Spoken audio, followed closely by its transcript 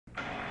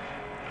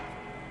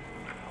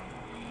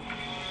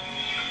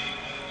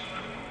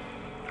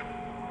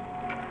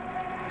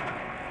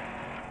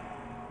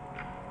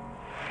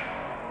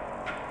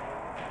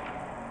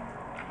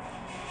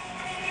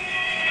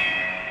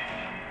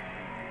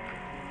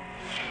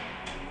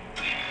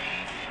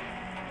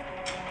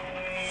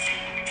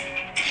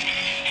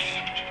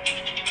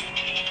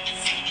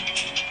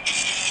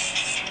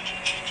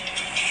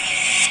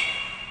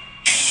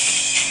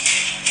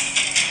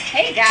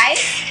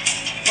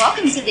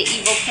Welcome to the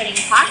Evil Pudding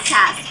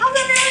Podcast. How's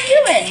everyone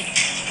doing?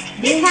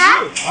 Hey,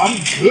 Pat? I'm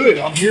good.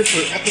 I'm here for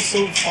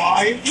episode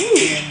 5 and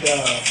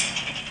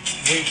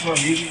waiting for our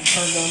music to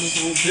turn down just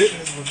a little bit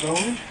as we're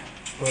going.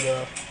 But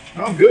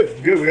no, I'm good.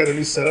 I'm good. We got a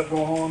new setup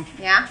going on.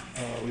 Yeah?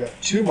 We got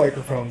 2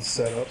 microphones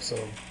set up, so...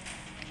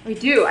 We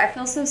do. I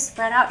feel so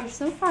spread out. You're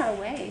so far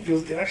away.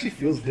 It actually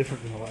feels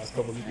different than the last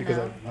couple of weeks because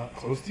I'm not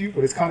close to you,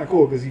 but it's kind of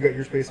cool because you got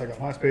your space, I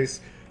got my space.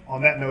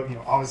 On that note,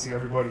 obviously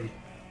everybody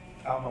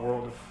out in the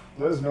world,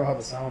 let us know how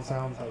the sound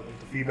sounds, how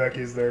the feedback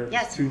is there. If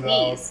it's too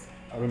loud.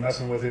 I've been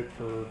messing with it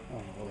for,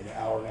 like an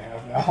hour and a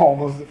half now,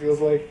 almost, it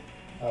feels like.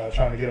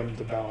 Trying to get them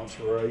to balance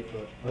right,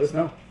 but let us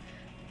know.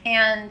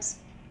 And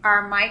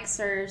our mics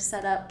are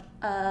set up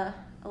a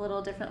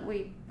little different.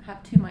 We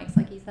have 2 mics,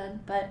 like you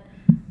said, but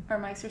our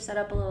mics are set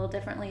up a little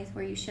differently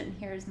where you shouldn't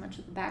hear as much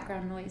of the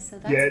background noise, so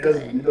that's it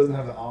doesn't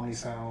have the omni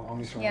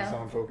surround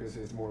sound focus.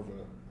 It's more of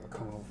a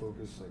conal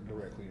focus, like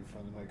directly in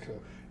front of the mic. So,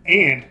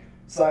 and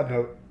side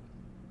note,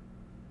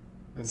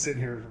 been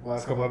sitting here the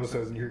last couple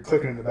episodes and you hear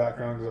clicking in the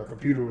background because our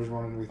computer was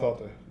running. We thought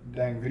the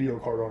dang video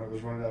card on it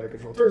was running out of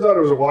control. Turns out it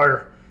was a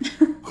wire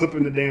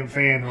clipping the damn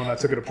fan when I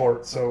took it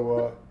apart.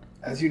 So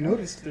as you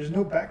noticed, there's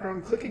no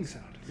background clicking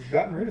sound. We've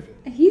gotten rid of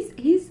it.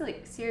 He's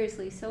like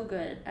seriously so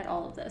good at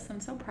all of this.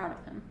 I'm so proud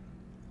of him.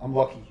 I'm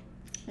lucky.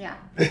 Yeah.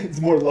 It's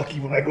more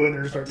lucky when I go in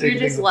there and start taking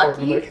things apart.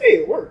 Lucky? I'm like, hey,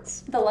 it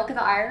works. The luck of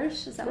the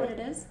Irish? Is that what it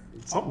is?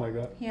 Something like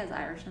that. He has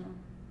Irish in him.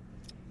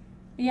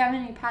 You have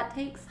any hot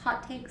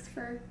takes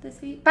for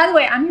this week? By the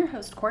way, I'm your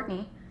host,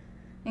 Courtney,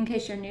 in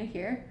case you're new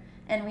here.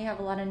 And we have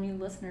a lot of new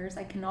listeners.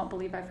 I cannot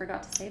believe I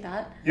forgot to say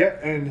that. Yeah,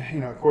 and,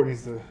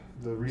 Courtney's the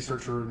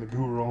researcher and the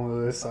guru on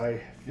all this.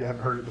 If you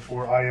haven't heard it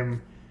before, I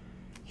am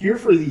here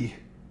for the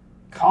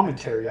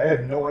commentary. I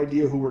have no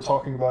idea who we're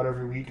talking about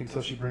every week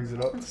until she brings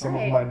it up. That's some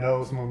right. of them I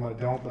know, some of them I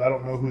don't, but I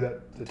don't know who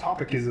the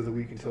topic is of the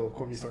week until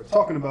Courtney starts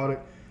talking about it.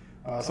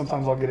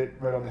 Sometimes I'll get it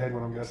right on the head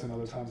when I'm guessing.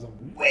 Other times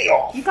I'm way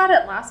off. You got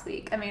it last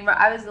week. I mean,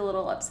 I was a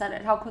little upset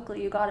at how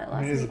quickly you got it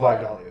last week. It's a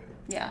Black Dahlia.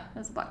 Yeah, it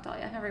was a Black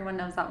Dahlia. Everyone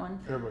knows that one.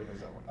 Everybody knows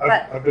that one.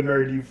 I've been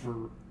married to you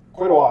for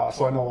quite a while,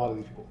 so I know a lot of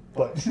these people.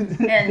 But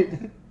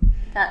and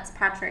that's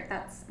Patrick.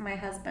 That's my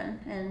husband,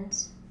 and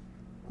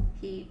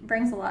he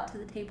brings a lot to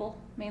the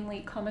table, mainly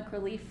comic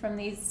relief from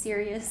these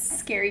serious,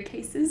 scary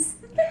cases.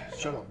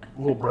 Shut up. A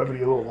little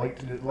brevity, a little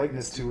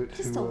lightness to it.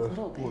 Just a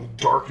little bit. A little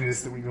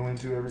darkness that we go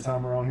into every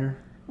time around here.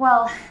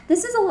 Well,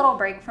 this is a little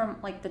break from,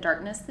 the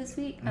darkness this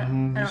week.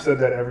 You said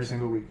that every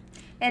single week.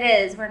 It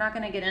is. We're not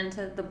going to get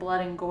into the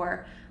blood and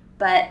gore,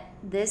 but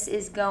this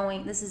is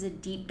a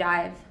deep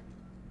dive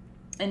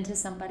into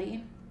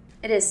somebody.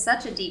 It is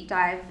such a deep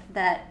dive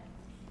that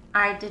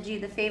I did you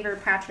the favor,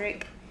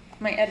 Patrick,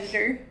 my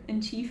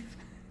editor-in-chief,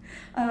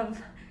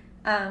 of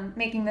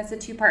making this a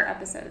 2-part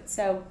episode.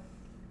 So,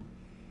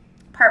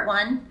 part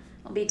 1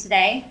 will be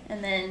today,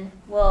 and then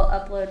we'll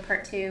upload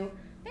part 2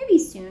 maybe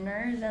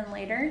sooner than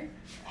later.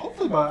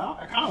 Hopefully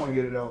I kind of want to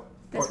get it out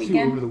This part 2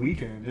 weekend? over the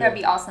weekend. Yeah. That'd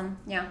be awesome,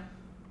 yeah.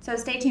 So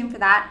stay tuned for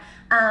that.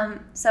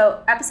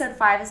 So episode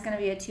 5 is going to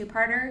be a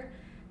 2-parter.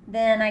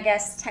 Then I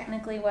guess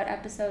technically what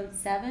episode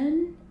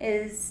 7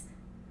 is...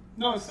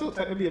 No,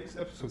 it'll be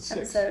episode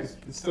 6.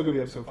 It's still going to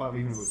be episode 5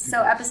 even with 2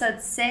 So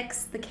episode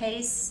 6, the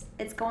case,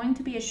 it's going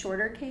to be a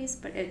shorter case,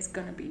 but it's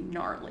going to be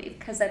gnarly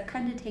because I've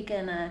kind of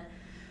taken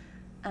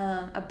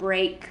a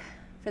break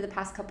for the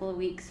past couple of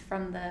weeks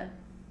from the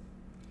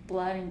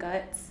blood and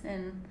guts,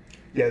 and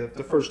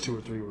the first 2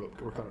 or 3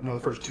 were kind of... No, the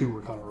first 2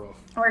 were kind of rough.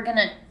 We're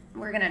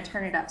gonna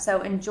turn it up.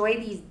 So enjoy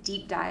these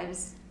deep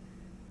dives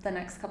the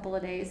next couple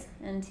of days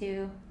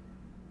into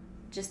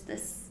just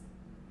this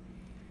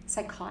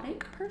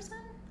psychotic person,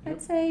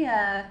 I'd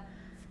say.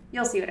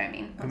 You'll see what I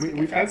mean. And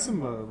we've had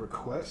some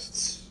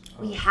requests.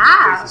 We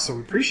have. So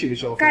we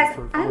appreciate y'all Guys,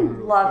 for I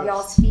love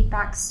y'all's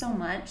feedback so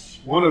much.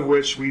 One of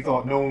which we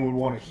thought no one would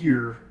want to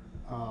hear.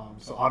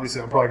 So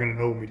obviously I'm probably going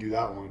to know when we do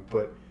that one.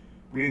 But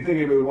we didn't think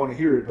anybody would want to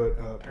hear it. But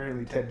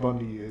apparently Ted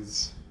Bundy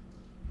is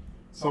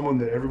someone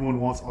that everyone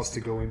wants us to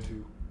go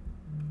into.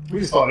 We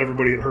just thought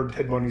everybody had heard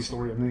Ted Bundy's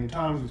story a million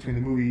times between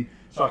the movie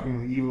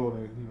Shockingly Evil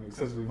and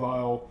Excessively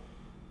Vile.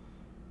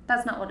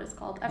 That's not what it's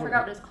called. I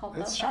forgot what it's called,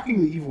 though. It's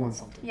Shockingly Evil and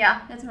something.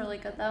 Yeah, it's really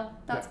good, though.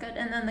 That's good.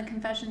 And then the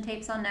confession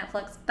tapes on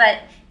Netflix. But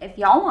if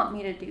y'all want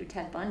me to do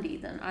Ted Bundy,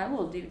 then I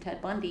will do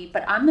Ted Bundy.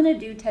 But I'm going to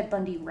do Ted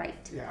Bundy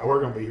right. Yeah, we're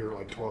going to be here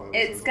like 12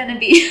 episodes. It's going to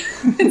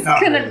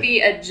be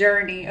be a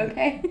journey,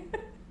 okay?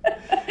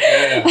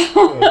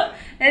 Yeah.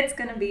 It's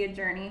going to be a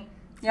journey.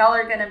 Y'all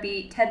are going to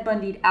be Ted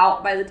Bundy'd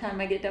out by the time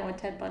I get done with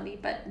Ted Bundy.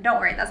 But don't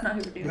worry, that's not who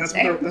we're doing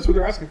today. That's what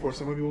they're asking for.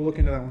 Some of you will look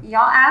into that one.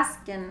 Y'all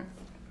ask, and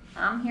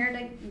I'm here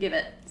to give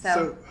it.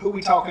 So who are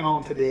we talking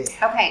on today?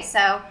 Okay,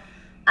 so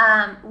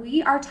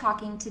we are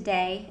talking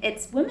today.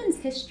 It's Women's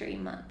History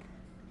Month,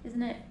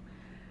 isn't it?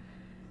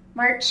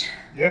 March?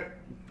 Yeah,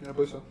 I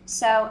believe so.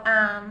 So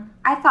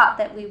I thought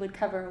that we would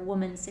cover a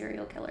woman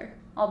serial killer.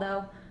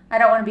 Although I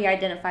don't want to be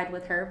identified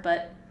with her,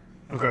 but...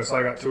 Okay, so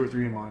I got 2 or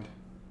 3 in mind.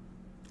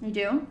 You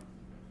do?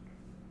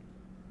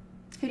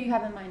 Who do you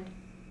have in mind?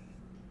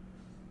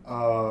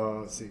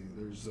 Let's see.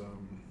 There's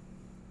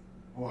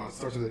Well, it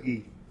starts with an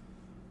E.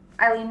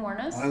 Eileen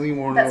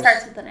Wuornos. That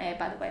starts with an A,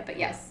 by the way, but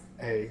yes.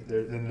 A.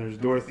 Then there's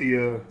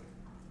Dorothea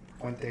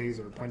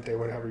Puente,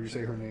 whatever you say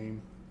her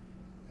name.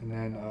 And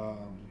then,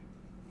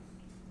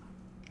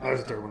 there's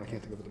a third one I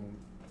can't think of at the moment.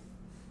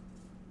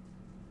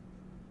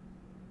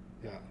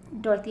 Yeah.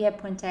 Dorothea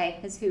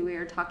Puente is who we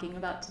are talking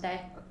about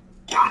today.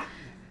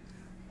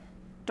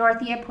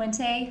 Dorothea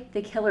Puente,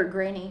 the killer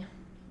granny.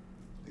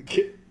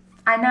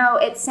 I know,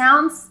 it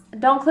sounds...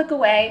 Don't click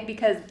away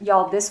because,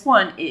 y'all, this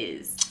one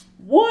is...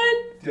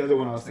 What? The other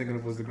one I was thinking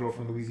of was the girl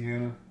from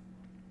Louisiana.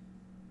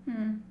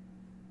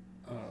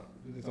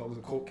 They thought it was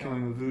a cult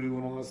killing with voodoo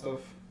and all that stuff.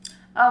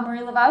 Oh, Marie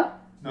Laveau?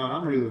 No,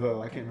 not Marie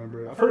Laveau. I can't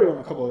remember. I've heard it on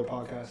a couple other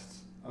podcasts.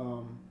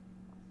 I'll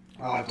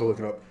have to look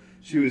it up.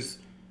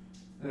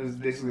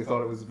 Basically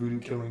thought it was voodoo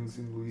killings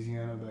in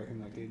Louisiana back in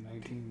like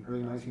the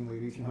early 19,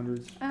 late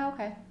 1800s. Oh,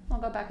 okay.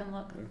 I'll go back and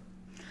look. Okay.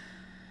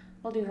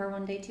 We'll do her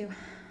one day too.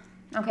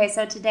 Okay,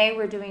 so today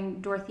we're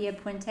doing Dorothea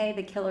Puente,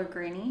 the killer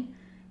granny.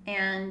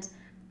 And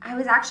I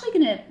was actually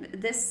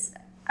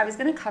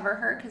gonna cover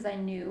her because I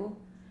knew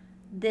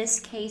this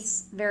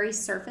case very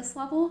surface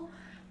level,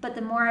 but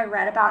the more I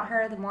read about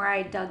her, the more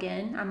I dug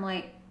in. I'm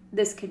like,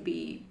 this could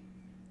be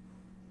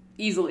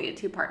easily a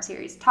 2-part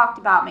series. Talked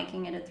about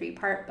making it a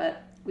 3-part,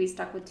 but we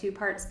stuck with 2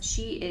 parts.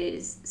 She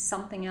is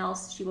something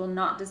else. She will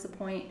not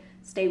disappoint.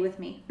 Stay with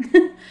me.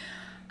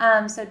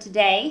 So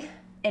today,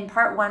 in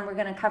part 1, we're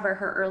going to cover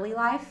her early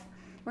life.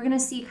 We're going to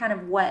see kind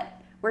of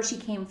where she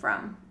came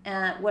from.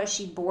 Was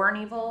she born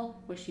evil?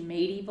 Was she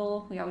made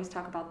evil? We always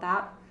talk about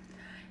that.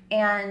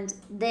 And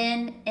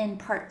then in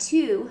part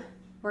 2,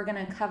 we're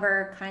going to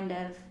cover kind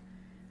of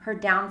her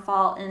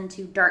downfall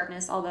into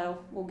darkness, although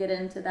we'll get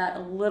into that a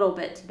little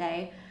bit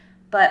today.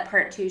 But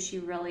part 2, she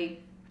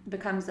really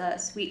becomes a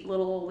sweet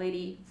little old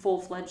lady,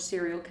 full-fledged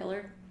serial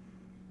killer.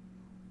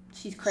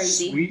 She's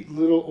crazy. Sweet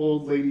little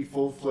old lady,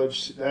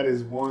 full-fledged. That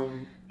is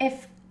one...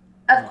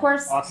 Of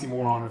course,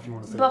 oxymoron, if you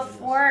want to say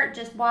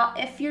that.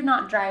 If you're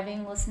not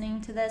driving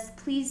listening to this,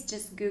 please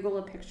just Google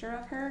a picture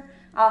of her.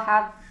 I'll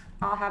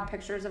have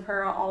pictures of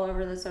her all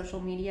over the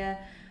social media.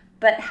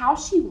 But how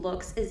she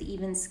looks is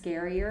even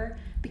scarier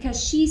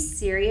because she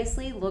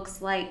seriously looks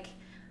like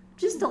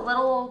just a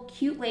little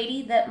cute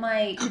lady that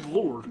my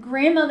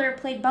grandmother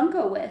played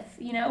bunco with.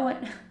 You know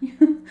what?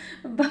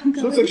 Bunco.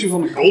 So looks like she was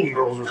on the Golden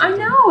Girls or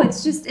something. I know.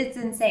 It's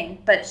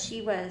insane. But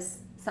she was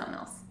something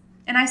else.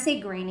 And I say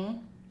granny,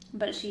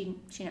 but she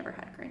never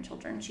had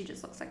grandchildren. She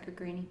just looks like a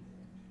granny.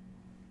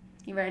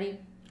 You ready?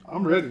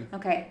 I'm ready.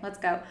 Okay, let's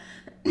go.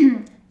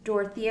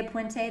 Dorothea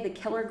Puente, the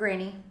killer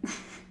granny.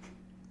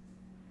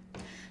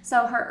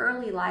 So her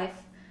early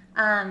life,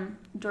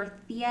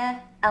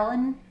 Dorothea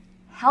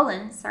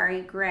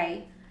Helen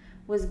Gray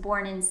was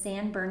born in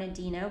San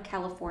Bernardino,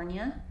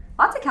 California.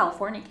 Lots of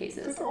California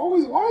cases. Why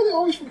are they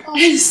always from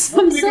California? I'm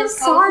so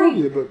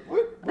sorry. But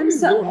what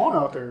is going on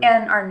out there?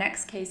 And our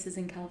next case is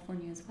in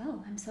California as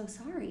well. I'm so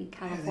sorry,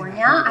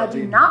 California. I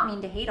do not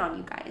mean to hate on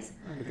you guys.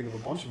 I can think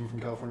of a bunch of them from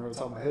California right off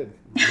the top of my head.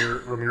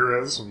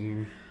 Ramirez.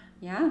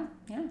 Yeah.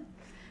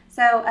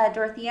 So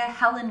Dorothea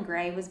Helen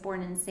Gray was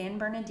born in San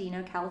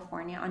Bernardino,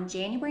 California on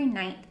January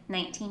 9th,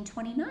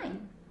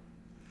 1929.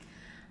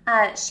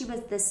 She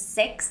was the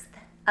 6th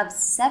of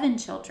 7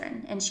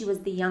 children, and she was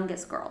the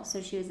youngest girl, so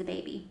she was a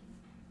baby.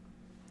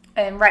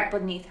 And right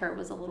beneath her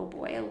was a little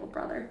boy, a little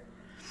brother.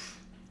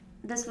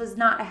 This was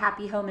not a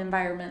happy home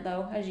environment,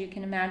 though, as you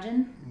can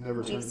imagine.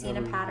 We've seen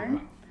a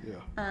pattern.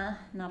 Yeah.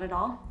 Not at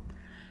all.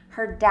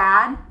 Her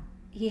dad,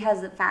 he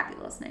has a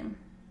fabulous name.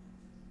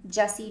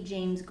 Jesse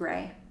James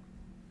Gray.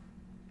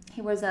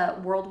 He was a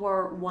World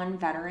War I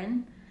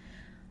veteran,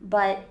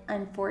 but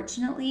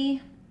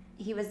unfortunately,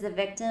 he was the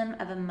victim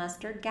of a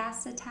mustard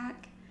gas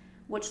attack,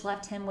 which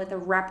left him with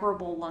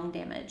irreparable lung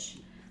damage.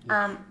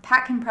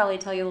 Pat can probably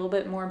tell you a little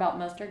bit more about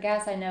mustard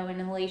gas. I know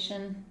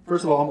inhalation.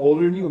 First of all, I'm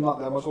older than you. I'm not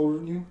that much older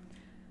than you.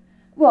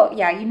 Well,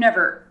 yeah, you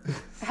never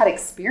had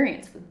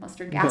experience with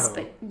mustard gas, no.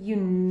 But you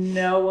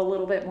know a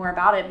little bit more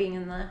about it being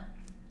in the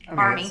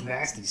Army. It's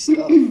nasty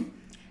stuff.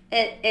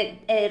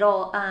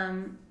 It'll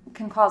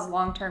can cause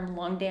long-term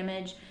lung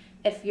damage.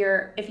 If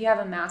you have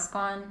a mask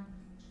on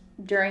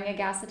during a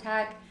gas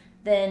attack,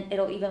 then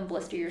it'll even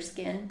blister your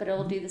skin, but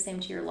it'll do the same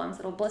to your lungs.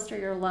 It'll blister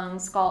your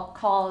lungs,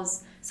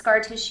 cause scar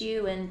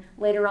tissue, and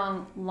later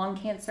on lung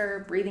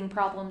cancer, breathing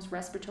problems,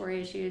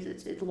 respiratory issues.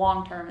 It's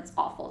long-term. It's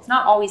awful. It's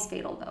not always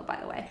fatal, though, by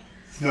the way.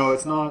 No,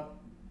 it's not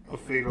a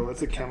fatal.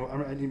 It's a chemical.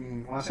 I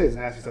mean, when I say it's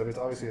nasty stuff, it's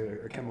obviously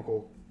a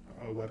chemical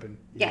weapon.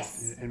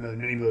 Yes. In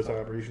many military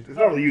operations. It's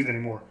not really used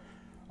anymore.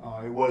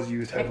 It was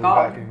used heavily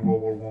back in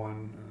World War I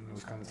and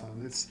those kind of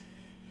times.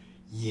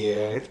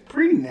 It's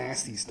pretty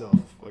nasty stuff,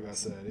 like I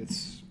said.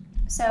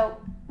 So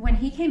when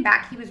he came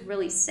back, he was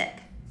really sick.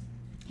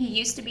 He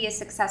used to be a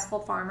successful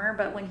farmer,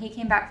 but when he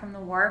came back from the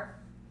war,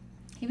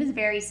 he was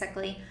very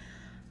sickly.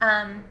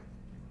 And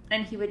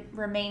he would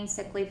remain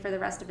sickly for the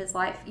rest of his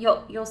life.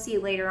 You'll see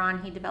later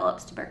on he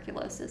develops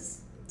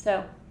tuberculosis.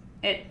 So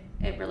it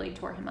really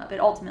tore him up. It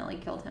ultimately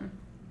killed him.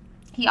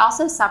 He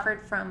also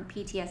suffered from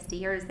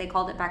PTSD, or as they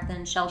called it back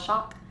then, shell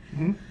shock.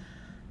 Mm-hmm.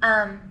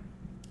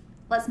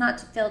 let's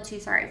not feel too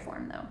sorry for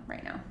him, though,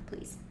 right now,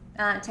 please.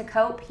 To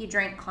cope, he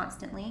drank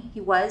constantly.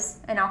 He was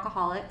an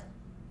alcoholic.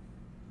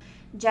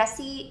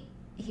 Jesse,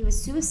 he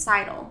was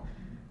suicidal,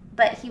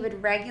 but he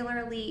would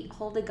regularly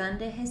hold a gun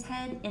to his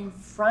head in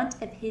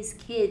front of his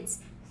kids,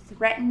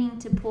 threatening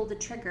to pull the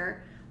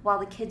trigger while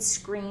the kids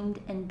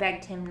screamed and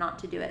begged him not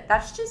to do it.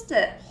 That's just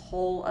a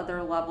whole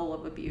other level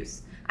of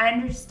abuse. I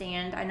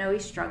understand. I know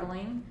he's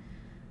struggling,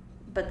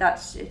 but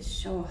that's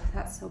so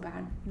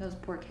bad. Those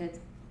poor kids.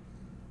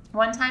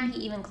 One time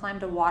he even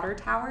climbed a water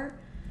tower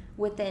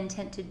with the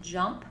intent to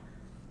jump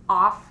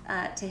off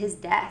to his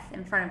death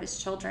in front of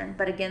his children.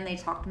 But again, they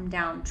talked him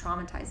down,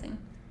 traumatizing.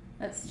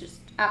 That's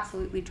just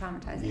absolutely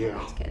traumatizing for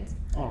those kids.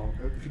 Oh,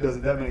 if he does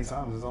it that many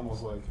times, it's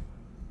almost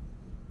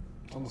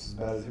as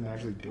bad as him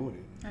actually doing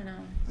it. I know.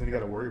 Then you got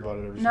to worry about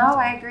it every single time. No,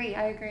 I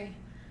agree.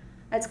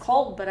 It's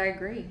cold, but I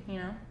agree,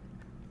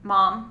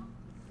 Mom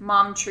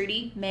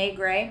Trudy, Mae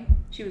Gray,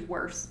 she was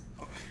worse.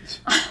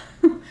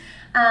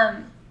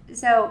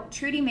 So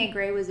Trudy Mae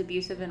Gray was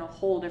abusive in a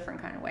whole different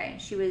kind of way.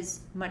 She was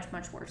much,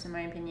 much worse in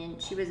my opinion.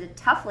 She was a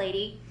tough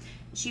lady.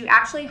 She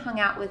actually hung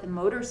out with a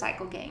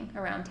motorcycle gang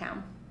around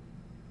town.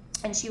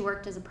 And she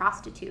worked as a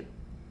prostitute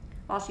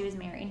while she was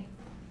married.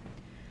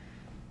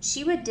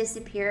 She would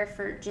disappear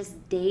for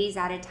just days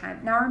at a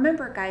time. Now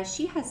remember, guys,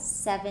 she has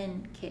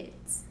 7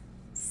 kids.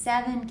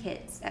 7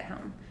 kids at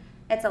home.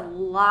 It's a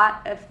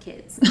lot of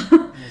kids.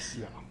 Yes,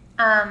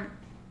 yeah.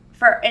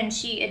 And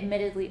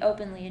she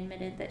openly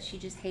admitted that she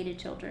just hated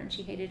children.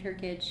 She hated her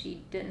kids.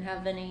 She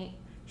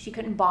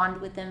couldn't bond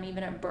with them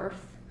even at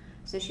birth.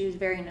 So she was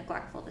very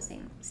neglectful, to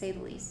say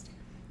the least.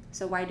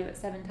 So why do it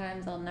 7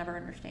 times? I'll never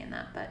understand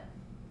that, but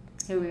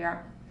here we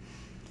are.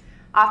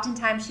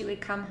 Oftentimes she would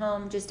come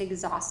home just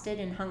exhausted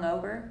and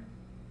hungover.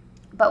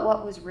 But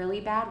what was really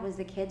bad was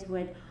the kids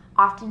would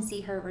often see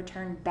her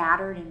return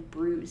battered and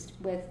bruised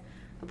with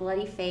a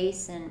bloody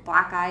face and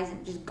black eyes,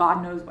 and just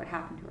God knows what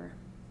happened to her.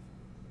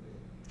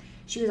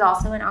 She was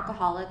also an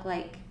alcoholic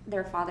like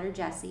their father,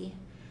 Jesse.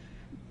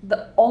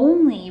 The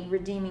only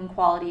redeeming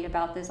quality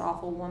about this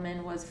awful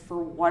woman was, for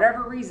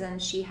whatever reason,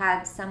 she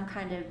had some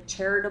kind of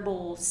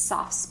charitable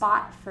soft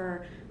spot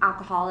for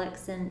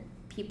alcoholics and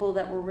people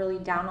that were really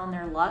down on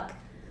their luck.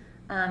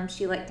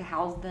 She liked to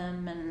house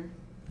them, and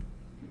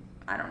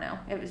I don't know.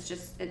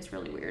 It's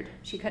really weird.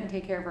 She couldn't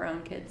take care of her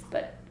own kids,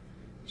 but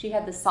she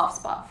had this soft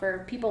spot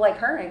for people like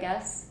her, I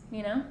guess,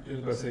 I was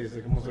about to say, it's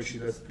almost like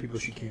that's people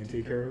she can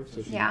take care of,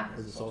 so she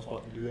has a soft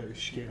spot to do that. If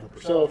she can't help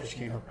herself, if she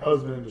can't help her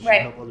husband, but she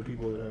can help other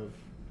people that have,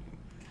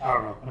 I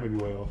don't know, I may be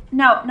way off.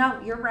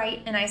 No, you're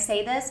right, and I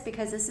say this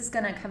because this is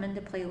going to come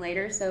into play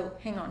later, so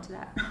hang on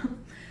to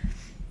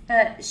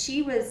that.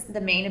 She was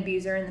the main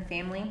abuser in the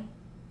family.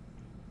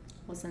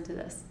 Listen to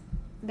this.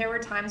 There were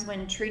times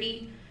when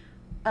Trudy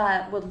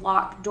would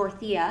lock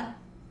Dorothea,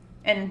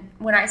 and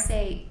when I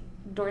say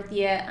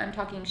Dorothea, I'm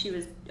talking she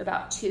was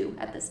about 2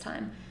 at this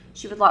time.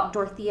 She would lock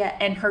Dorothea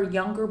and her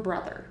younger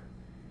brother.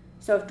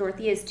 So if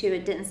Dorothea is 2,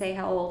 it didn't say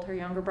how old her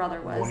younger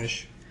brother was.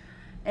 1-ish.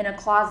 In a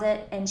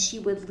closet, and she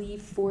would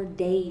leave for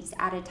days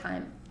at a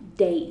time.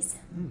 Days.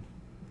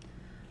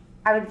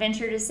 I would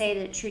venture to say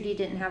that Trudy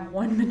didn't have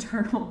one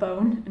maternal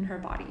bone in her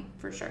body,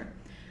 for sure.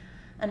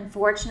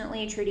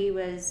 Unfortunately, Trudy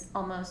was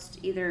almost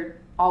either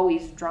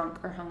always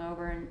drunk or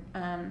hungover,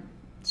 and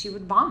she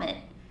would vomit.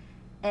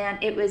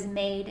 And it was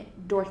made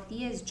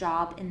Dorothea's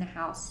job in the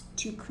house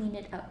to clean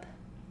it up.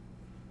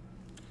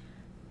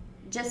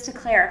 Just to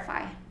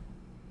clarify,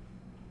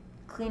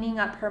 cleaning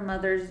up her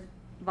mother's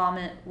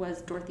vomit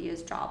was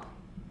Dorothea's job.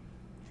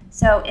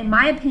 So, in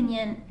my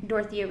opinion,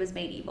 Dorothea was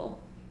made evil.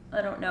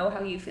 I don't know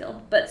how you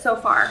feel, but so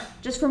far,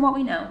 just from what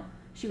we know,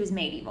 she was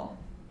made evil,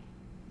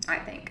 I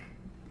think.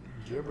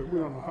 Yeah, but we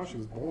don't know how she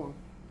was born.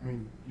 I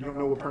mean, you don't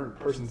know what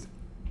person's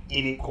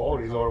innate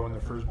qualities are when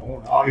they're first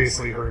born.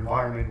 Obviously, her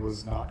environment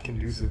was not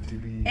conducive to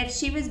be... If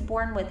she was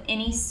born with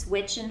any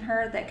switch in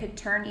her that could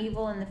turn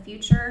evil in the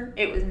future,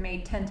 it was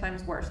made 10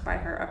 times worse by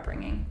her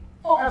upbringing.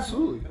 Oh,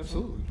 absolutely,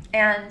 absolutely.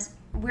 And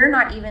we're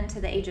not even to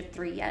the age of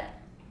 3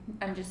 yet.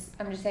 I'm just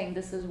saying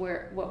this is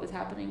what was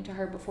happening to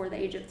her before the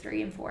age of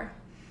 3 and 4.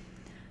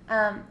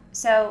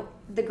 So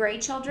the Gray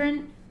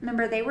children,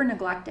 remember, they were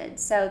neglected,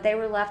 so they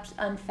were left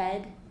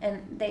unfed,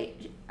 and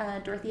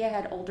Dorothea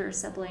had older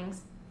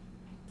siblings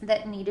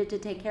that needed to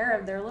take care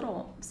of their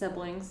little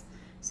siblings,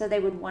 so they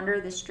would wander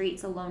the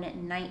streets alone at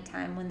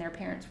nighttime when their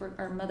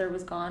mother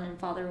was gone and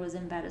father was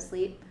in bed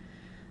asleep,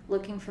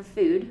 looking for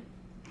food.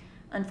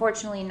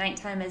 Unfortunately,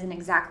 nighttime isn't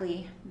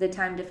exactly the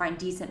time to find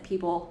decent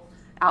people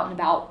out and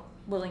about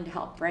willing to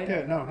help, right?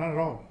 Yeah, no, not at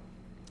all.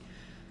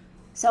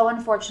 So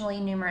unfortunately,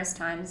 numerous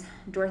times,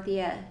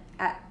 Dorothea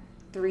at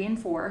 3 and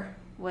 4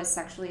 was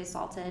sexually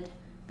assaulted,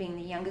 being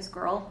the youngest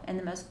girl and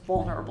the most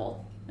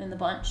vulnerable in the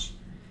bunch.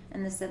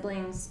 And the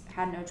siblings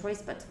had no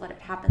choice but to let it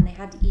happen. They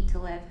had to eat to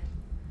live.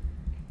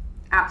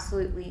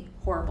 Absolutely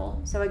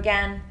horrible. So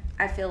again,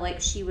 I feel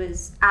like she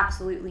was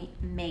absolutely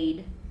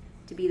made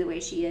to be the way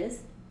she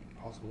is.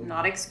 Possibly.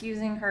 Not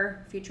excusing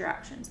her future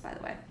actions, by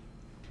the way.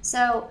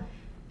 So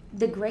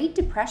the Great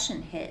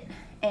Depression hit,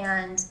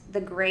 And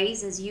the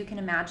Grays, as you can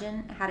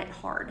imagine, had it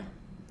hard.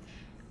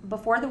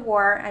 Before the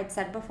war, I'd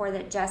said before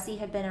that Jesse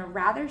had been a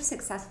rather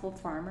successful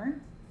farmer,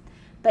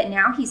 but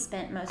now he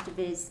spent most of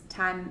his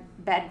time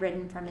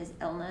bedridden from his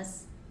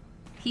illness.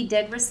 He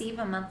did receive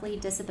a monthly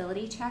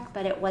disability check,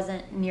 but it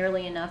wasn't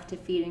nearly enough to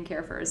feed and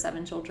care for his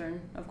 7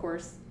 children, of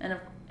course,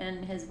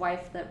 and his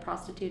wife that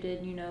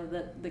prostituted. You know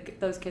that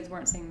those kids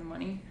weren't seeing the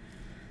money.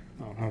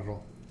 No, not at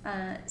all.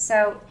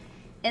 So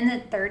in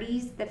the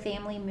 30s, the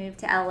family moved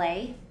to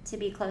LA to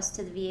be close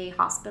to the VA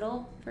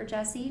hospital for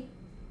Jesse.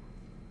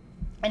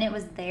 And it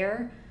was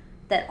there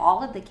that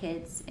all of the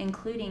kids,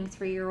 including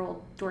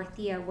 3-year-old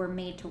Dorothea, were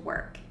made to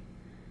work.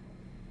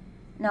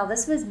 Now,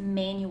 this was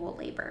manual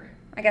labor.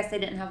 I guess they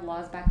didn't have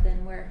laws back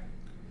then where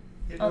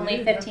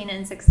only 15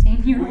 and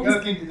 16-year-olds. Well, you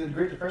gotta think in the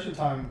Great Depression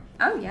time.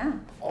 Oh, yeah.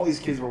 All these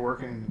kids were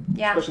working,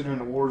 yeah. especially during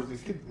the wars.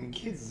 These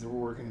kids were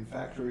working in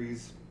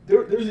factories.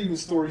 There's even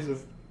stories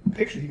of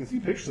pictures. You can see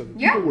pictures of it.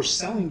 Yeah. People were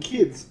selling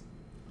kids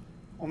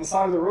on the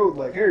side of the road.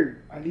 Like, hey,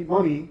 I need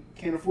money.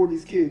 Can't afford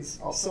these kids.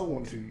 I'll sell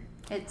one to you.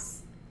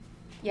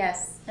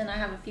 Yes, and I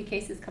have a few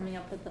cases coming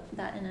up with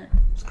that in it.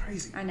 It's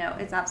crazy. I know.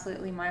 It's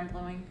absolutely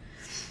mind-blowing.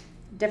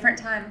 Different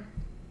time.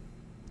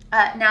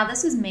 Now,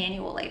 this is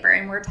manual labor,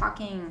 and we're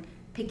talking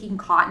picking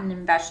cotton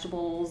and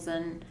vegetables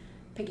and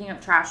picking up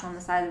trash on the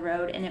side of the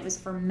road, and it was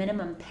for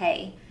minimum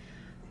pay.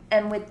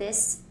 And with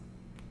this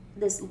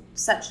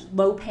such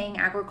low-paying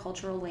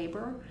agricultural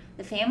labor,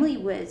 the family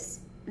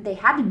they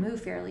had to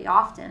move fairly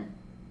often.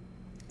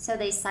 So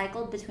they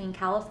cycled between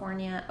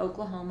California,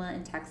 Oklahoma,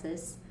 and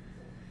Texas.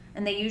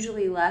 And they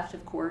usually left,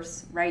 of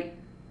course, right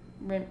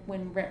when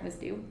rent was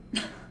due.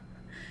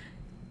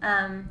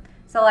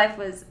 So life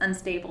was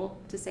unstable,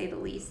 to say the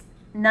least.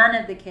 None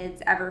of the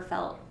kids ever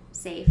felt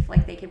safe,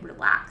 like they could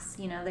relax.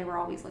 You know, they were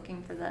always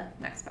looking for the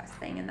next best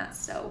thing, and that's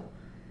so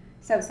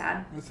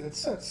sad.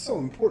 It's so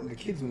important to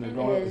kids when they're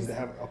growing up is to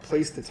have a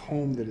place that's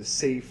home, that is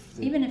safe.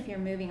 Even if you're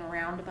moving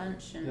around a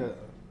bunch, and yeah.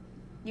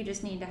 You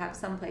just need to have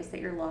some place that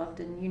you're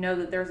loved, and you know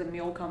that there's a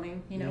meal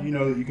coming. You know, you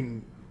know that you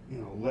can,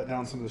 let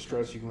down some of the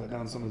stress. You can let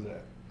down some of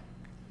that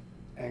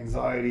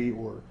anxiety,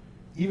 or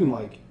even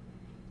like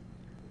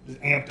just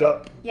amped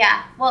up.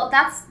 Yeah, well,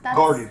 that's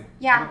guarded.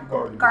 Yeah,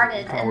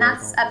 guarded, and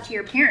that's up to to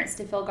your parents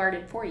to feel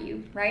guarded for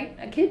you, right?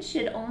 A kid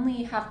should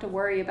only have to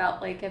worry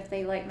about like if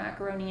they like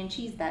macaroni and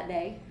cheese that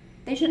day.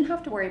 They shouldn't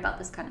have to worry about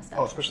this kind of stuff.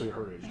 Oh, especially at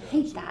her age. I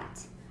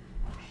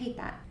hate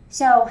that.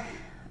 So,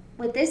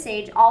 with this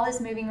age, all this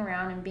moving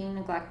around and being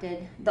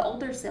neglected, the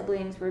older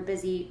siblings were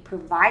busy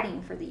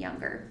providing for the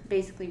younger,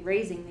 basically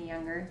raising the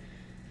younger,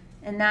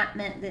 and that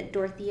meant that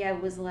Dorothea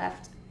was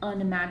left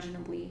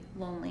unimaginably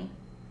lonely.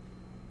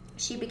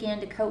 She began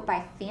to cope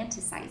by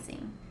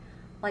fantasizing.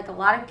 Like a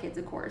lot of kids,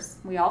 of course.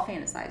 We all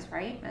fantasize,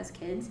 right, as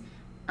kids.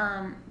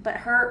 But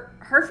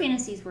her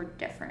fantasies were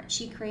different.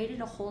 She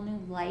created a whole new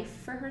life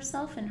for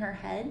herself in her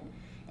head,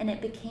 and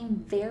it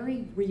became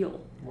very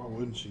real. Why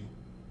wouldn't she?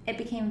 It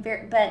became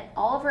but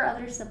all of her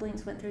other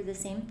siblings went through the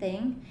same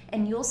thing,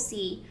 and you'll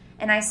see,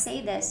 and I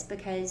say this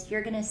because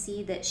you're going to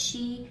see that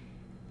she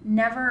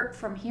never,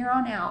 from here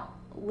on out,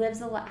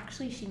 lives a life.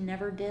 Actually, she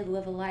never did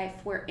live a life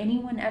where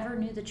anyone ever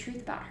knew the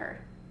truth about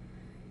her.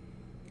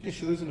 Yeah,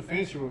 she lives in a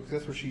fantasy world because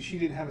that's where she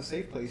didn't have a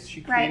safe place.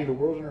 She created a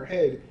world in her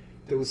head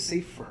that was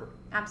safe for her.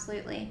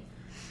 Absolutely.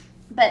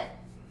 But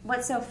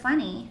what's so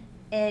funny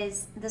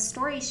is the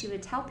stories she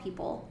would tell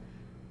people,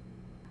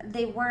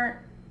 they weren't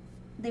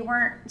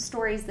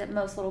stories that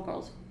most little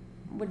girls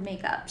would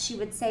make up. She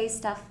would say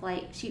stuff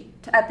like,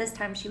 at this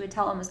time she would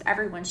tell almost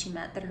everyone she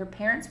met that her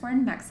parents were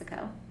in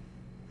Mexico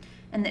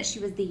and that she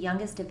was the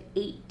youngest of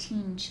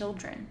 18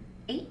 children.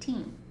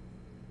 18.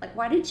 Like,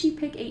 why did she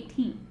pick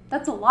 18?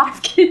 That's a lot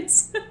of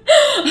kids.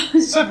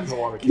 7's a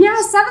lot of kids. Yeah,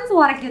 7's a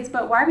lot of kids,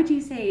 but why would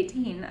you say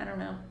 18? I don't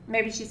know.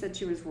 Maybe she said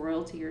she was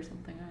royalty or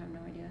something. I have no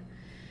idea.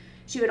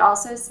 She would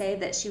also say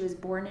that she was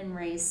born and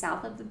raised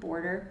south of the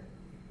border.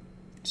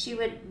 She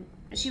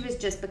was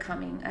just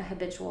becoming a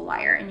habitual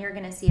liar, and you're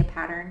going to see a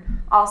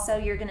pattern. Also,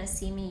 you're going to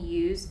see me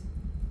use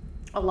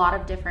a lot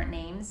of different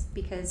names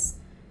because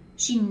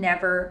she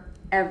never,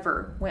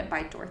 ever went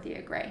by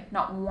Dorothea Gray.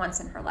 Not once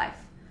in her life.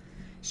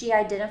 She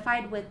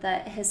identified with the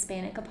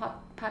Hispanic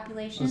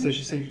population. So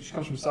she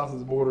comes from south of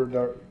the border.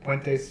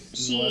 Puente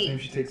is the last name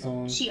she takes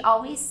on. She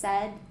always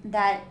said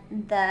that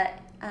the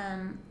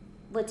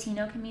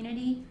Latino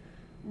community,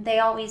 they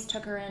always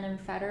took her in and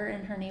fed her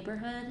in her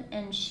neighborhood,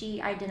 and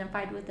she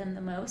identified with them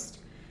the most.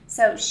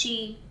 So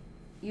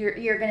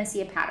you're going to see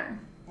a pattern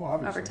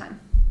over time.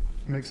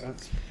 Makes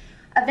sense.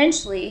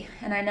 Eventually,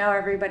 and I know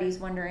everybody's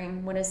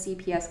wondering, when is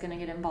CPS going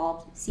to get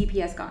involved?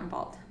 CPS got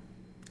involved.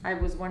 I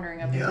was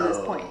wondering up until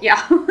this point.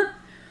 Yeah.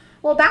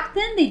 Well, back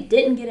then, they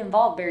didn't get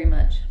involved very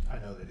much. I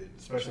know they did,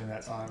 especially in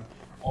that time.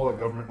 All the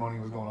government money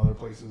was going other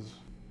places.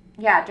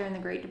 Yeah, during the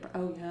Great Depression.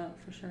 Oh, yeah,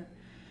 for sure.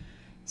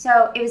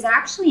 So it was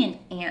actually an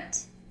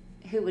aunt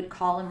who would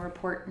call and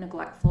report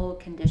neglectful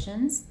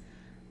conditions.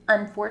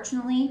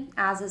 Unfortunately,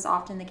 as is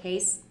often the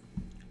case,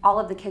 all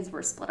of the kids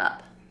were split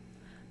up.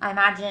 I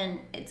imagine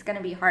it's going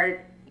to be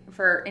hard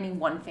for any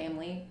one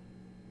family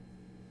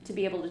to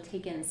be able to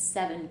take in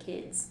 7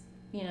 kids,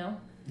 you know?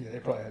 Yeah, they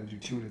probably had to do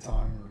 2 at a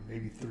time or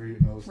maybe 3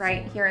 at most.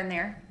 Right, here and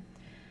there.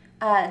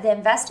 The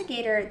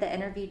investigator that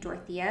interviewed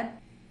Dorothea,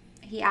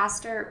 he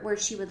asked her where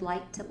she would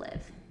like to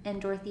live.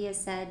 And Dorothea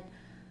said,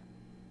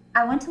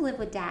 I want to live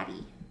with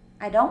Daddy.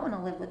 I don't want to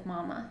live with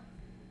Mama.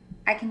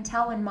 I can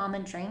tell when Mama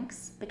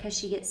drinks because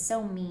she gets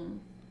so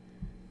mean.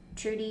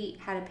 Trudy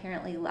had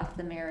apparently left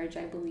the marriage,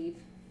 I believe,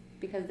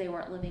 because they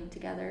weren't living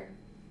together.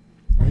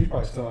 Well, he's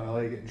probably still in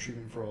LA getting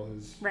treatment for all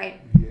his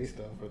VA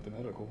stuff at the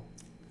medical.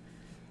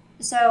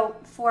 So,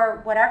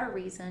 for whatever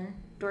reason,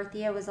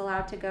 Dorothea was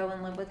allowed to go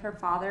and live with her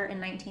father in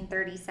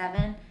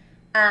 1937.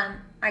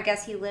 I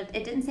guess he lived,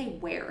 it didn't say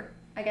where.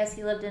 I guess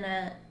he lived in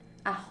a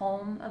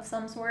home of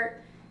some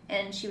sort,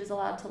 and she was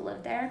allowed to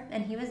live there.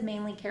 And he was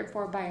mainly cared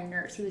for by a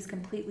nurse. He was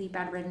completely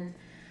bedridden.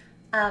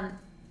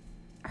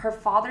 Her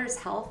father's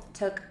health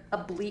took a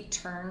bleak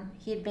turn.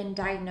 He had been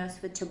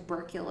diagnosed with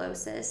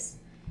tuberculosis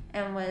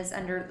and was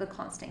under the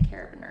constant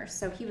care of a nurse.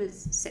 So he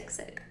was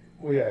sick.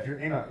 Well, yeah, if you're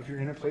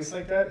in a place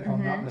like that, if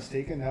I'm not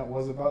mistaken, that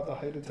was about the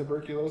height of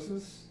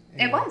tuberculosis.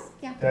 It was,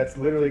 yeah. That's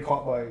literally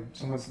caught by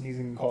someone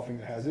sneezing and coughing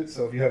that has it.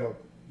 So if you have a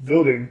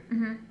building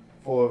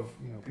full of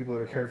people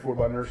that are cared for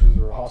by nurses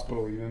or a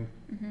hospital even,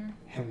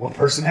 and one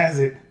person has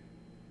it,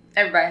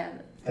 everybody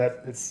has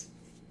it.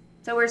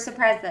 So we're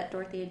surprised that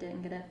Dorothea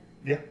didn't get it.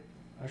 Yeah,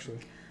 actually.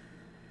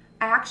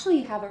 I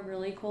actually have a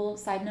really cool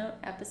side note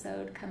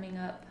episode coming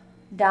up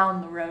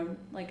down the road,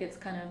 like it's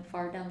kind of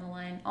far down the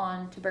line,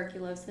 on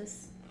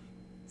tuberculosis.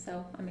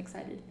 So I'm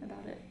excited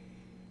about it.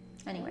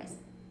 Anyways.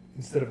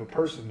 Instead of a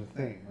person, a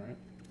thing, right?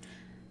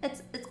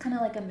 It's kind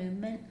of like a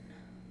movement,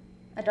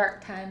 a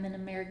dark time in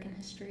American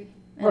history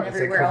and right,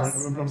 everywhere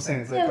else. I'm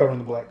saying it's like covering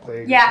the Black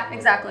Plague. Yeah,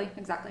 exactly.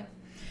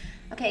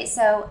 Okay,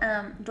 so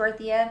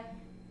Dorothea,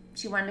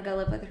 she wanted to go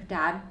live with her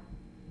dad.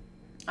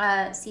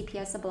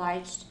 CPS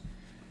obliged,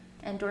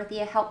 and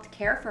Dorothea helped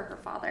care for her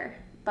father,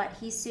 but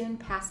he soon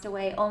passed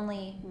away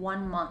only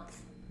 1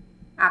 month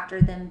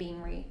after them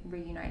being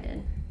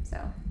reunited. So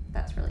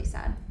that's really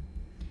sad.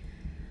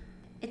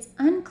 It's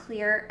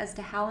unclear as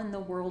to how in the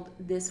world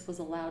this was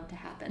allowed to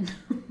happen.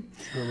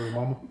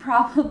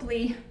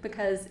 Probably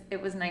because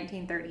it was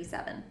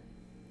 1937.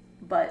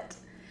 But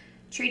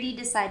Trudy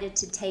decided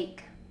to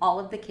take all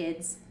of the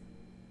kids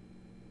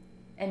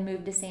and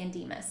move to San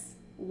Dimas.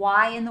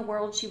 Why in the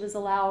world she was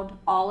allowed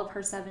all of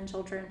her 7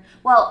 children?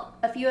 Well,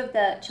 a few of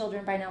the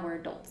children by now were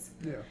adults.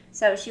 Yeah.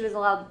 So she was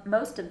allowed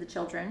most of the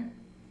children.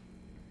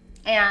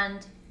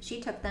 And she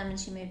took them and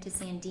she moved to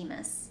San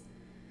Dimas.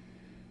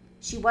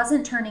 She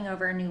wasn't turning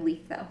over a new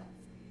leaf, though,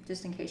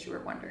 just in case you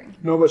were wondering.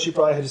 No, but she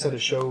probably just had to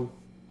show,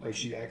 like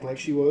she acted like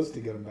she was to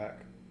get them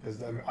back.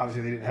 Because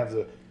obviously they didn't have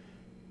the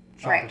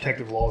child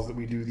protective laws that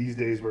we do these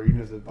days, where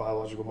even if the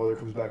biological mother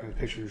comes back in the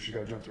picture, she's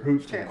got to jump through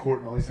hoops to the court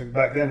and all these things.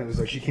 Back then, it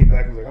was like she came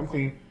back and was like, I'm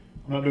clean.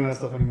 I'm not doing that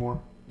stuff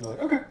anymore. And they're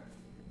like, okay.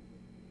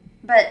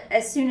 But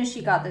as soon as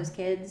she got those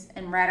kids,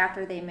 and right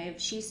after they moved,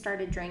 she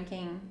started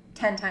drinking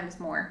 10 times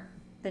more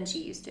than she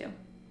used to.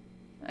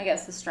 I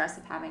guess the stress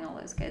of having all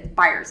those kids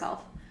by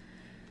herself.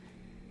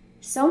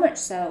 So much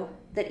so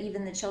that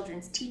even the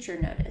children's teacher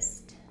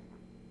noticed.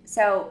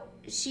 So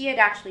she had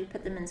actually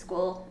put them in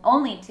school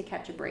only to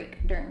catch a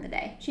break during the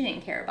day. She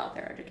didn't care about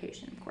their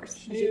education, of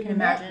course, as you can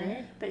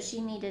imagine. But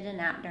she needed a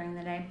nap during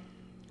the day.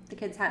 The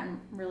kids hadn't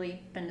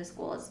really been to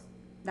school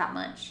that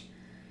much.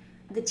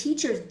 The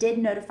teachers did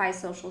notify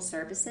social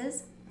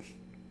services,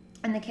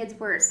 and the kids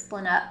were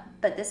split up,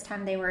 but this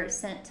time they were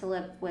sent to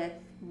live with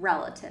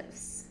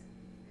relatives.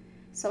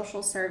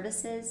 Social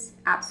services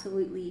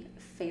absolutely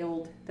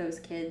failed those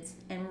kids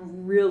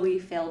and really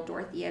failed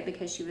Dorothea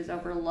because she was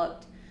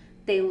overlooked.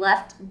 They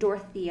left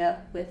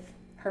Dorothea with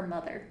her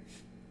mother.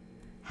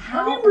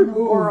 How in the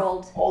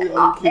world? All the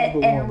other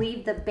kids and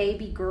leave the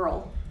baby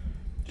girl.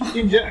 How do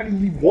you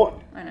leave one?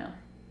 I know.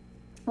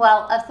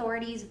 Well,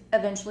 authorities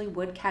eventually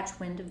would catch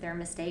wind of their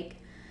mistake,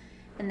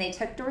 and they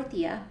took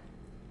Dorothea.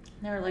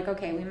 They were like,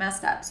 okay, we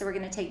messed up, so we're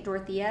going to take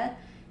Dorothea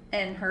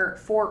and her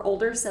 4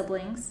 older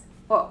siblings.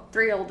 Well,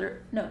 2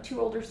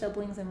 older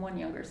siblings and 1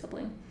 younger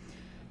sibling.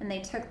 And they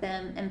took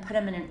them and put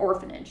them in an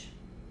orphanage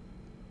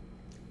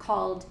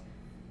called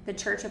the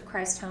Church of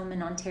Christ Home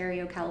in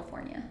Ontario,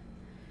 California.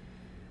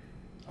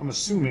 I'm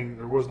assuming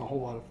there wasn't a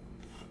whole lot of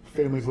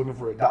families looking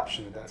for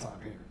adoption at that time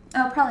here.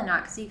 Oh, probably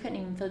not, because you couldn't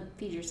even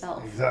feed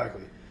yourself.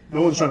 Exactly.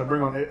 No one's trying to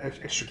bring on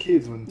extra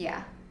kids when,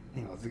 yeah,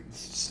 it's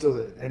still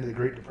the end of the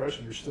Great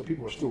Depression.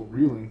 People are still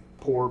reeling,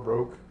 poor,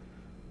 broke,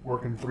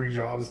 working 3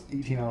 jobs,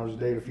 18 hours a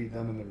day to feed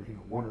them and their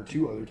 1 or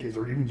 2 other kids,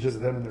 or even just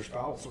them and their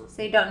spouse.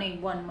 So you don't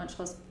need 1, much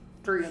less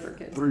 3 other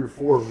kids. 3 or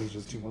 4 of them is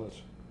just too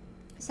much.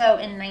 So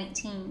in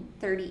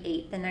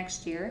 1938, the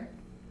next year,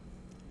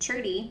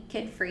 Trudy,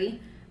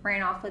 kid-free,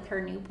 ran off with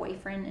her new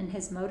boyfriend and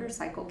his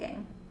motorcycle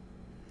gang.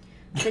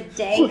 The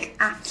day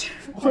after...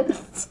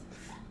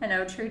 I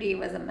know, Trudy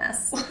was a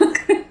mess.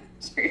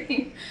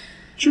 Trudy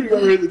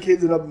got rid of the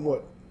kids and up and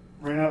what?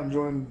 Ran out and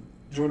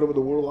joined up with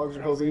the Warlocks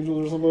or Hells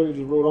Angels or somebody,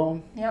 just rode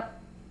on?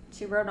 Yep.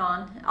 She rode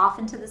on, off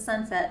into the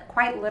sunset,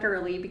 quite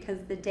literally, because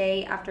the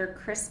day after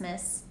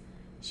Christmas,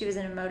 She was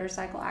in a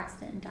motorcycle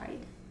accident and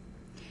died.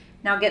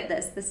 Now get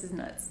this. This is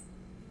nuts.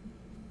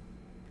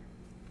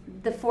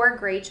 The 4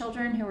 Gray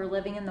children who were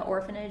living in the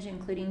orphanage,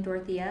 including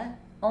Dorothea,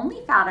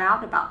 only found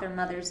out about their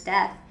mother's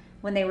death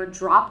when they were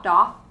dropped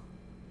off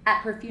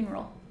at her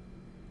funeral.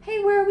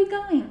 Hey, where are we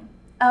going?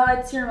 Oh,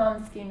 it's your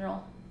mom's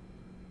funeral.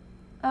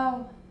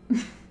 Oh.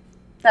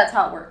 That's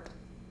how it worked.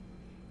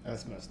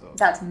 That's messed up.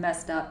 That's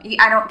messed up.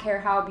 I don't care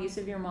how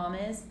abusive your mom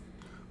is.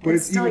 But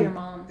it's still even, your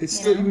mom. It's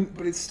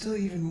still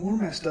even more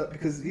messed up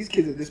because these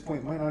kids at this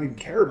point might not even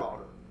care about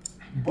her.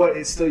 But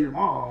it's still your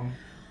mom,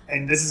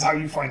 and this is how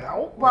you find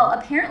out? Well,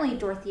 apparently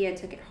Dorothea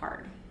took it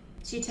hard.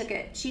 She took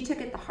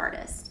it the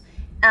hardest.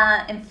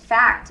 In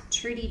fact,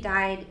 Trudy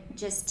died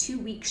just 2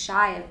 weeks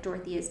shy of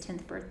Dorothea's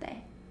 10th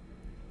birthday.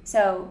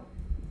 So,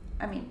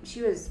 I mean,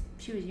 she was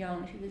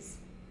young. She was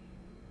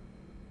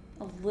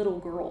a little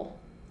girl.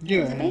 Yeah,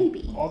 she was a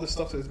baby. All the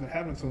stuff that's been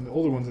happening to them, the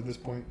older ones at this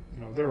point,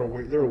 they're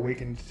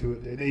awakened to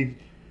it. They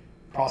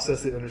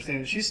process it,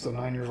 understand it. She's still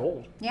 9 years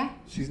old. Yeah.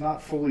 She's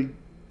not fully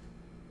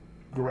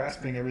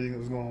grasping everything that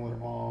was going on with her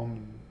mom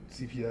and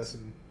CPS,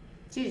 and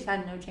she just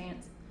had no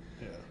chance.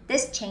 Yeah.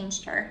 This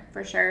changed her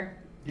for sure.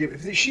 Yeah,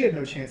 if she had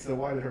no chance, though,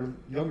 why did her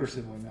younger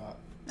sibling not?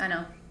 I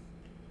know.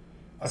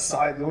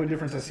 The only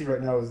difference I see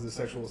right now is the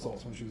sexual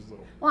assaults when she was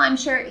little. Well, I'm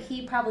sure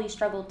he probably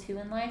struggled too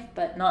in life,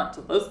 but not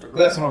to this degree.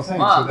 That's what I'm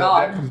saying. Oh, so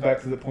that comes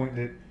back to the point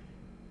that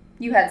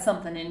you had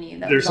something in you.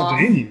 There's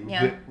something in you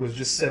that was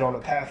just set on a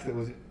path that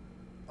was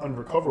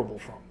unrecoverable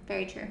from.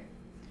 Very true.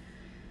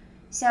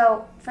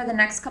 So, for the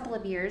next couple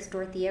of years,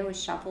 Dorothea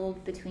was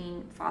shuffled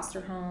between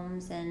foster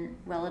homes and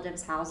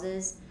relatives'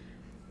 houses.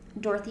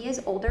 Dorothea's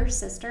older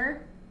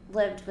sister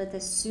lived with a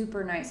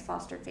super nice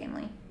foster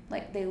family.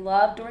 Like, they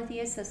loved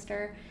Dorothea's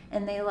sister,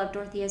 and they loved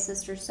Dorothea's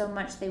sister so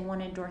much they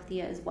wanted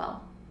Dorothea as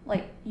well.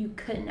 Like, you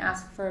couldn't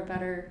ask for a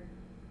better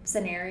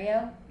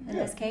scenario in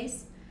this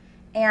case.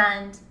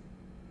 And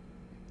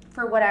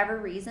for whatever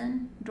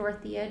reason,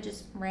 Dorothea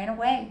just ran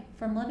away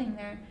from living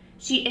there.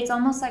 It's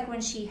almost like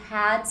when she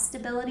had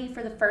stability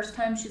for the first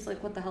time, she's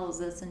like, what the hell is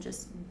this? And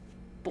just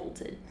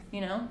bolted,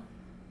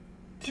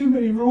 Too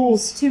many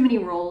rules. Too many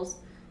rules.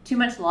 Too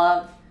much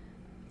love.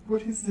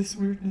 What is this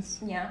weirdness?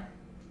 Yeah.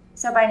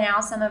 So by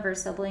now, some of her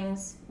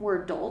siblings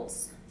were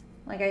adults,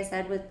 like I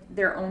said, with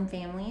their own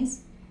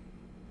families.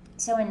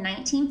 So in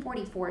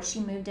 1944, she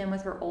moved in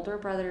with her older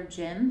brother,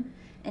 Jim,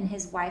 and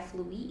his wife,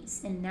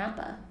 Louise, in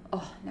Napa.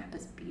 Oh,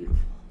 Napa's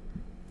beautiful.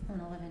 I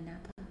want to live in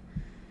Napa.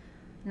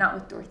 Not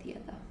with Dorothea,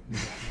 though.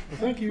 Well,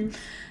 thank you.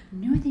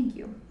 No, thank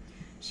you.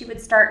 She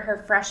would start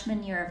her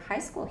freshman year of high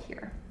school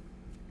here.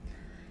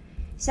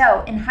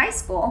 So, in high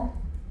school,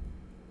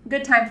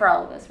 good time for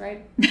all of us,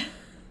 right?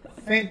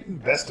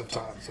 Best of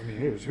times. I mean,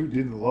 who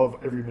didn't love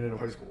every minute of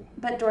high school?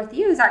 But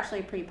Dorothea was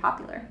actually pretty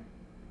popular.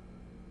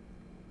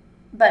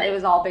 But it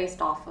was all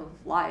based off of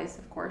lies,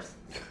 of course.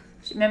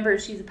 Remember,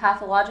 she's a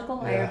pathological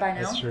liar by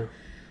now. That's true.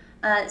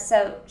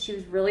 So she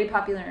was really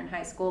popular in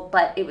high school,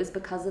 but it was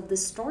because of the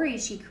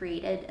stories she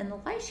created and the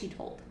lies she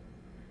told.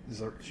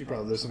 She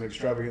probably lived some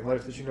extravagant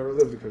life that she never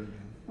lived because.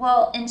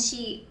 Well, and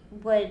she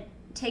would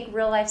take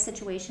real life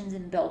situations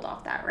and build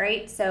off that,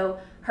 right? So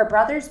her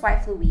brother's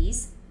wife,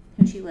 Louise,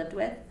 who she lived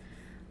with,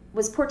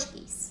 was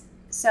Portuguese.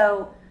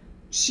 So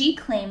she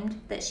claimed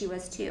that she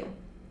was too.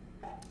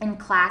 In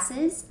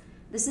classes,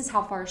 this is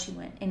how far she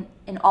went.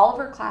 In all of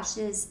her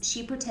classes,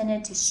 she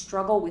pretended to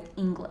struggle with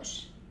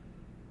English.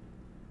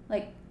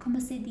 Like, como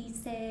se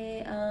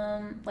dice?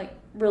 Like,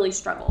 really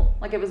struggle.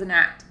 Like it was an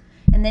act.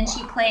 And then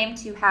she claimed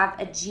to have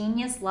a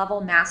genius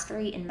level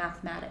mastery in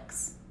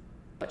mathematics.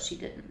 But she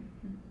didn't.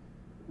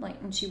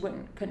 And she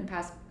couldn't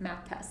pass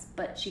math tests.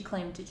 But she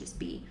claimed to just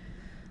be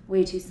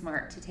way too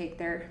smart to take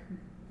their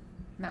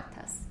math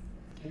tests.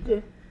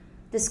 Okay.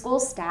 The school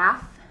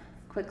staff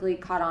quickly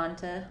caught on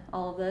to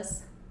all of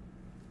this.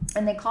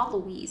 And they called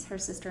Louise, her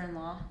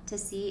sister-in-law, to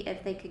see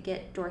if they could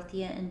get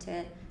Dorothea in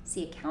to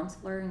see a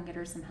counselor and get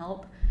her some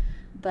help.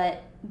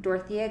 But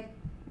Dorothea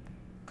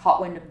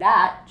caught wind of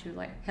that. She was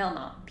like, hell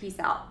no, peace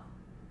out.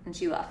 And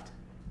she left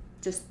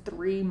just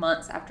 3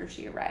 months after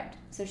she arrived.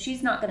 So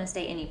she's not going to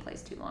stay any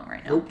place too long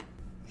right now. Nope.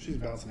 She's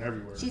bouncing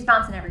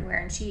everywhere.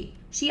 And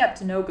she up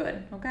to no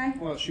good, okay?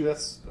 Well,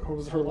 that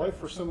was her life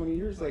for so many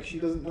years. Like, she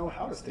doesn't know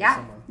how to stay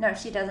somewhere. No,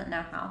 she doesn't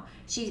know how.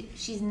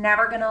 She's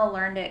never going to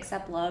learn to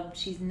accept love.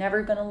 She's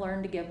never going to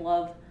learn to give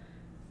love.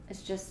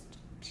 It's just,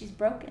 she's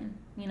broken,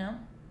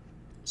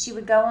 She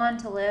would go on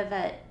to live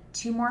at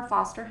 2 more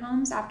foster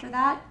homes after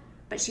that,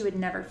 but she would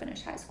never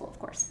finish high school, of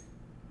course.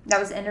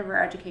 That was the end of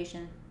her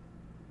education.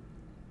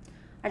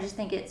 I just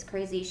think it's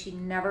crazy. She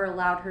never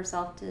allowed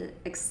herself to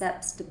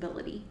accept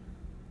stability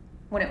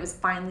when it was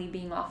finally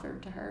being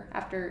offered to her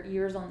after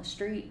years on the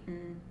street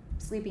and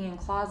sleeping in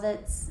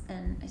closets,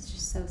 and it's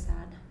just so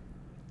sad.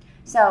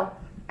 So,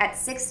 at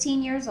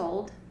 16 years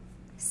old,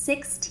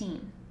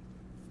 16,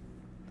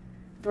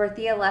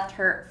 Dorothea left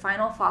her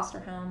final foster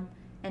home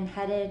and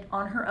headed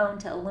on her own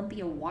to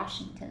Olympia,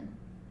 Washington.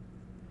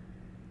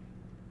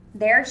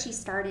 There she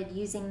started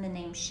using the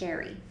name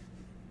Sherry.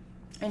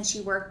 And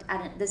she worked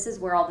at this is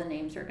where all the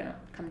names are going to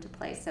come to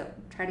play, so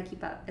try to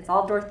keep up. It's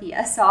all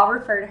Dorothea, so I'll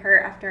refer to her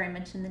after I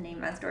mention the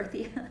name as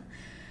Dorothea.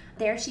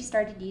 There she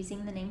started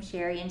using the name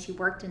Sherry, and she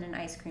worked in an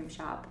ice cream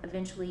shop.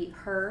 Eventually,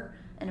 her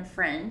and a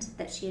friend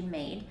that she had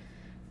made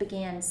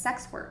began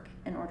sex work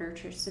in order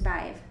to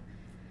survive.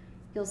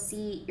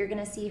 You're going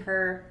to see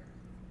her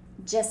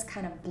just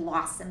kind of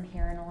blossom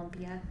here in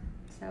Olympia,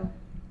 so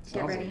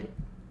get ready.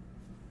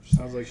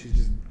 Sounds like she's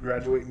just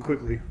graduating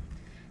quickly.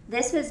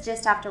 This was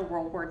just after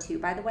World War II,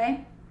 by the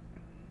way.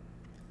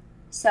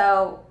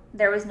 So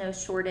there was no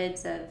shortage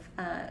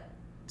of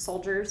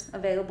soldiers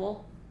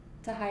available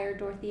to hire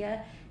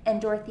Dorothea.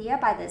 And Dorothea,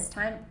 by this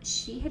time,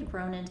 she had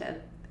grown into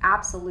an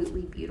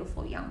absolutely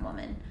beautiful young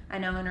woman. I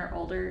know in her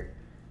older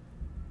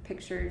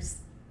pictures,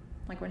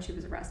 like when she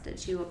was arrested,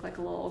 she looked like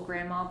a little old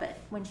grandma. But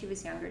when she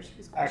was younger, she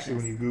was gorgeous. Actually,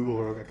 when you Google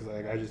her, because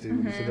I just did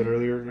when you said that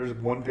earlier, there's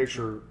one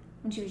picture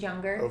when she was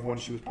younger of when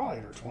she was probably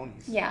in her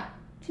 20s. Yeah,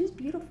 she was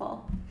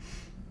beautiful.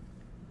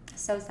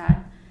 So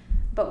sad.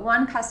 But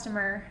one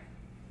customer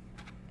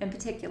in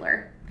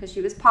particular, because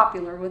she was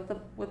popular with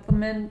the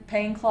men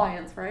paying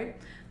clients, right?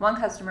 One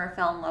customer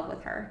fell in love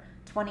with her.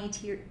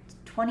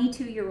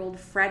 22-year-old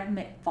Fred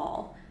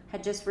McFall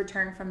had just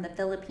returned from the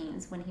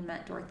Philippines when he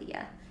met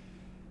Dorothea.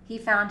 He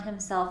found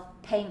himself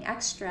paying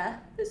extra,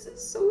 this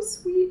is so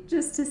sweet,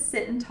 just to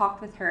sit and talk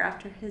with her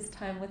after his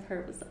time with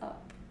her was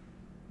up.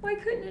 Why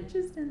couldn't it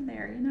just end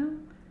there, you know?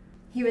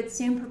 He would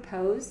soon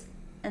propose,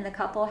 and the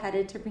couple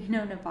headed to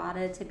Reno,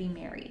 Nevada to be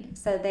married.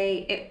 So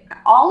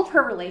all of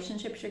her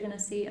relationships you're going to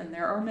see, and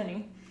there are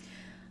many,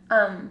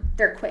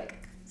 they're quick.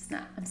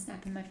 I'm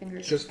snapping my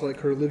fingers. Just like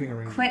her living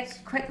arrangements.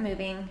 Quick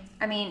moving.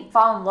 I mean,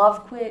 fall in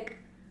love quick.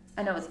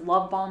 I know it's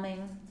love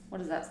bombing. What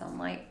does that sound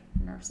like?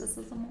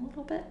 Narcissism a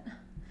little bit.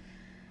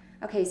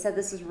 Okay, so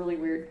this is really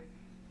weird.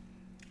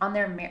 On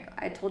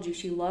I told you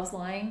she loves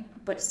lying,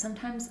 but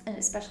sometimes, and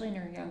especially in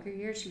her younger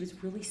years, she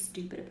was really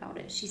stupid about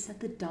it. She said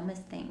the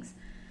dumbest things.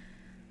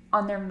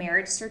 On their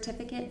marriage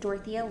certificate,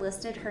 Dorothea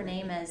listed her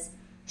name as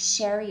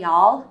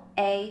Sherial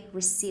A.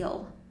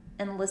 Rasil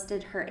and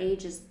listed her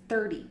age as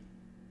 30.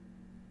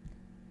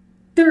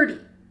 30!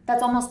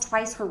 That's almost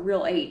twice her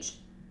real age.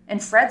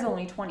 And Fred's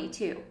only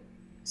 22.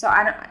 So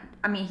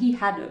I mean, he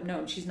had to have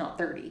known she's not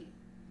 30.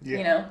 Yeah,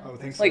 you know? I would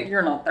think so. Like,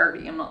 you're not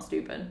 30. I'm not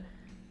stupid.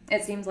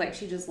 It seems like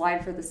she just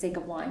lied for the sake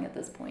of lying at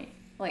this point.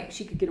 Like,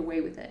 she could get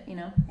away with it, you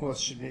know? Well,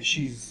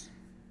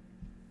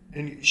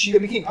 and she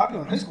became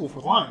popular in high school for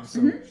lying,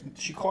 so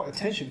she caught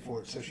attention for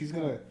it. So she's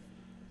gonna,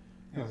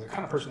 the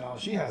kind of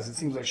personality she has, it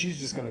seems like she's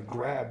just gonna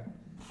grab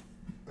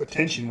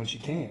attention when she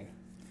can.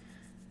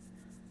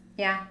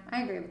 Yeah,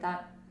 I agree with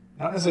that.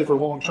 Not necessarily for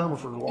long term or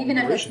for long even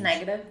durations. If it's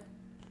negative,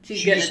 she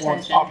just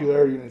wants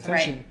popularity and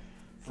attention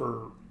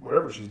for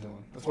whatever she's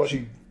doing. That's why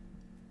she,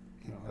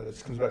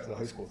 it comes back to the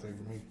high school thing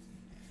for me.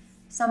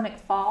 So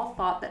McFall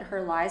thought that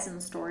her lies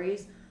and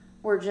stories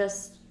were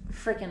just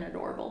freaking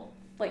adorable.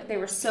 Like, they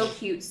were so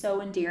cute,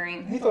 so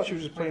endearing. He thought she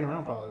was just playing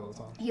around probably all the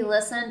time. He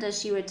listened as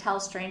she would tell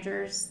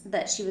strangers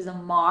that she was a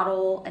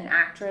model, an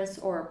actress,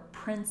 or a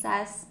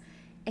princess.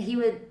 He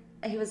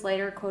was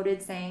later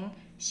quoted saying,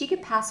 "She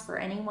could pass for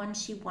anyone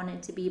she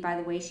wanted to be by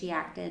the way she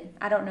acted.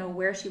 I don't know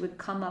where she would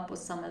come up with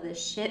some of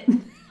this shit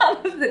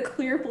out of the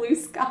clear blue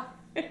sky."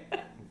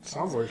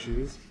 Sounds like she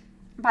is.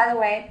 By the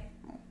way,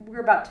 we're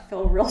about to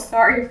feel real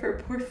sorry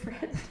for poor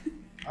Fred.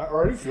 I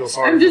already feel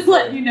sorry. I'm just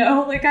letting you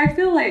know. Like, I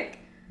feel like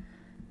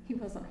he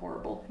wasn't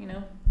horrible, you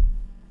know?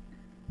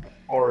 I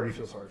already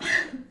feel sorry.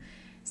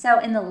 So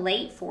in the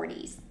late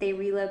 40s, they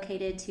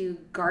relocated to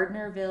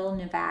Gardnerville,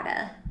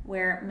 Nevada,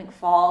 where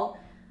McFall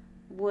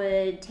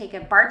would take a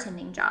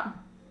bartending job.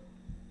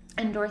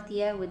 And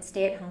Dorothea would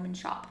stay at home and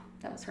shop.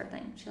 That was her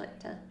thing. She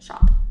liked to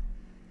shop.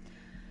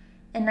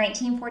 In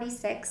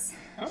 1946...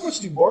 How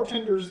much do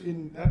bartenders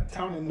in that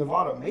town in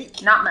Nevada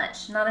make? Not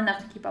much. Not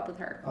enough to keep up with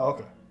her. Oh,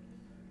 okay.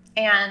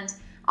 And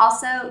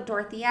also,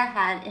 Dorothea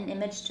had an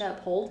image to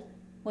uphold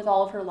with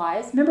all of her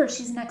lies. Remember,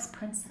 she's an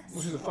ex-princess.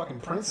 Well, she's a fucking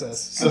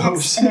princess. So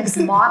an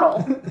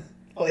ex-model.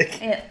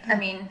 Like...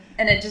 And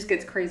it just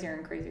gets crazier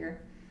and crazier.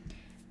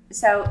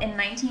 So in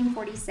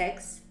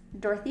 1946,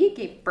 Dorothea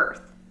gave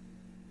birth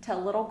to a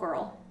little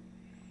girl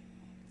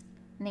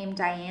named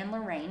Diane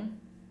Lorraine.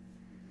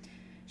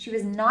 She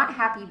was not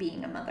happy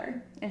being a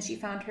mother, and she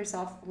found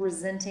herself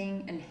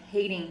resenting and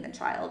hating the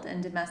child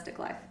in domestic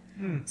life.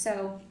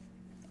 So,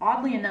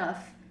 oddly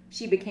enough,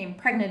 she became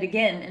pregnant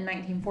again in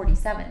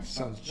 1947.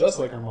 Sounds just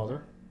like her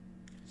mother.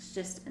 It's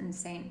just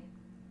insane.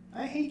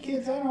 I hate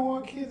kids. I don't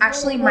want kids.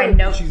 Actually, my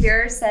note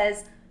here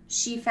says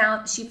she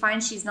finds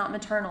she's not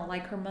maternal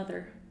like her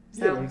mother.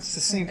 So, yeah, it's the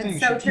same thing.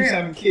 So she keeps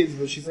having kids,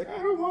 but she's like, I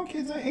don't want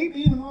kids. I hate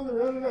being a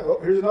mother. Oh,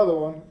 here's another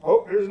one.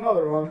 Oh, here's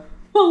another one.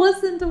 Well,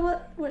 listen to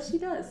what she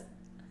does.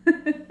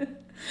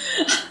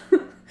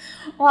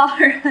 While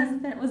her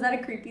husband... Was that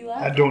a creepy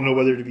laugh? I don't know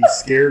whether to be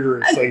scared or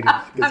excited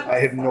because I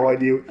have no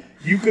idea.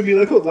 You could be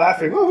like,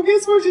 laughing. Oh,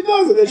 guess what she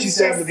does? And then she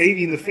stabs the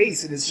baby in the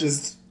face, and it's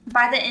just...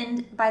 By the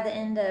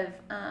end of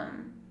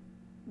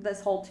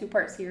this whole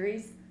 2-part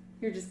series,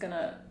 you're just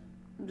gonna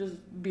just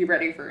be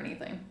ready for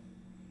anything.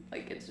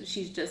 Like,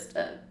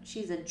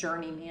 she's a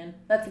journeyman.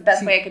 That's the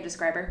best way I could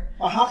describe her.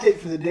 A hot take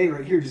for the day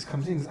right here just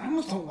comes in, because I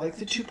almost don't like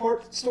the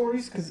 2-part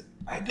stories, because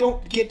I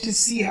don't get to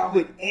see how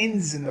it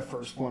ends in the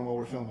first one while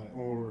we're filming it,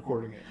 while we're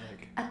recording it.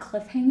 Like, a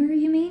cliffhanger,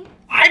 you mean?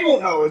 I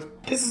don't know.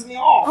 It pisses me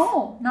off.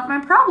 Oh, not my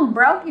problem,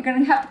 bro. You're going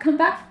to have to come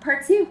back for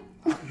part 2.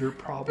 Your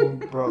problem,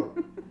 bro.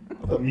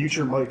 Mute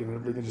your mic and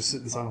everything just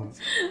sit in silence.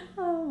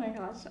 Oh my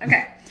gosh.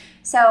 Okay.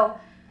 So,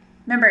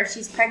 remember,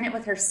 she's pregnant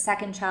with her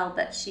second child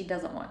that she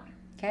doesn't want.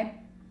 Okay?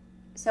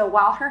 So,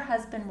 while her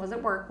husband was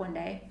at work one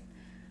day,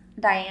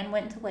 Diane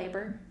went into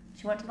labor.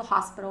 She went to the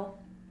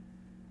hospital.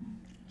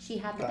 She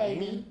had the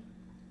baby.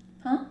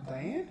 Huh?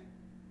 Diane?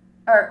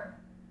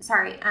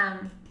 Sorry,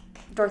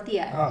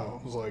 Dorothea. Oh,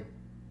 I was like...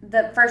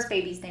 The first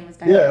baby's name was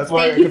Diane. Yeah, that's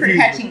why Thank you for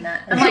catching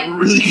that. I'm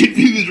like, really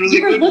confused really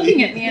you were quickly.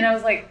 looking at me and I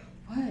was like,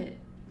 what?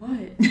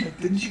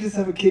 Like, didn't she just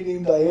have a kid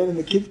named Diane and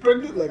the kid's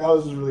pregnant? Like, I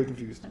was just really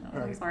confused. I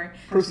know, I'm sorry.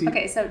 Proceed.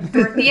 Okay, so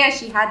Dorothea,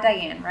 she had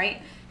Diane,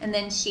 right? And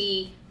then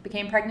she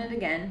became pregnant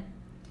again.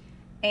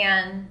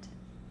 And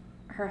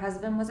her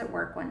husband was at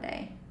work one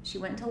day. She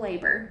went into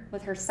labor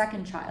with her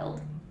second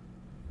child.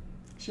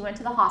 She went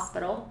to the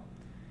hospital.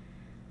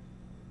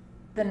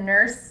 The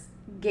nurse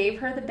gave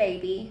her the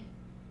baby.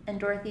 And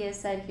Dorothea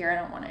said, here, I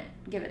don't want it.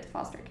 Give it to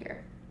foster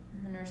care.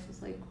 And the nurse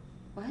was like,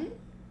 what?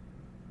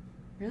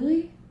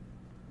 Really?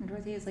 And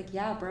Dorothea's like,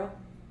 yeah, bro.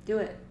 Do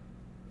it.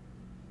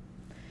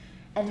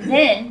 And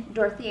then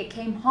Dorothea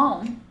came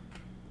home,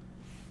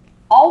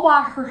 all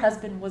while her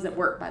husband was at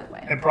work, by the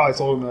way. And probably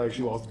told him that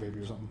she lost the baby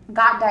or something.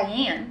 Got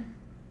Diane,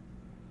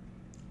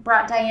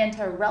 brought Diane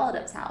to a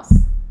relative's house,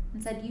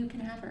 and said, you can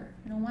have her.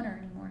 I don't want her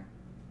anymore.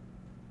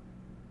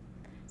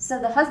 So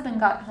the husband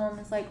got home and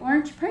was like, why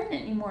aren't you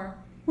pregnant anymore?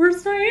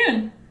 Where's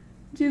Diane?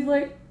 She's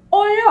like,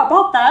 oh yeah,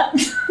 about that.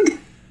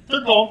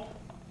 They're gone.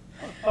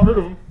 I've heard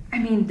of them. I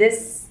mean,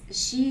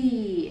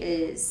 she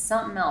is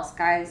something else,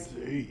 guys.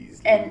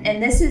 Jeez.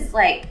 And this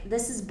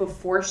is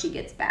before she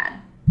gets bad.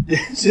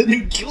 She didn't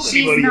even kill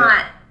anybody. She's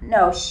not,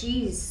 no,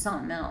 she's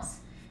something else.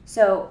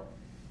 So,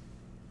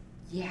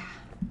 yeah.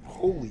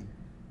 Holy.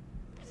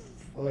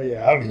 Oh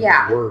yeah, I don't even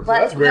have words.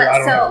 That's rare. I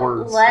don't have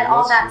words. Let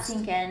all that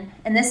sink in.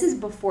 And this is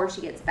before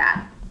she gets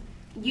bad.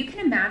 You can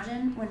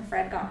imagine when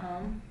Fred got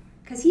home,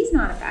 because he's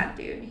not a bad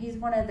dude. He's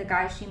one of the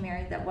guys she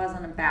married that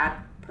wasn't a bad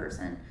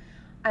person.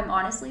 I'm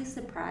honestly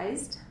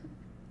surprised.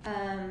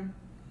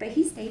 But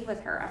he stayed with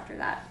her after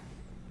that.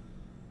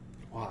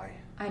 Why?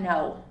 I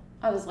know.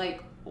 I was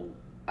like,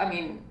 I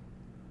mean,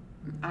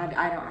 I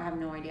have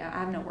no idea. I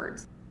have no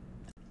words.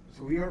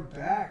 So we are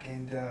back,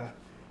 and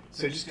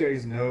so just so you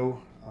guys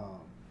know,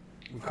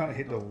 we've kind of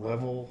hit the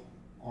level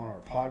on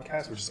our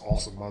podcast, which is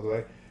awesome, by the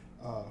way.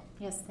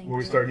 Yes, thank you. Where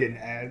we start getting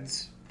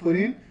ads put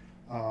in.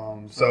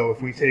 So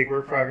if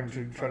we're probably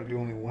going to try to do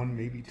only 1,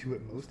 maybe 2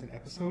 at most an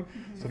episode.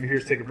 Mm-hmm. So if you hear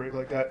us take a break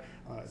like that,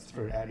 it's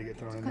for an ad to get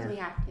thrown in there. Because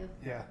we have to.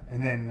 Yeah,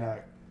 and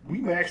then we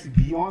might actually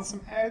be on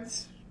some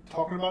ads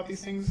talking about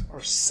these things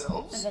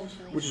ourselves.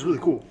 Eventually. Which is really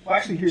cool. We'll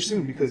actually hear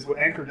soon, because what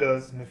Anchor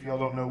does, and if y'all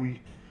don't know,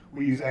 we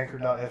use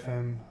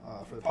Anchor.fm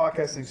for the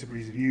podcasting, super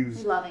easy to use.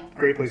 We love Anchor.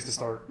 Great place to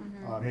start.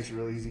 Mm-hmm. Makes it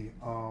really easy.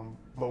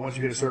 But once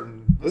you hit a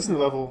certain listener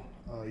level,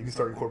 you can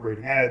start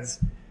incorporating ads.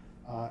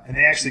 And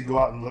they actually go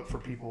out and look for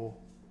people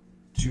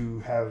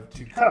to kind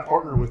of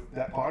partner with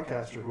that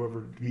podcast or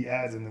whoever to be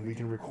ads, and then we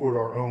can record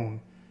our own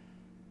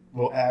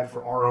little ad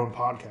for our own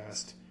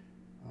podcast.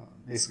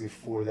 Basically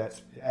for that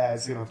ad,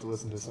 so you don't have to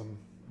listen to some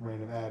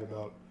random ad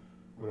about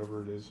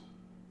whatever it is.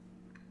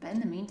 But in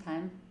the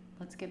meantime,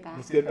 let's get back.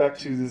 Let's get back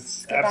to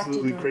this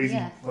absolutely crazy,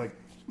 yeah.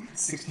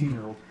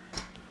 16-year-old.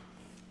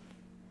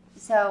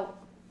 So,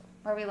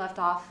 where we left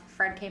off,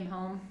 Fred came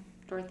home.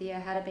 Dorothea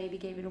had a baby,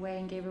 gave it away,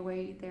 and gave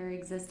away their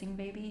existing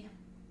baby.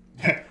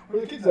 Where are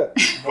the kids at?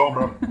 Go,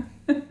 bro.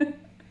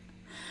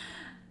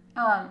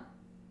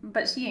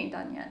 But she ain't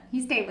done yet.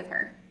 He stayed with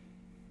her,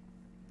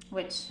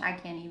 which I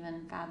can't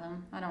even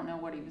fathom. I don't know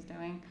what he was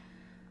doing.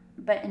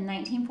 But in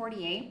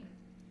 1948,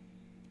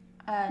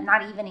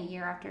 not even a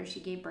year after she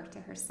gave birth to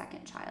her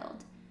second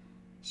child,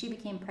 she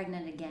became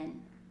pregnant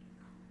again.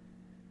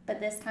 But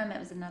this time it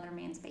was another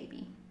man's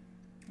baby.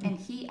 And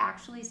he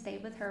actually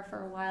stayed with her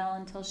for a while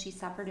until she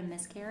suffered a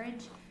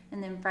miscarriage.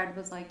 And then Fred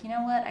was like, you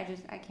know what?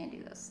 I can't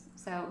do this.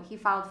 So he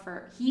filed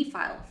for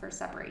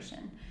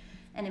separation.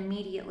 And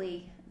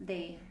immediately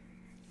they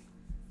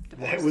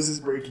divorced. That was his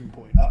breaking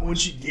point. Not when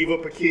she gave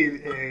up a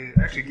kid and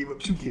actually gave up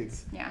 2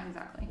 kids. Yeah,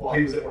 exactly. While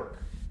he was at work.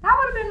 That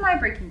would have been my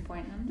breaking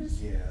point. I'm just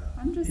He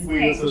saying.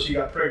 waited until she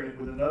got pregnant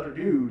with another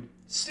dude.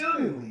 Still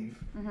didn't leave.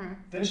 Mm-hmm.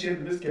 Then she had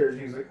the miscarriage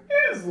and he was like,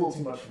 it's a little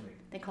too much for me.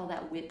 They call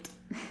that whipped.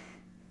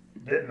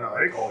 No,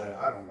 they call that.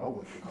 I don't know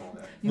what they call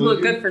that. You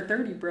look good for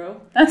 30,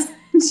 bro.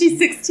 She's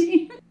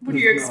 16. What are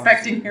you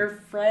expecting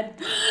here, Fred?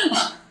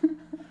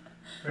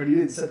 Freddie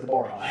didn't set the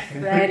bar high.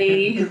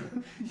 Freddie,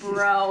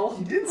 bro.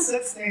 He didn't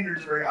set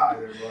standards very high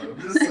there, bro.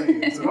 I'm just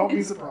saying. So don't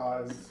be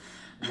surprised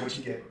what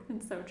you get.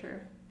 It's so true.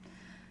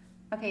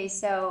 Okay,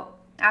 so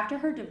after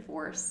her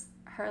divorce,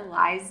 her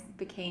lies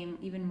became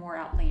even more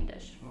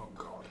outlandish. Oh,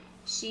 God.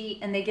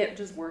 And they get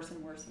just worse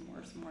and worse and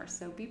worse and worse.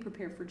 So be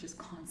prepared for just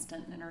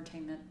constant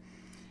entertainment.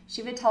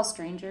 She would tell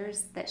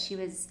strangers that she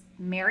was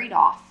married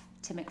off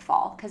to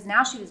McFall because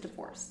now she was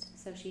divorced.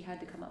 So she had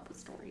to come up with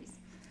stories.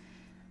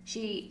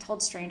 She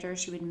told strangers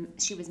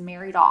she was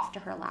married off to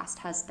her last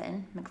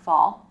husband,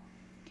 McFall,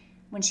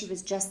 when she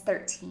was just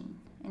 13.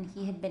 And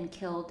he had been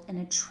killed in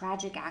a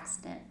tragic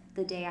accident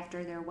the day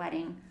after their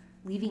wedding,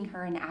 leaving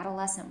her an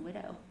adolescent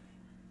widow.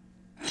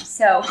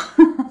 So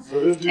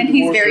and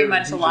he's very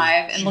much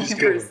alive and looking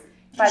for his...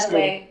 By the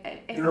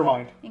way, in her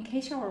mind, in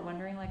case y'all were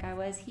wondering like I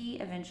was, he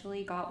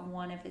eventually got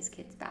one of his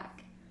kids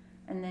back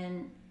and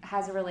then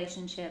has a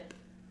relationship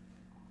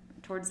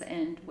towards the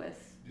end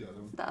with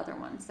the other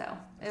one. So,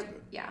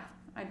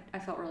 I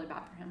felt really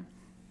bad for him.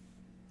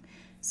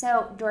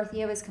 So,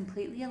 Dorothea was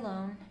completely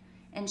alone,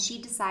 and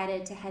she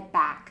decided to head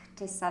back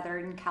to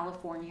Southern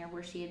California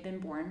where she had been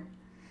born.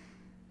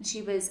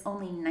 She was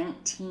only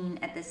 19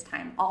 at this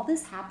time. All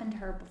this happened to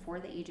her before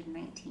the age of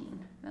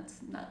 19.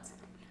 That's nuts.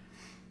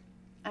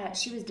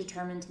 She was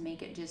determined to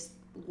make it just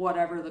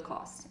whatever the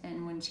cost.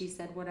 And when she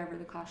said whatever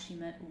the cost, she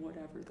meant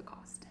whatever the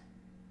cost.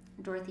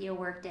 Dorothea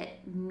worked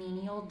at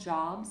menial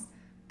jobs,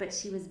 but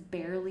she was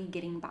barely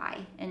getting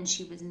by. And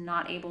she was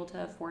not able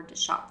to afford to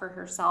shop for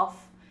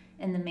herself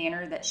in the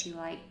manner that she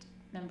liked.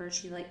 Remember,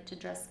 she liked to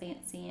dress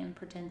fancy and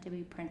pretend to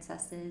be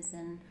princesses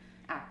and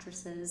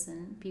actresses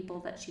and people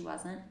that she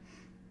wasn't.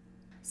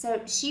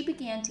 So she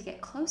began to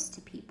get close to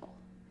people.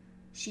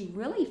 She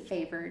really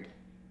favored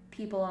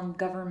people on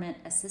government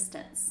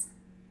assistance.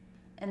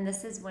 And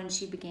this is when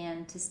she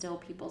began to steal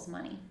people's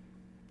money.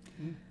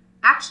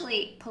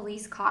 Actually,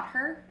 police caught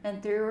her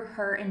and threw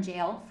her in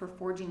jail for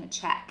forging a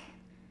check.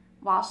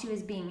 While she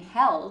was being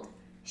held,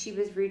 she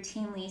was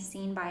routinely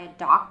seen by a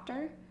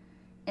doctor,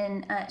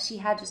 and she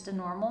had just a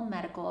normal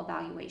medical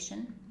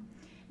evaluation.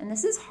 And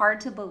this is hard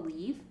to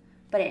believe,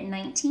 but at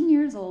 19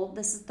 years old,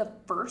 this is the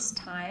first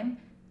time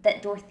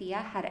that Dorothea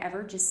had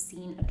ever just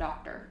seen a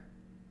doctor.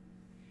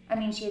 I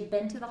mean, she had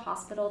been to the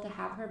hospital to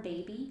have her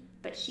baby,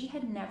 but she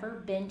had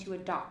never been to a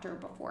doctor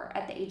before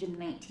at the age of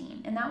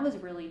 19. And that was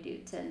really due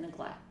to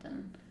neglect.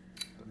 And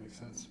that makes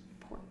sense.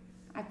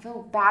 I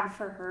feel bad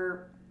for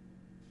her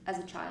as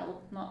a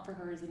child, not for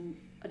her as an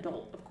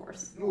adult, of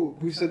course. No,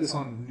 we've said this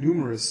on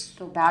numerous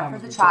feel bad for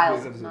the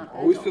child.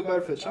 Always feel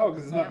bad for the child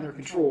because it's not in their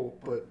control,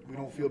 but we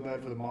don't feel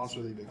bad for the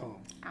monster they become.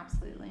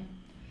 Absolutely.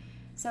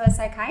 So a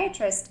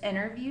psychiatrist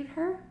interviewed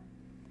her,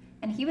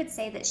 and he would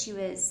say that she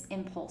was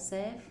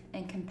impulsive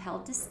and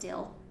compelled to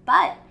steal,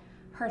 but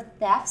her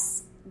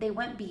thefts, they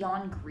went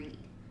beyond greed.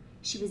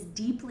 She was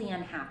deeply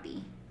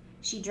unhappy.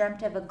 She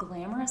dreamt of a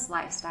glamorous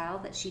lifestyle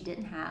that she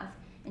didn't have,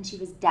 and she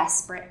was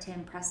desperate to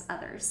impress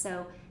others.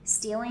 So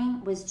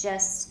stealing was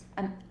just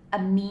a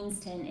means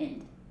to an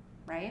end,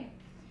 right?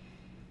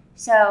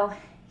 So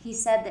he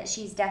said that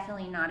she's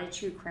definitely not a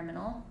true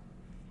criminal.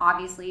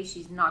 Obviously,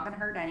 she's not going to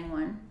hurt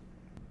anyone.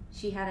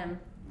 She had him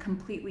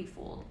completely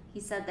fooled. He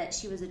said that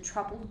she was a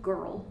troubled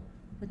girl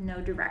with no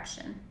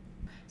direction.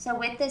 So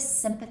with this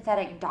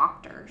sympathetic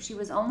doctor, she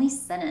was only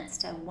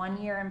sentenced to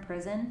 1 year in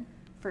prison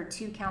for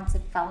 2 counts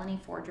of felony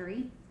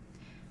forgery.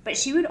 But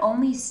she would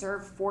only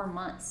serve 4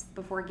 months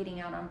before getting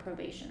out on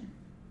probation.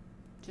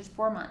 Just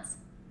 4 months.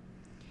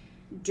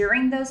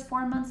 During those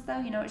 4 months, though,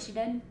 you know what she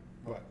did?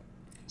 What?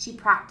 She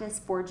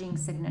practiced forging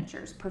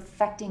signatures,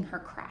 perfecting her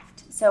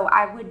craft. So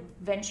I would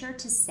venture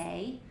to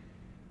say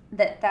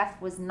that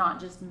theft was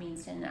not just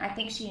means to an end. I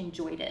think she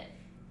enjoyed it.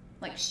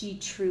 Like, she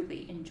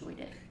truly enjoyed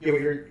it. Yeah,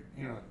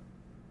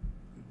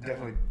 but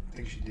definitely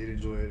think she did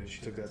enjoy it, and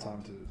she took that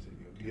time to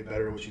get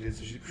better at what she did.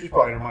 So she's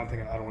probably in her mind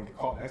thinking, I don't want to get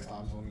caught next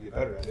time, so I'm going to get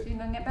better at it. She's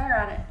going to get better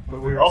at it.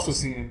 But what you're also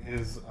seeing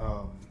is,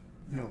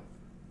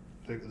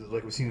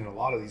 like we've seen in a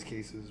lot of these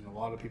cases, and a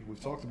lot of people we've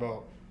talked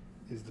about,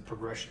 is the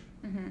progression,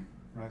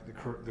 right?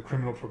 The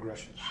criminal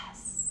progression.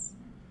 Yes.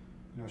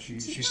 She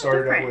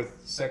started out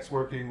with sex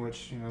working,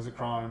 which is a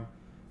crime.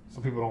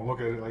 Some people don't look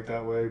at it like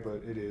that way,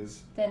 but it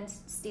is. Then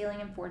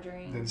stealing and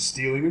forgery.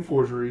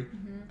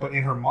 But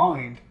in her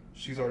mind,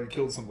 she's already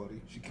killed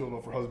somebody. She killed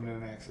off her husband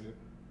in an accident.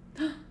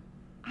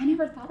 I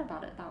never thought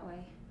about it that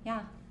way.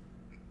 Yeah.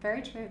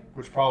 Very true.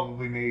 Which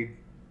probably made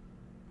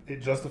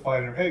it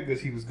justified in her head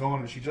because he was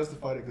gone, and she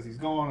justified it because he's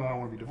gone and I don't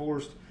want to be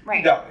divorced. Right.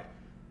 He died.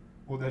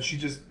 Well, then she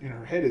just, in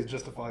her head, is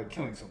justified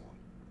killing someone.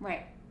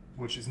 Right.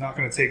 Which is not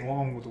going to take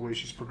long with the way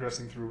she's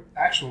progressing through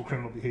actual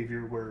criminal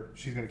behavior where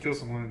she's going to kill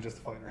someone and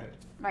justify in her head.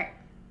 Right.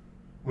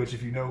 Which,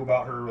 if you know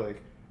about her,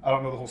 I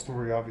don't know the whole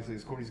story, obviously,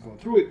 as Courtney's going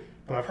through it,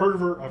 but I've heard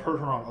of her. I've heard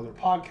her on other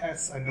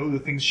podcasts. I know the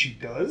things she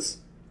does.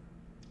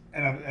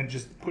 And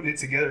just putting it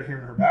together here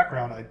in her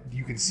background,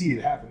 you can see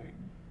it happening.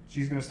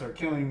 She's going to start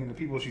killing, and the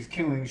people she's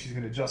killing, she's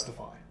going to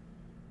justify.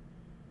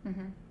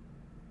 Mm-hmm.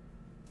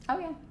 Oh,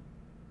 yeah.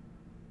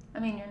 I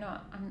mean,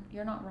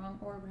 you're not wrong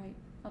or right.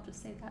 I'll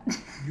just say that.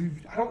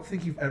 I don't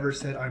think you've ever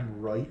said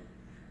I'm right,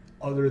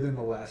 other than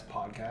the last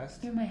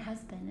podcast. You're my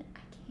husband. I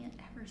can't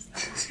ever say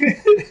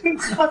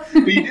that.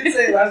 But you did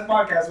say last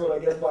podcast when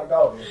I guess Black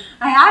Dahlia.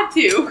 I had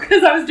to,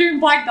 because I was doing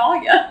Black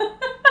Dahlia.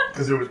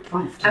 Because there was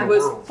proof to the world. I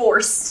was world.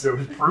 forced. There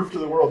was proof to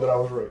the world that I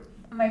was right.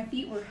 My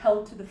feet were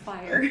held to the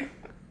fire.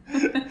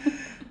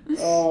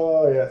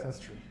 Oh, yeah, that's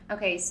true.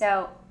 Okay,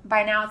 so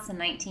by now it's the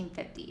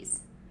 1950s.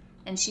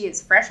 And she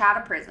is fresh out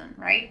of prison,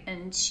 right?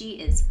 And she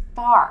is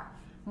far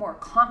more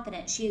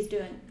confident. She is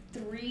doing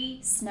 3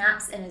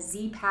 snaps in a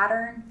Z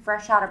pattern,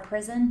 fresh out of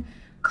prison.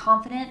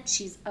 Confident.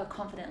 She's a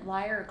confident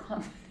liar, a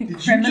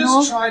confident criminal. Did you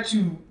just try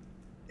to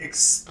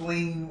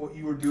explain what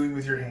you were doing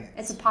with your hands?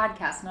 It's a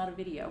podcast, not a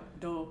video.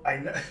 Duh. I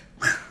know.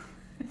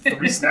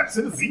 3 snaps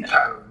in a Z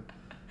pattern.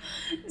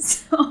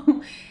 So,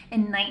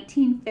 in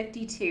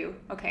 1952,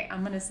 okay,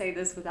 I'm going to say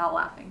this without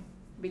laughing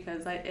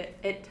because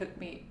it took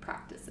me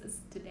practices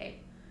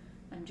today.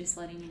 I'm just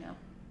letting you know.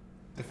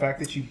 The fact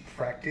that you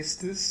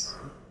practiced this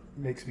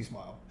makes me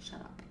smile. Shut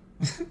up.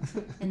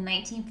 In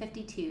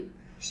 1952,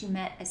 she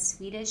met a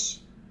Swedish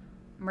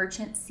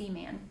merchant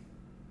seaman.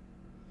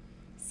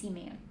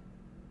 Seaman.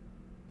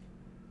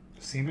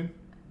 Seaman?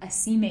 A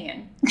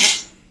seaman.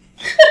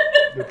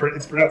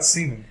 It's pronounced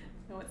seaman.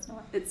 No, it's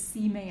not. It's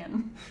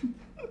seaman.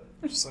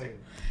 Just saying.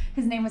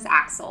 His name was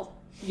Axel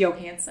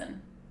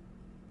Johansson.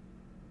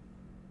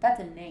 That's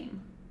a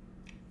name.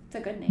 It's a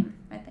good name,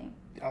 I think.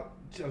 I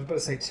was about to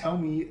say, tell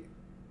me,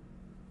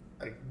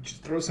 like,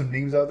 just throw some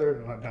names out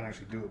there. I'm not going to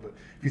actually do it, but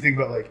if you think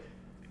about, like,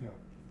 you know,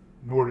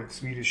 Nordic,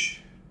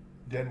 Swedish,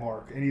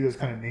 Denmark, any of those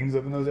kind of names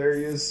up in those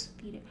areas.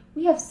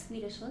 We have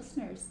Swedish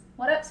listeners.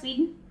 What up,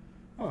 Sweden?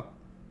 Huh.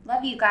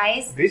 Love you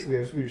guys. Basically, I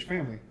have a Swedish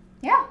family.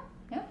 Yeah,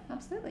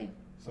 absolutely.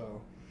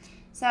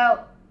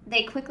 So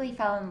they quickly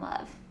fell in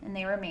love, and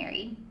they were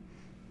married.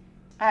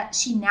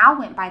 She now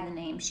went by the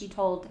name. She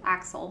told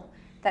Axel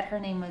that her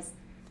name was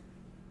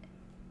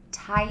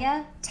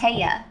Taya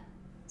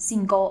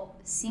Singoala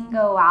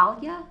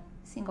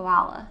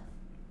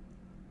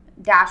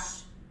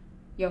dash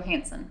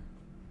Johansson.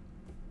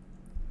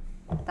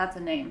 That's a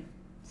name.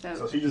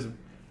 So she just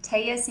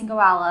Taya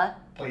Singoala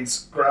played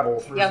Scrabble,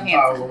 threw some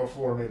tiles on the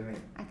floor, and made a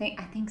name. I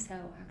think so,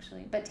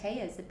 actually. But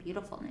Taya is a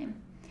beautiful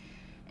name.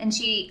 And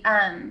she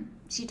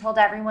told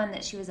everyone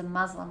that she was a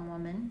Muslim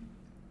woman.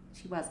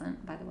 She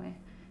wasn't, by the way.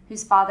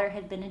 Whose father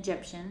had been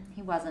Egyptian.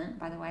 He wasn't,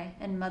 by the way.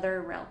 And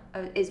mother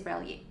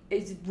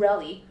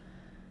Israeli,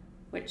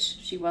 which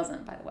she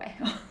wasn't, by the way.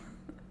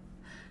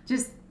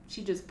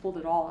 She just pulled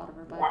it all out of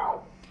her butt.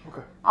 Wow.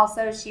 Okay.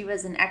 Also, she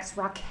was an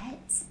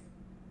ex-Rockette.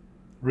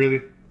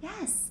 Really?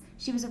 Yes.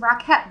 She was a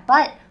Rockette,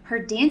 but her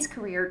dance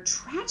career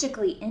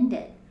tragically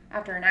ended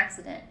after an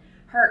accident.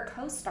 Her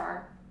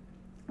co-star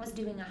was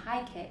doing a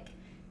high kick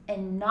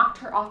and knocked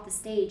her off the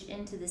stage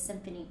into the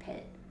symphony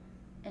pit.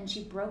 And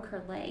she broke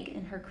her leg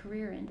and her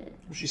career ended.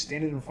 Was she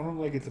standing in front of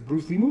like it's a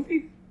Bruce Lee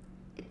movie?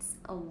 It's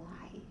a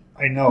lie.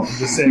 I know. I'm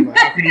just saying, like,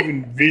 how can you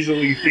even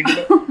visually think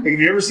about it? Like, have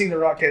you ever seen the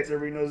Rockettes?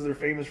 Everybody knows they're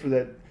famous for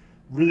that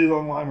really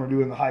long line where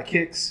doing the high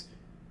kicks.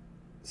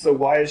 So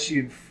why is she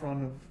in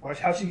front of...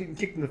 How's she getting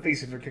kicked in the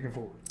face if they're kicking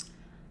forward?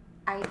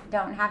 I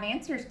don't have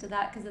answers to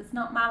that because it's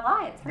not my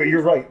lie. It's hers. But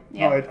you're right.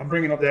 Yeah. No, I'm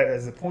bringing up that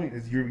as a point.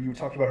 Is you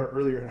talked about her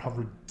earlier and how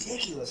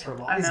ridiculous her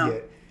lies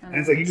get. And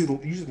it's like you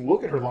just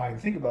look at her lie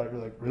and think about it.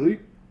 You're like, really?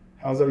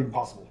 How is that even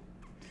possible?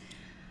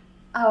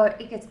 Oh,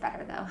 it gets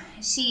better though.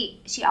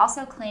 She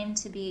also claimed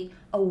to be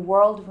a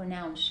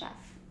world-renowned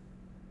chef.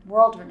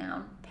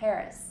 World-renowned.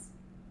 Paris.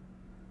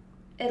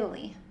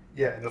 Italy.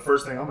 Yeah, and the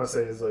first thing I'm gonna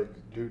say is like,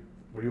 dude,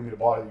 what do you want me to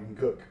buy that you can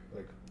cook?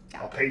 Like,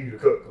 I'll pay you to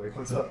cook. Like,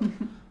 what's up?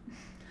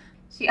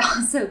 She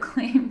also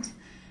claimed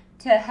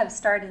to have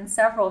starred in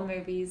several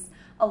movies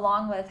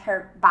along with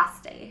her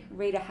Baste,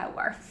 Rita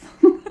Hayworth.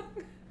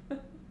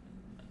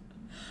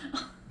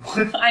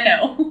 I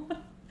know.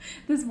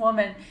 This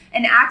woman.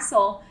 And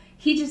Axel,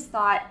 he just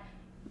thought,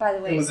 by the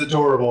way... It was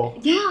adorable.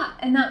 Yeah,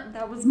 and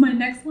that was my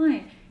next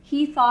line.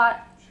 He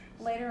thought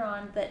later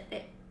on that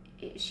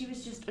she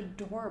was just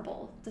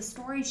adorable. The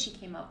stories she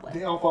came up with.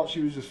 They all thought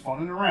she was just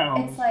funning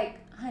around. It's like,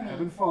 honey...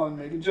 Having fun,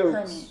 making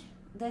jokes. Honey,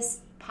 this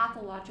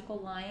pathological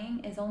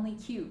lying is only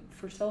cute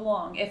for so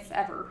long, if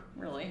ever,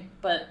 really.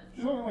 But...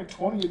 She's only like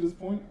 20 at this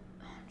point.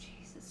 Oh,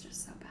 jeez, it's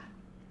just so bad.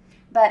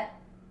 But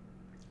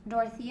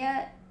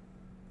Dorothea...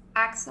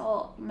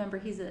 Axel, remember,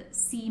 he's a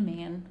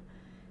seaman,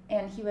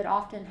 and he would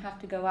often have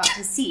to go out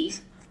to sea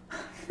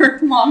for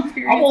long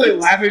periods. I'm only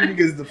laughing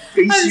because the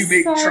face you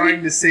make sorry.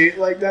 trying to say it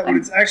like that, when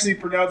it's actually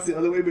pronounced the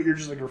other way, but you're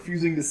just like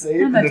refusing to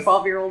say it. I'm a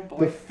 12-year-old boy.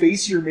 The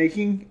face you're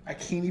making, I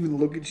can't even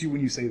look at you when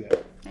you say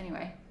that.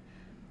 Anyway,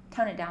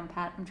 tone it down,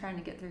 Pat. I'm trying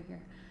to get through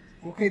here.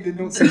 Okay, then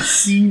don't say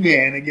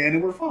seaman again,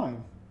 and we're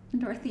fine.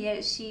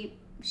 Dorothea, she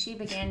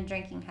began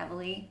drinking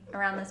heavily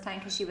around this time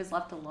because she was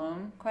left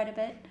alone quite a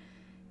bit,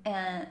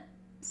 and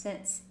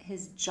since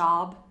his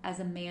job as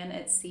a man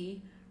at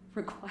sea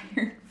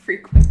required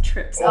frequent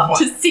trips out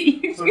to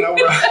sea. So now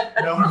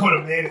we're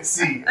going to man at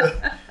sea.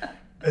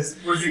 Where's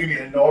he going to be,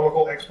 a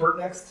nautical expert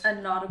next?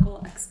 A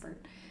nautical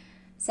expert.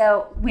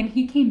 So when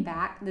he came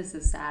back, this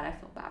is sad. I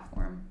feel bad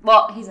for him.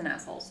 Well, he's an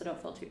asshole, so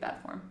don't feel too bad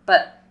for him.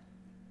 But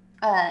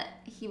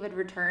he would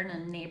return,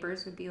 and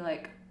neighbors would be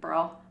like,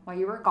 "Bro, while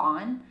you were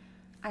gone,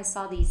 I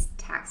saw these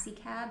taxi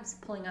cabs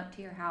pulling up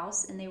to your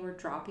house, and they were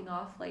dropping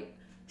off like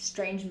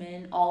strange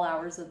men all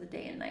hours of the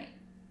day and night."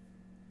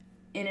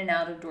 in and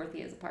out of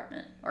Dorothea's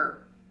apartment,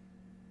 or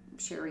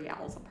Sherry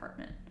Owl's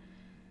apartment.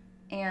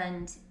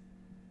 And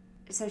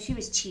so she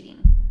was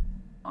cheating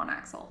on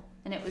Axel,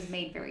 and it was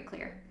made very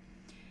clear.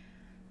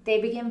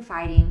 They began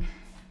fighting.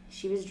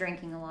 She was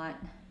drinking a lot.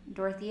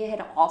 Dorothea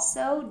had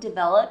also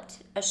developed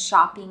a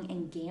shopping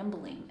and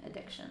gambling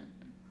addiction.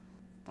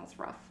 That's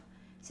rough.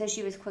 So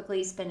she was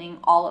quickly spending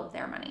all of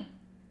their money.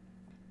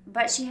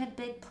 But she had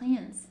big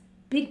plans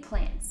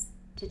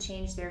to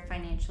change their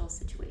financial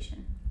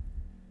situation.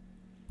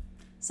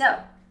 So,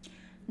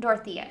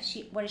 Dorothea,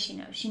 what does she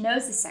know? She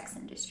knows the sex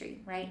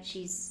industry, right?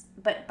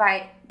 But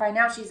by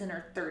now she's in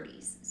her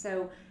 30s.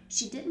 So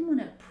she didn't want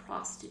to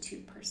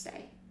prostitute per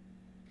se.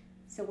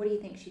 So what do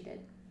you think she did?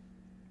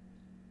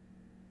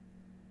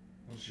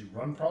 Did she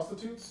run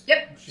prostitutes?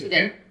 Yep, she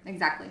did.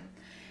 Exactly.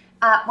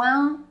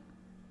 Well,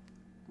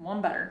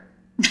 one better.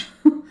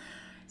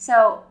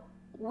 So,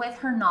 with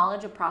her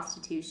knowledge of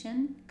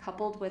prostitution,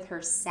 coupled with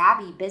her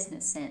savvy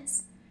business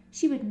sense,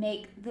 she would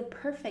make the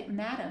perfect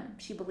madam,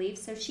 she believed.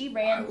 So she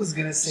ran... I was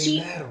going to say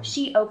madam.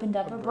 She opened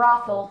up a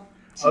brothel.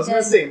 I was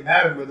going to say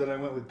madam, but then I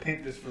went with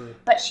pimp just for...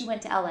 But she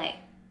went to L.A.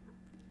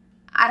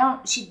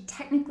 She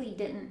technically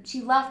didn't...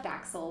 She left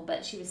Axel,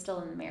 but she was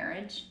still in the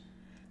marriage.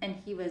 And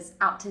he was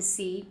out to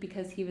sea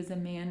because he was a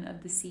man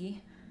of the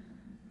sea.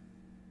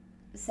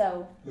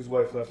 So... His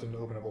wife left him to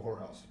open up a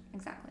whorehouse.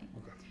 Exactly.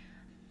 Okay.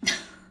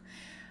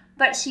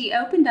 But she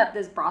opened up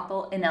this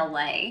brothel in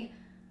L.A.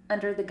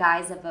 under the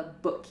guise of a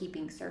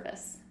bookkeeping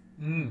service.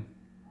 On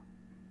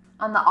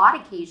the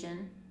odd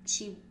occasion,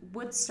 she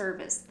would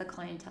service the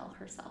clientele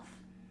herself.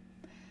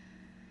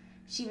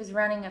 She was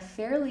running a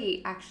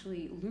fairly,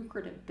 actually,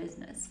 lucrative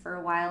business for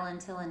a while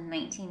until in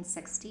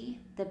 1960,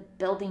 the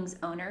building's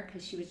owner,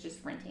 because she was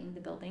just renting the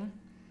building,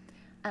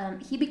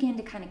 he began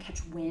to kind of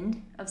catch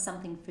wind of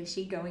something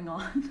fishy going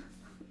on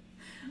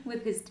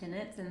with his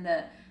tenants and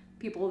the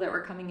people that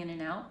were coming in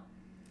and out.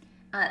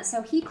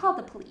 So he called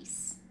the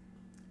police,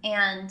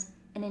 and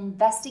an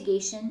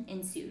investigation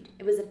ensued.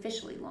 It was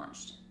officially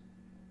launched.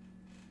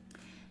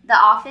 The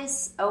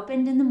office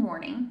opened in the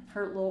morning,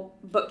 her little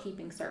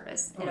bookkeeping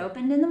service. It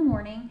opened in the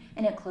morning,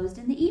 and it closed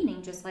in the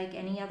evening, just like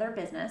any other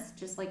business,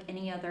 just like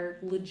any other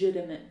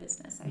legitimate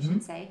business, I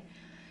should say.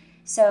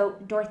 So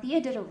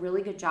Dorothea did a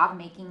really good job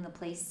making the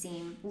place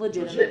seem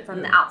legitimate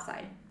from the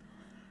outside.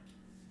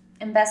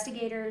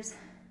 Investigators...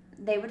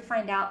 They would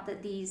find out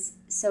that these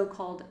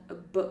so-called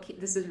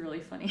this is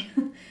really funny,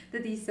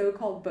 that these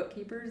so-called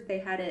bookkeepers, they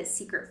had a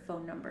secret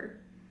phone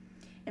number.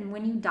 And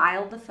when you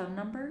dialed the phone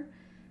number,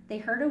 they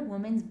heard a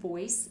woman's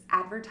voice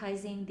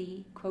advertising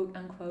the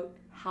quote-unquote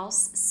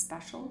house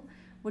special,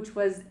 which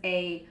was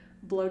a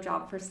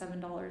blowjob for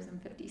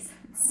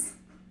 $7.50.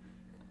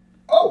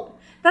 Oh!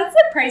 That's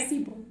a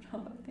pricey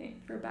blowjob, I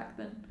think, for back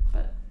then.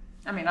 But,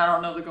 I mean, I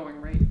don't know the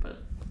going rate,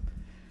 but...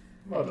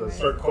 I'm about to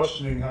start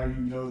questioning how you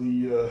know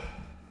the...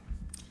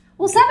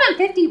 Well,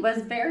 $7.50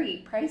 was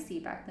very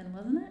pricey back then,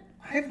 wasn't it?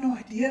 I have no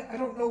idea. I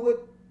don't know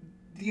what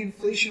the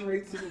inflation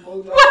rates of a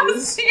blowjob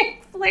What's the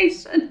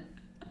inflation?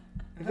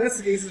 If that's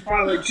the case, it's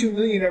probably like $2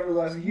 million every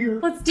last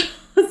year.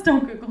 Let's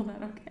don't Google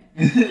that, okay?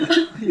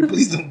 Yeah,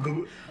 please don't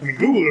Google. I mean,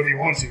 Google it if you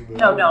want to, but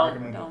no,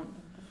 don't.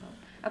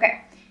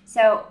 Okay,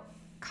 so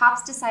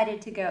cops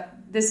decided to go.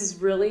 This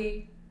is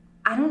really,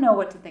 I don't know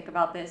what to think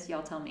about this.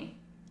 Y'all tell me,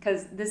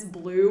 because this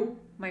blew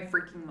my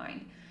freaking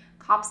mind.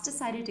 Cops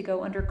decided to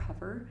go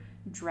undercover,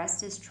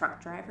 dressed as truck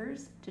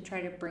drivers, to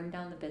try to bring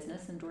down the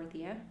business in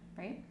Dorothea,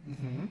 right?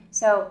 Mm-hmm.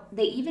 So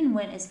they even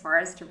went as far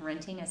as to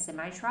renting a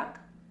semi-truck.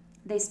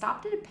 They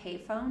stopped at a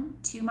payphone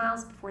 2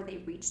 miles before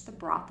they reached the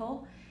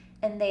brothel,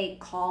 and they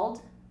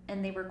called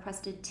and they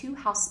requested 2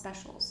 house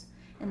specials.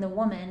 And the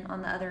woman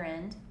on the other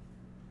end,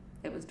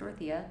 it was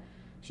Dorothea,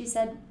 she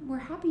said, "We're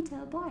happy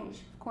to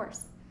oblige, of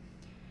course."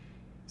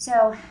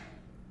 So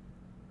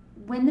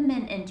when the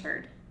men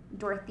entered,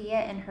 Dorothea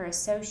and her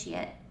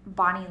associate,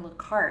 Bonnie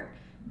LeCarte,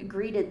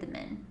 greeted the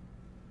men.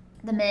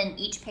 The men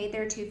each paid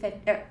their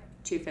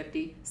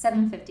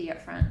 $750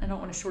 up front. I don't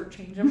want to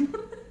shortchange them.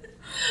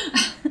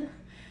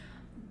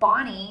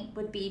 Bonnie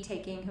would be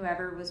taking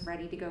whoever was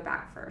ready to go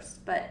back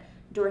first, but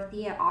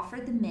Dorothea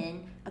offered the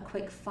men a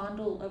quick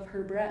fondle of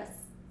her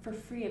breasts for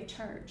free of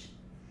charge.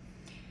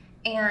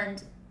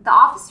 And the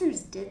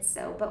officers did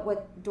so, but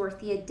what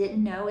Dorothea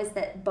didn't know is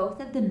that both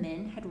of the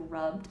men had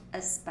rubbed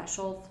a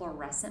special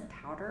fluorescent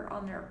powder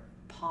on their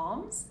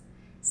palms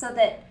so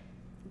that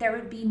there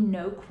would be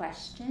no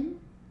question,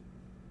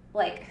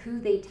 like, who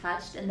they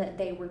touched and that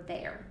they were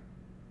there.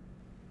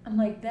 I'm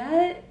like,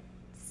 that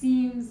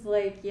seems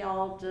like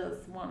y'all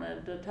just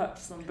wanted to touch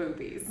some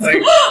boobies.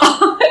 Like,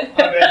 I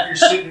bet you're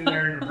sitting in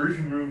there in a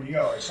briefing room and you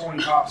got like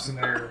 20 cops in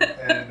there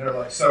and they're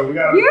like, "So we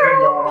got a thing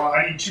going on.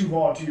 I need 2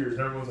 volunteers."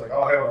 And everyone's like,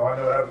 "Oh, hell no, I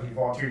know that happens to be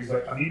volunteers." He's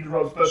like, "I need to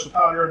rub special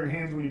powder on your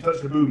hands when you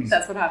touch the boobies."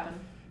 That's what happened.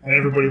 And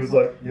everybody was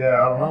like,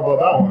 "Yeah, I don't know about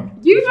that one."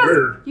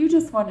 You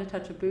just wanted to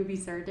touch a boobie,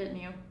 sir, didn't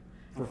you?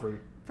 For free.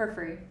 For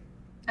free.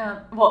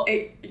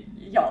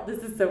 Y'all,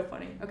 this is so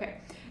funny.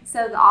 Okay,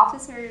 so the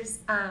officers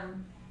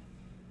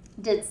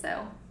did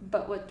so,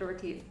 but what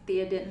Dorothea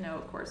didn't know,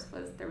 of course,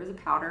 was there was a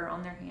powder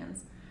on their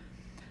hands.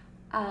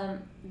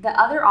 The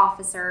other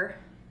officer,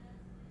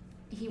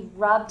 he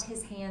rubbed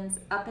his hands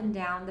up and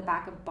down the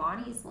back of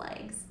Bonnie's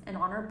legs and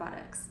on her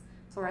buttocks,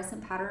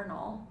 fluorescent powder and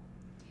all.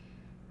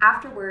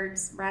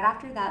 Afterwards, right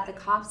after that, the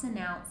cops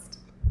announced,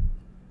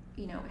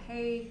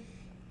 hey,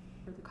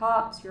 we're the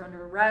cops, you're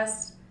under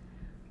arrest.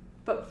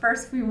 But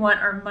first we want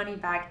our money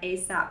back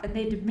ASAP, and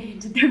they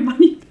demanded their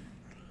money back.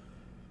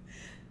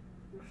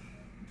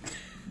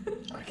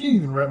 I can't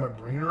even wrap my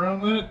brain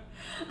around that.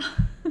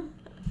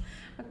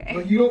 Okay.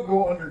 Like, you don't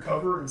go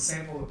undercover and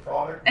sample the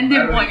product. And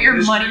then want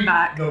your money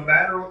back. No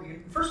matter what.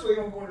 First of all, you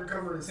don't go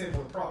undercover and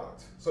sample the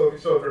product. So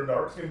if they're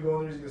dark skin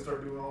go in there, he's going to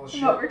start doing all this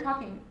shit. What, we're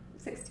talking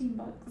 $16.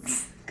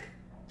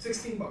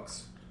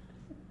 $16.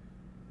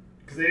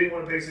 Because they didn't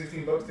want to pay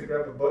 $16 to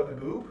grab a butt and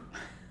a boob?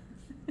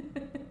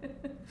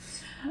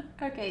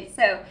 Okay,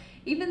 so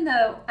even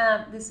though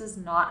this was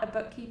not a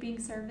bookkeeping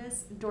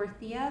service,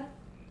 Dorothea,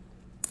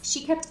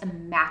 she kept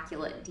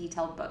immaculate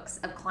detailed books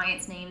of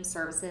clients' names,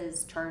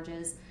 services,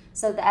 charges.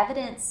 So the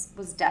evidence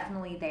was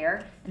definitely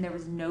there, and there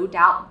was no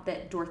doubt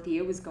that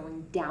Dorothea was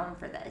going down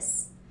for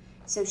this.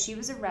 So she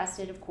was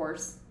arrested, of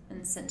course,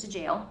 and sent to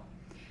jail.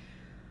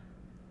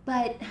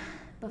 But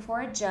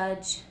before a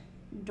judge,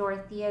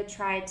 Dorothea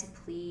tried to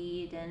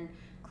plead and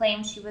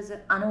claimed she was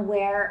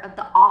unaware of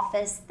the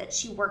office that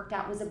she worked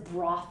at was a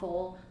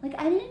brothel. Like,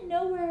 I didn't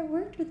know where I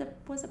worked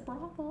was a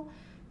brothel.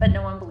 But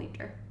no one believed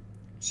her.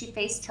 She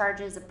faced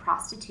charges of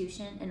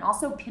prostitution and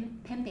also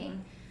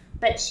pimping,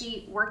 but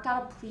she worked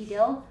out a plea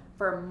deal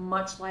for a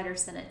much lighter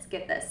sentence.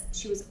 Get this.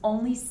 She was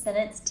only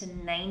sentenced to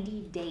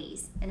 90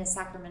 days in a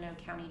Sacramento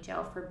County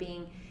jail for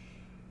being,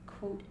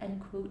 quote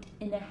unquote,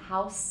 in a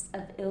house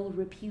of ill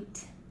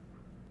repute.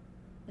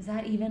 Is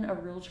that even a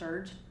real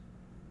charge?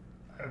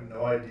 I have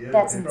no idea.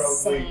 That's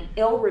insane.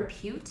 Ill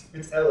repute?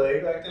 It's LA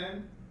back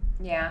then.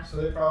 Yeah. So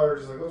they probably were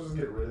just like, let's just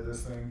get rid of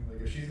this thing.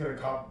 Like, if she's going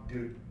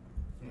to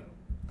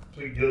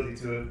plead guilty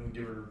to it and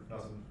give her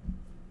nothing.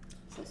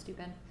 So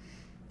stupid.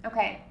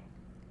 Okay.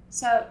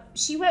 So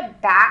she went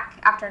back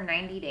after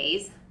 90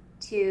 days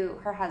to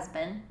her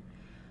husband,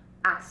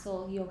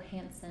 Axel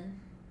Johansson.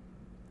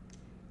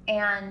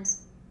 And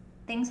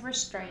things were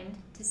strained,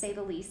 to say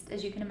the least,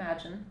 as you can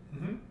imagine.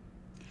 Mm-hmm.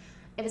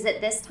 It was at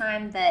this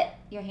time that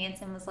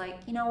Johansson was like,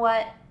 you know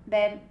what,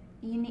 babe,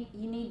 you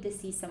need to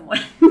see someone.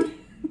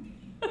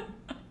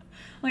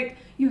 Like,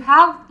 you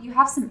have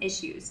some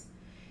issues.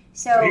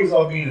 So he was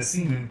all being a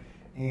seaman,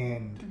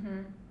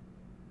 and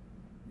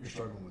you're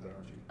struggling with that,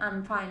 aren't you?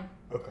 I'm fine.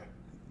 Okay.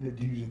 You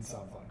didn't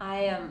sound fine.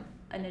 I am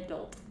an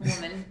adult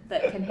woman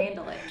that can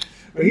handle it.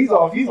 But he's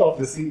off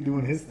the seat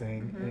doing his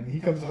thing, and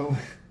he comes home.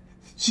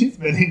 She's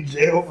been in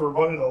jail for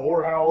running a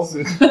whorehouse.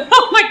 And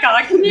oh my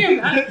God, can you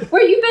imagine?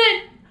 Where you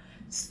been?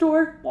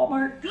 Store,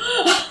 Walmart,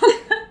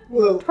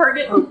 well,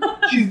 Target.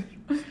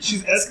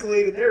 She's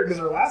escalated there because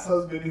her last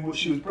husband,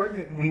 she was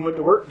pregnant, and when he went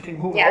to work and came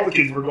home, all the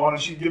kids were gone,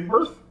 and she'd given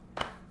birth.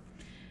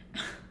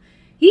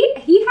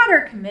 He had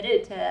her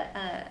committed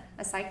to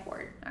a psych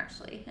ward,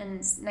 actually, in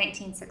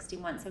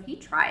 1961, so he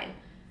tried.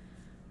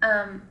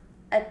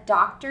 A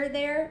doctor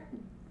there,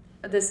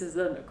 this is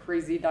a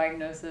crazy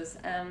diagnosis,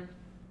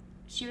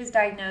 she was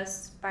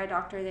diagnosed by a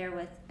doctor there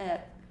with an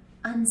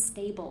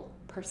unstable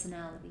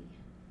personality.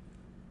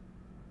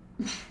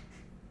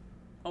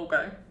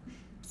 Okay,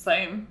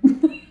 same.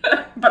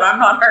 But I'm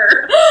not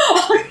her.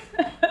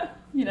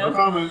 No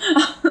comment.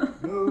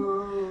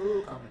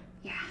 No comment.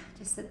 Yeah,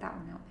 just sit that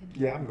one out,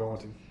 baby. Yeah, I'm going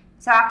to.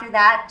 So after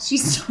that, she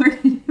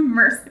started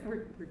immersing.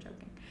 We're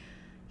joking.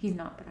 He's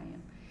not, but I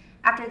am.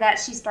 After that,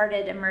 she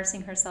started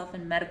immersing herself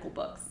in medical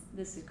books.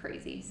 This is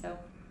crazy. So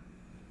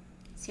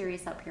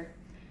serious up here.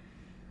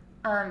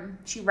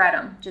 She read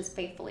them just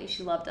faithfully.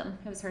 She loved them.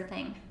 It was her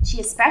thing.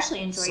 She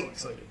especially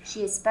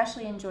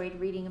enjoyed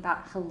reading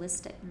about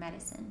holistic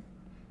medicine.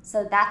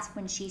 So that's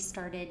when she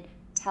started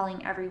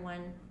telling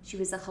everyone she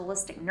was a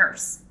holistic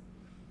nurse.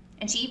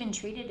 And she even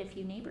treated a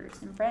few neighbors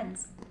and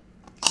friends.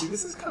 See,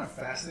 this is kind of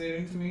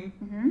fascinating to me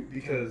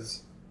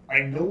because I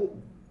know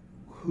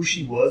who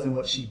she was and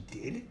what she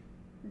did,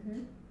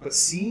 but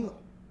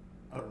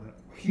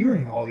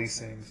hearing all these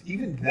things,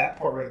 even that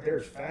part right there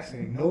is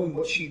fascinating. Knowing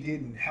what she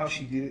did and how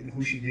she did it and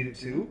who she did it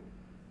to,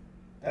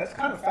 that's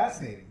kind of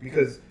fascinating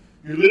because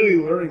you're literally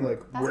learning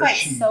that's why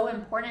it's so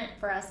important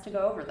for us to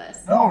go over this.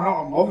 No,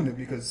 I'm loving it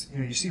because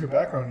you see her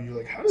background and you're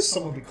like, how does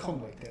someone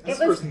become like that? That's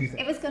the first thing you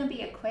think. It was going to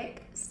be a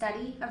quick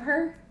study of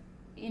her.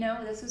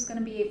 This was going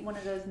to be one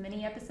of those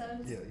mini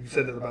episodes. Yeah, you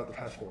said that about the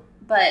past 4.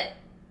 But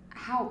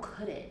how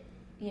could it?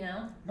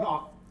 No.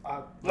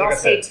 Y'all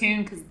stay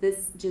tuned because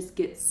this just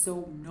gets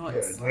so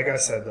nuts. Yeah, like I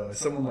said though, as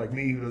someone like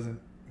me who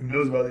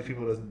knows about these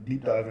people, doesn't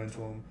deep dive into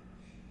them,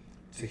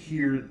 to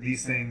hear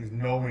these things,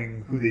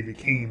 knowing who they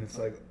became, it's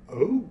like,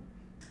 oh.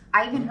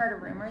 I even heard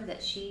a rumor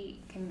that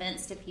she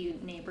convinced a few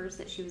neighbors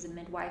that she was a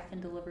midwife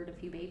and delivered a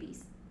few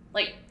babies,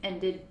 and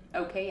did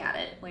okay at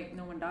it.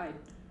 No one died.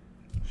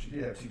 She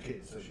did have 2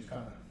 kids, so she's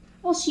kind of.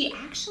 Well, she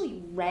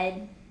actually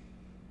read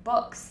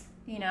books.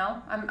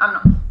 I'm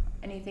not.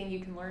 anything you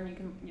can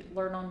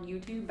learn on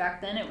YouTube.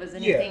 Back then, it was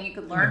anything you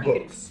could learn. You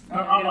could,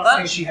 I'm not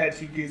saying she had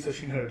 2 kids so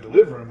she knew how to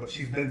deliver them, but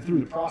she's been through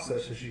the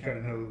process, so she kind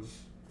of knows.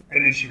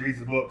 And then she reads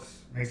the books,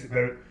 makes it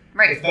better.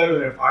 Right. It's better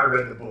than if I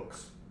read the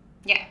books.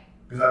 Yeah.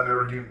 Because I've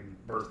never given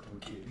birth to a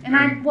kid. And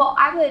I've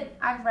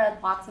read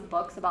lots of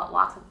books about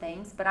lots of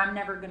things, but I'm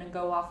never going to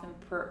go off and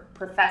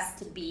profess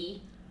to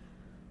be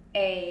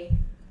I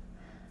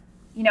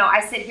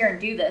sit here and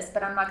do this,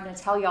 but I'm not going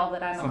to tell y'all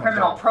that I'm a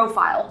criminal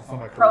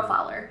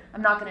profiler.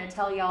 I'm not going to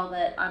tell y'all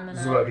that I'm going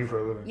to... This is what I do for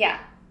a living. Yeah,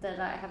 that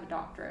I have a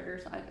doctorate or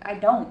something. I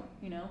don't,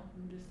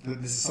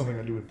 This is something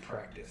I do in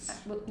practice.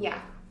 Yeah.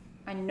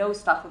 I know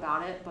stuff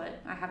about it, but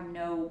I have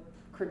no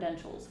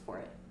credentials for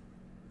it.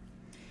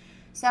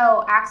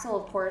 So Axel,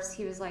 of course,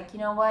 he was like, you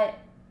know what?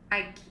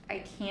 I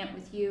can't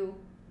with you.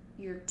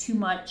 You're too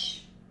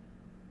much.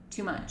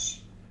 Too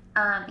much.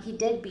 He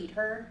did beat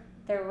her.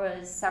 There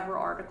was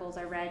several articles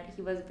I read.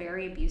 He was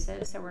very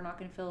abusive, so we're not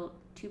going to feel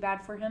too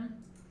bad for him.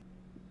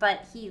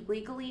 But he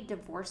legally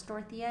divorced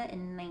Dorothea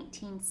in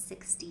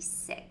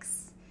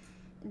 1966.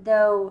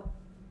 Though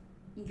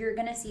you're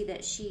going to see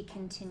that she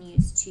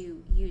continues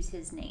to use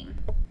his name.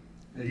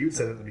 Yeah, you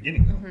said it at the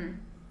beginning, though. Mm-hmm.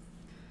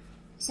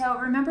 So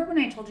remember when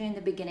I told you in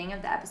the beginning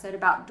of the episode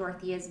about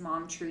Dorothea's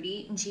mom,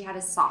 Trudy, and she had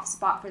a soft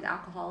spot for the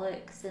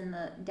alcoholics and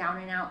the down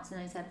and outs,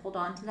 and I said, hold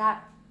on to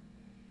that?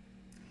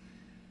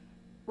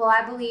 Well,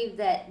 I believe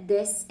that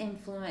this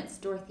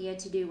influenced Dorothea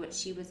to do what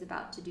she was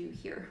about to do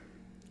here.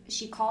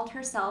 She called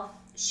herself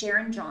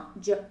Sharon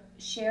Johansson.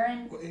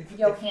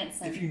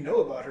 If you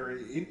know about her,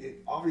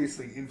 it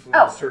obviously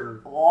influenced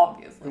her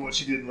in what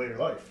she did in later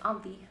life.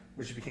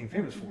 Which she became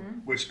famous for.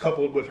 Mm-hmm. Which,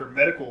 coupled with her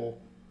medical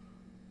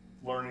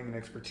learning and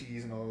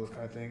expertise and all those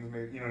kind of things,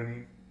 you know what I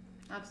mean?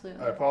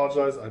 Absolutely. I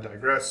apologize. I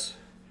digress.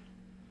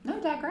 No,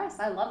 digress.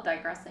 I love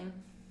digressing.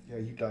 Yeah,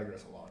 you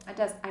digress a lot. I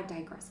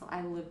digress.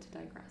 I live to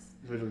digress.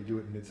 You literally do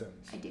it in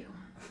mid-sentence. I do.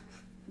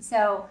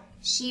 So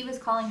she was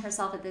calling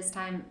herself at this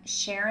time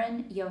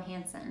Sharon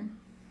Johansson,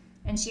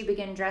 and she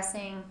began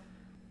dressing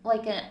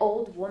like an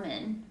old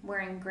woman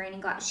wearing granny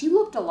glasses. She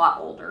looked a lot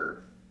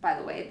older, by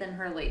the way, than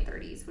her late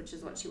 30s, which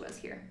is what she was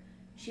here.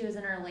 She was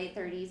in her late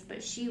 30s,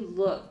 but she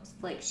looked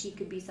like she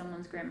could be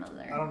someone's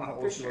grandmother. I don't know how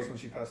old she was when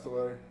she passed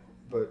away,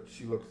 but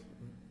she looked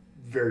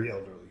very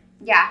elderly.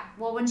 Yeah,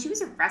 well, when she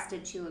was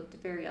arrested, she looked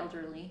very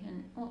elderly,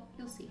 and, well,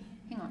 you'll see.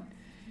 Hang on.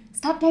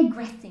 Stop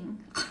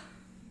digressing.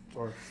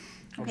 Sorry.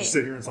 I'll just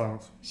sit here in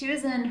silence. She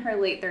was in her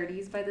late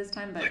 30s by this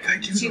time, but like I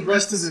do the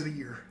rest of the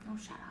year. Oh,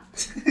 shut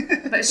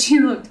up. But she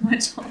looked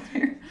much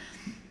older.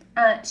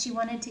 She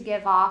wanted to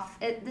give off...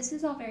 This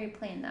is all very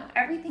planned, though.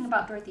 Everything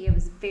about Dorothea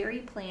was very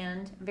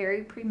planned,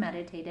 very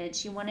premeditated.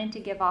 She wanted to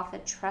give off a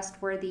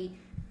trustworthy,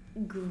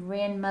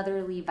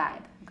 grandmotherly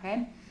vibe,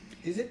 okay?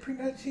 Is it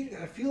premeditated?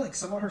 I feel like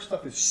some of her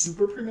stuff is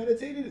super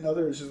premeditated and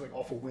others is just like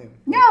off a whim.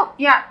 No,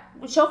 yeah.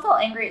 She'll feel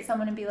angry at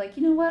someone and be like,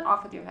 you know what?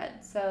 Off with your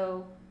head.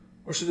 So...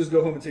 Or she'll just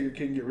go home and take her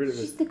kid and get rid of it.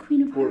 She's the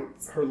queen of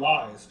hearts. Or her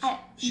lies.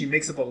 She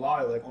makes up a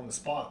lie like on the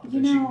spot, but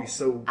then she can be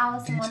so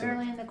Alice in detailed.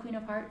 Wonderland, the queen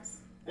of hearts?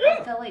 Yeah.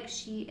 I feel like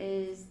she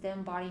is the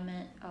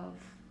embodiment of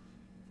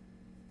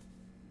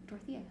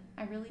Dorothea.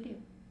 I really do.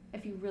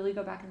 If you really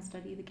go back and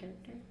study the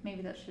character.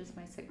 Maybe that's just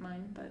my sick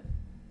mind, but...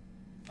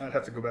 I'd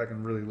have to go back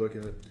and really look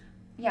at it.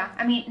 Yeah,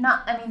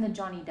 the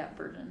Johnny Depp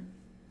version.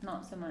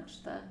 Not so much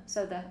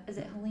is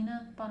it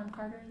Helena Bonham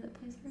Carter that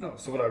plays her? No,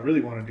 so what I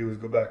really want to do is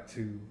go back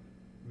to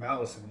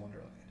Malice in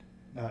Wonderland,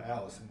 not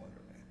Alice in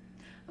Wonderland.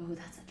 Oh,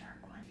 that's a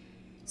dark one.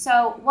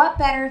 So, what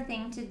better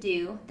thing to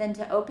do than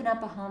to open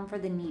up a home for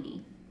the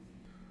needy?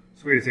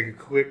 So we had to take a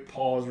quick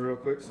pause real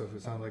quick, so if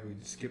it sounded like we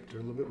skipped a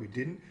little bit, we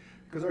didn't.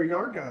 Because our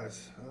yard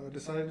guys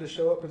decided to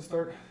show up and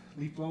start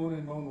leaf blowing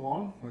and mowing the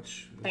lawn,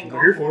 which is what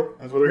they're here for.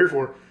 That's what they're here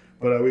for.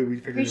 But we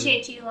figured...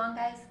 Appreciate you, lawn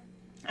guys.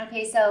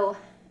 Okay, so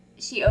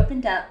she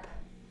opened up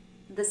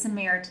the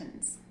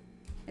Samaritans.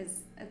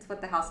 It's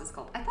what the house is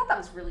called. I thought that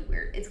was really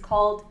weird. It's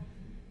called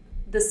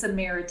the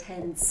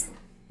Samaritans.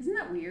 Isn't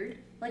that weird?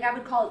 Like, I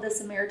would call it the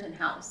Samaritan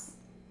house.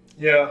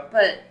 Yeah.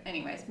 But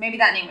anyways, maybe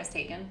that name was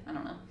taken. I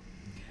don't know.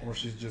 Or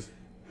she's just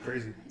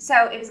crazy.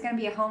 So it was going to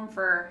be a home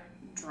for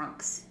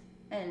drunks.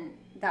 And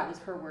that was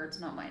her words,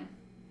 not mine.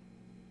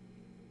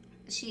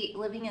 She,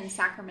 living in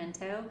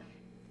Sacramento,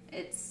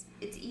 it's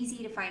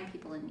easy to find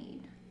people in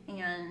need.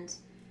 And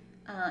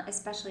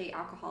especially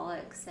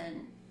alcoholics,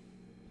 and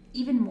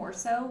even more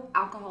so,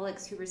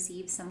 alcoholics who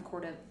receive some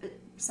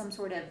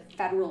sort of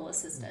federal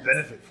assistance.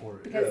 Benefit for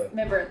it. Because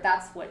remember,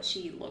 that's what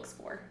she looks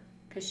for.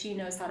 Because she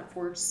knows how to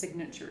forge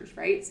signatures,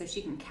 right? So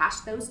she can cash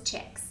those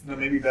checks. No,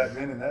 maybe back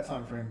then in that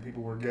time frame,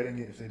 people were getting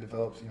it if they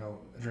developed,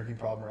 a drinking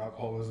problem or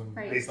alcoholism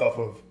based off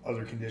of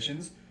other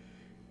conditions.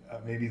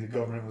 Maybe the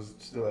government was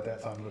still at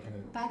that time looking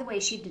at. By the way,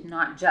 she did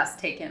not just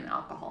take in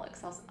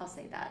alcoholics. I'll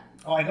say that.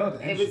 Oh, I know at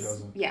the end she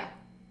doesn't. Yeah.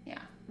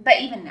 But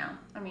even now,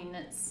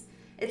 it's.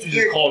 She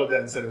just called it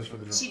that and said it was for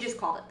the drunks. She just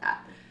called it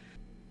that.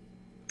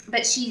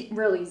 But she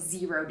really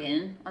zeroed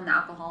in on the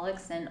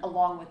alcoholics, and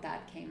along with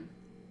that came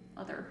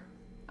other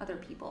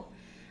people.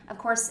 Of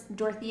course,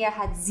 Dorothea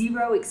had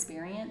zero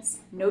experience,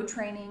 no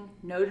training,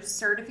 no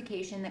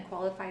certification that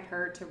qualified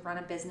her to run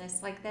a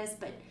business like this,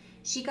 but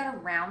she got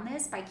around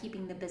this by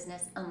keeping the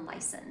business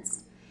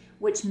unlicensed,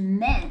 which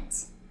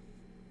meant...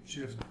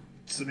 She was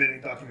submitting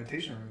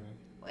documentation or anything.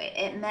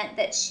 It meant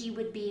that she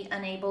would be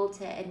unable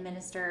to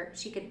administer...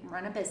 She could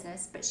run a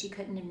business, but she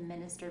couldn't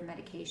administer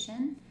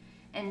medication,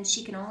 and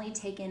she could only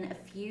take in a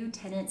few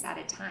tenants at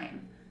a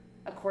time,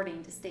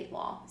 according to state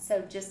law.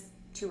 So just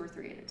 2 or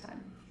 3 at a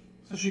time.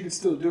 So she could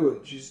still do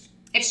it.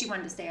 If she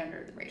wanted to stay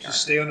under the radar.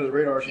 Just stay under the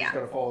radar. She's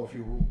got to follow a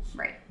few rules.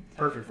 Right.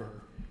 Perfect for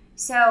her.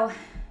 So,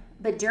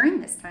 but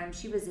during this time,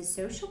 she was a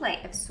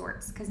socialite of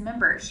sorts. Because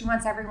remember, she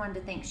wants everyone to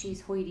think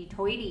she's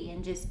hoity-toity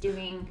and just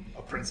doing...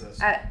 A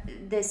princess.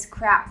 This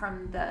crap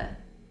from the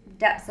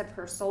depths of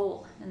her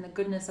soul and the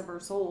goodness of her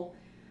soul.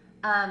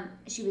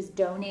 She was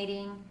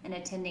donating and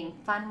attending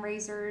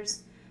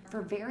fundraisers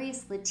for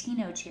various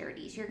Latino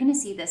charities. You're going to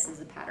see this as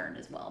a pattern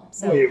as well.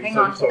 So hang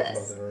on to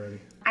this.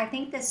 I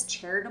think this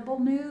charitable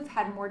move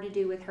had more to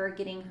do with her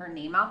getting her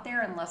name out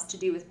there and less to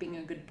do with being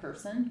a good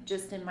person,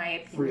 just in my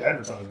opinion. Free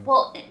advertising.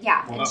 Well,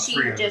 yeah. Well, and she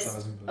would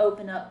just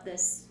open up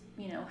this,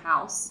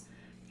 house.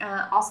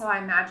 Also, I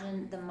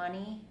imagine the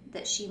money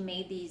that she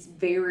made these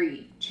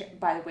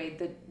by the way,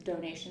 the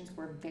donations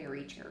were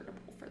very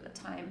charitable for the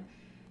time.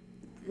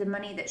 The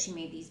money that she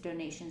made these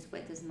donations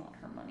with is not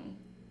her money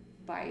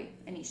by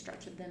any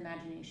stretch of the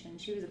imagination.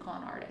 She was a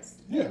con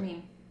artist. Yeah. I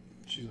mean,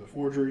 she's a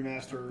forgery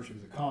master. She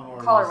was a con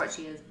artist. Call her what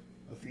she is.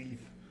 A thief.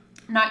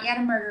 Not yet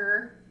a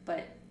murderer,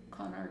 but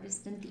con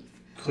artist and thief.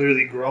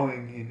 Clearly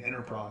growing in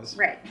enterprise.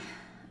 Right.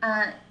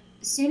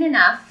 Soon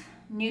enough,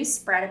 news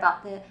spread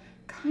about the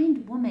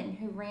kind woman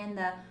who ran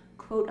the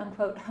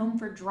quote-unquote home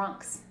for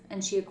drunks,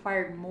 and she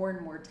acquired more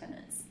and more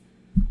tenants.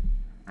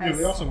 Yeah,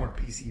 they also weren't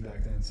PC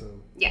back then, so...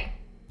 Yeah.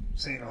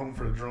 Saying a home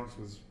for the drunks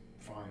was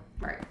fine.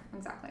 Right,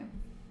 exactly.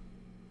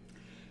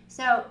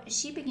 So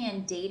she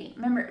began dating.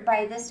 Remember,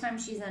 by this time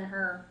she's in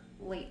her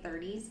late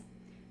 30s.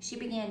 She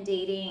began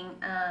dating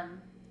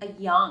a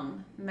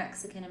young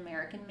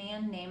Mexican-American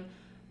man named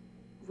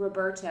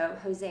Roberto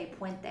Jose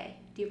Puente.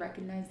 Do you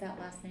recognize that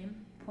last name?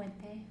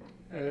 Puente?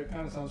 Yeah, it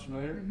kind of sounds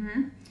familiar.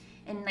 Mm-hmm.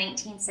 In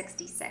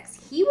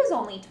 1966. He was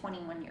only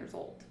 21 years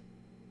old.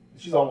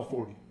 She's almost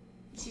 40.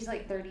 She's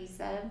like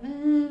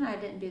 37. I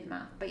didn't do the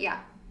math, but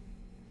yeah.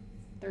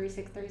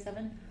 36,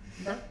 37.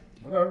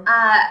 Whatever.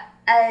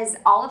 As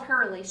all of her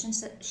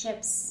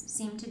relationships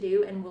seem to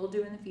do and will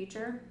do in the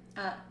future,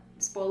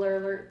 spoiler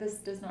alert, this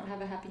does not have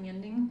a happy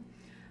ending.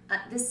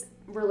 This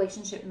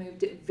relationship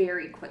moved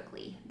very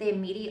quickly. They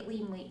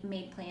immediately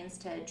made plans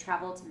to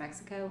travel to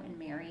Mexico and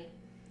marry.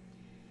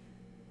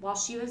 While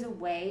she was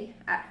away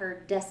at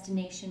her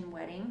destination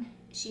wedding,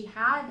 she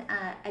had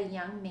a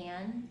young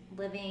man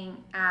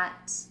living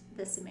at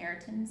the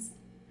Samaritans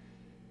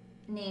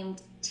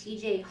named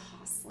T.J.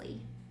 Hosley.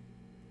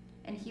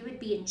 And he would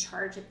be in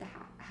charge of the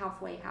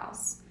halfway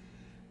house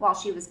while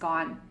she was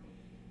gone.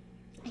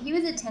 He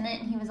was a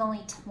tenant and he was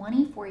only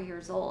 24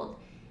 years old,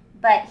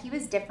 but he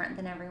was different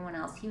than everyone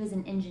else. He was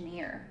an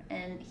engineer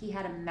and he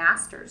had a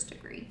master's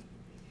degree.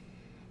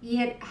 He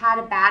had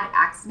a bad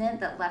accident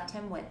that left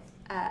him with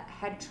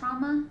head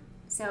trauma,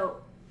 so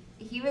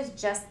he was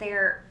just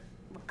there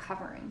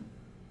recovering,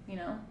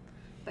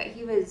 But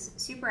he was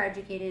super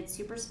educated,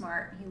 super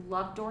smart. He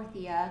loved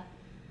Dorothea.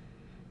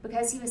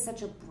 Because he was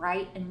such a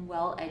bright and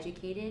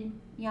well-educated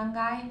young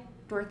guy,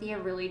 Dorothea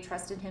really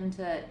trusted him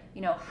to,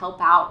 help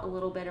out a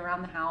little bit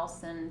around the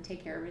house and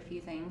take care of a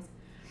few things.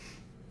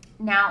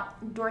 Now,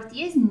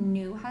 Dorothea's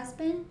new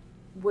husband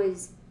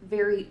was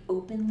very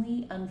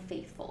openly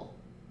unfaithful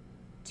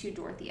to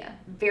Dorothea.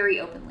 Very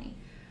openly.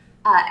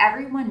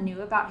 Everyone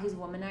knew about his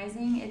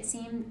womanizing, it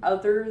seemed,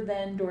 other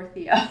than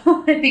Dorothea.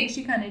 I think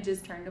she kind of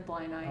just turned a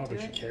blind eye to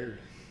it. She cared.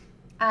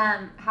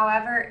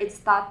 However, it's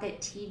thought that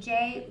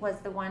TJ was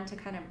the one to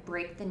kind of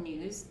break the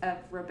news of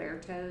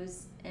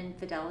Roberto's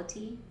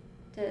infidelity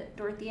to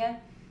Dorothea.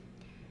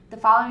 The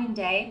following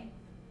day,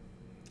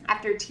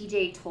 after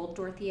TJ told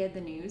Dorothea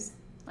the news,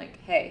 like,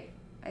 hey,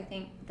 I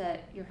think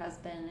that your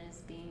husband is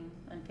being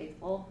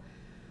unfaithful,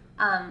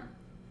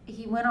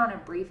 he went on a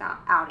brief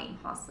outing,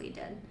 Hosley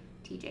did,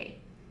 TJ.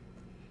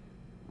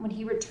 When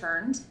he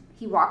returned,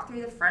 he walked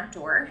through the front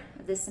door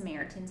of the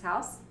Samaritan's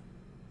house.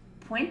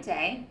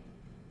 Puente,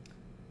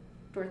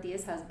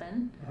 Dorothea's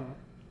husband,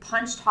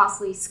 punched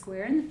Hosley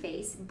square in the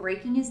face,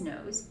 breaking his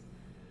nose,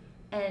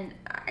 and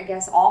I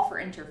guess all for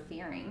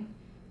interfering.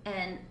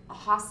 And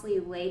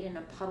Hosley laid in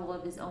a puddle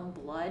of his own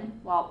blood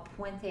while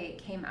Puente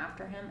came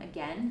after him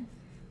again.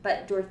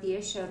 But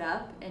Dorothea showed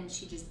up and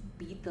she just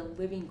beat the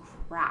living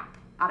crap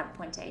out of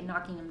Puente,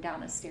 knocking him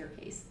down a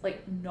staircase.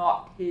 Like,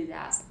 knocked his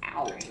ass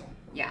out. Damn.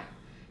 Yeah.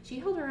 She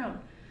held her own.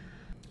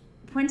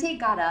 Puente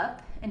got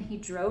up and he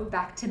drove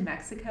back to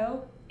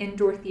Mexico in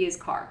Dorothea's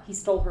car. He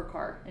stole her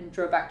car and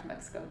drove back to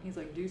Mexico. And he's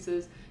like,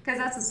 deuces. Because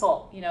that's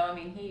assault,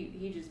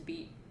 he just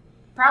beat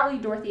probably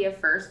Dorothea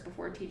first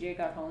before TJ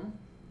got home.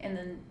 And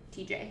then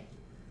TJ.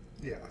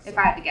 Yeah. If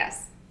I had to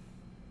guess.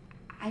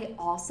 I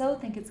also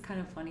think it's kind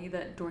of funny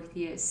that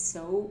Dorothea is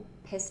so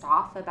pissed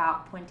off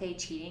about Puente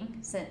cheating,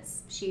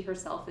 since she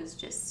herself is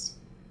just,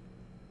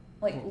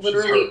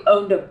 literally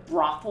owned a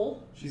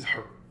brothel. She's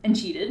hurt. And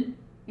cheated.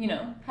 You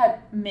know,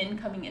 had men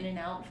coming in and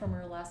out from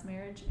her last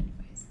marriage.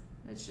 Anyways,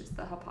 it's just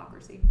the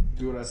hypocrisy.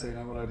 Do what I say,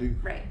 not what I do.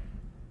 Right.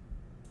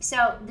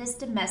 So this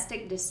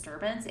domestic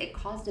disturbance, it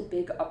caused a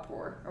big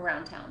uproar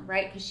around town,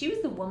 right? Because she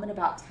was the woman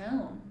about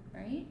town,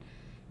 right?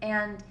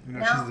 And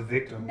now she's the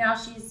victim. Now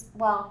she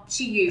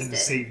used and the it.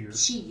 savior.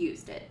 She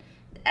used it.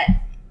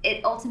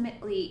 It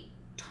ultimately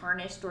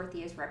tarnished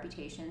Dorothea's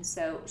reputation,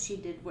 so she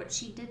did what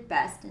she did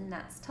best, and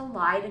that's to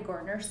lie to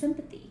garner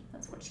sympathy.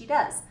 That's what she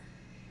does.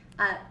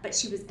 But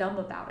she was dumb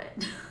about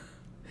it.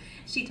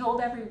 She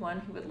told everyone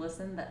who would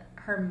listen that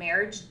her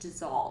marriage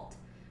dissolved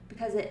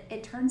because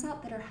it turns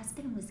out that her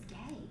husband was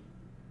gay.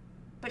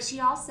 But she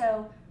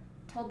also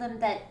told them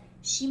that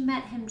she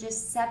met him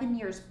just 7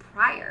 years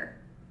prior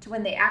to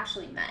when they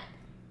actually met.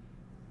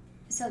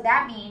 So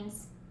that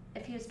means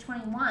if he was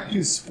 21... He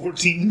was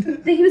 14.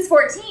 That he was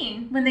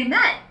 14 when they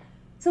met.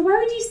 So why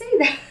would you say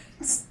that?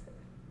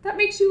 That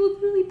makes you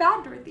look really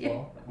bad, Dorothea.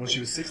 Well, when she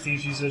was 16,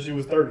 she said she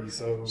was 30,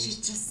 so... She's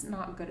just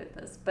not good at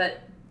this,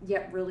 but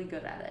yet really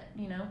good at it,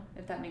 you know,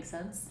 if that makes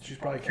sense. She's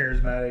probably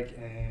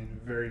charismatic and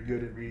very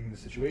good at reading the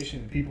situation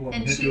and people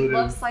and manipulative. And she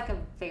looks like a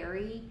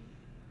very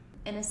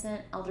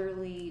innocent,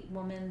 elderly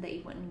woman that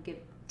you wouldn't give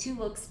two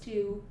looks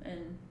to,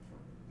 and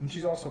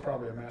she's also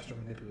probably a master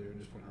manipulator,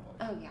 just put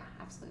it out. Oh, yeah,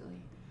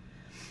 absolutely.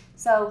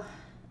 So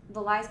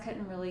the lies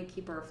couldn't really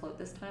keep her afloat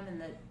this time,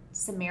 and the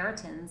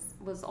Samaritans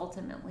was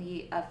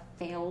ultimately a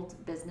failed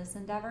business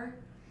endeavor.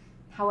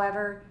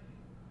 However,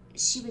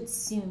 she would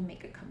soon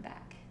make a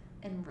comeback,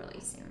 and really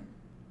soon,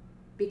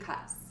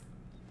 because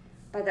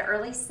by the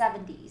early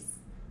 70s,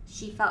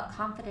 she felt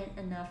confident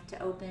enough to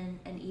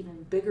open an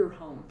even bigger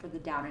home for the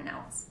down and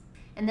outs.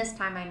 And this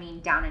time I mean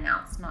down and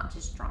outs, not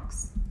just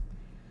drunks.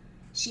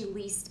 She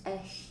leased a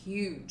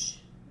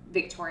huge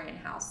Victorian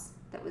house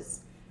that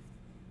was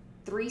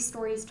 3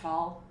 stories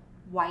tall,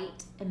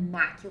 white,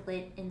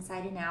 immaculate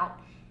inside and out.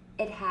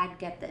 It had,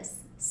 get this,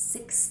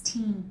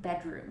 16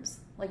 bedrooms.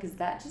 Like, is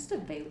that just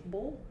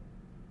available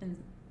in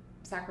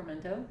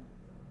Sacramento?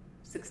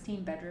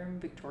 16 bedroom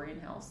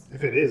Victorian house.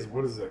 If it is,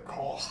 what does that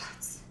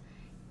cost?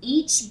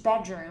 Each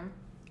bedroom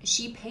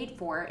she paid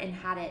for and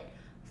had it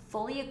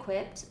fully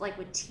equipped, like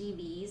with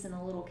TVs and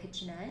a little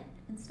kitchenette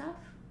and stuff.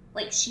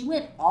 Like, she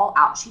went all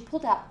out. She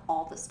pulled out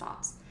all the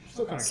stops. I'm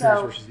still kind of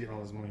curious where she's getting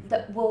all this money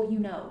from. Well, you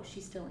know,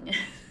 she's stealing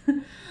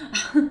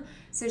it.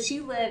 So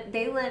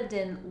they lived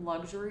in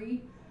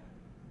luxury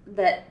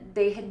that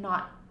they had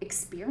not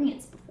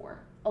experienced before.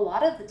 A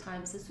lot of the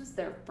times, this was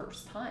their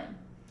first time.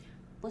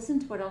 Listen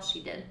to what else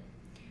she did.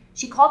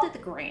 She called it the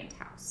Grand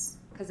House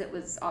because it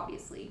was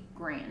obviously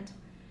grand.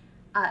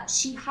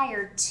 She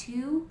hired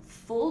 2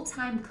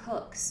 full-time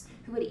cooks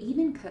who would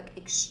even cook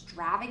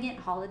extravagant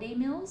holiday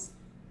meals.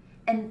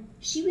 And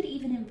she would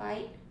even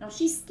invite, now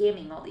she's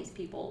scamming all these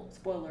people,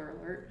 spoiler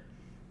alert,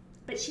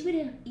 but she would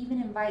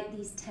even invite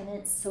these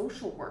tenants'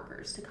 social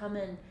workers to come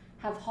and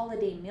have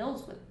holiday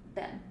meals with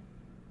them.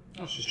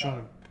 Oh, she's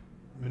trying to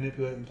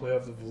manipulate and play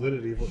off the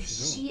validity of what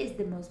she's doing. She is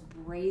the most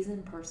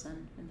brazen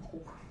person in the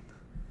whole world.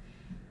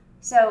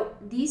 So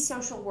these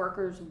social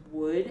workers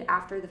would,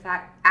 after the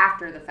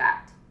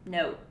fact,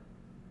 note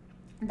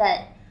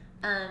that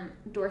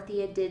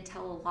Dorothea did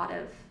tell a lot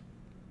of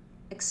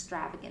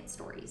extravagant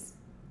stories.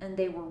 And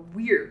they were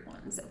weird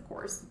ones, of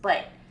course,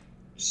 but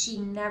she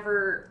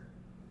never,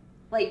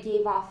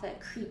 gave off a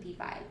creepy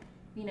vibe.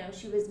 You know,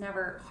 she was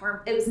never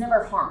it was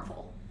never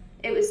harmful.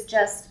 It was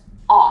just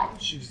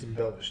odd. She was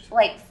embellished.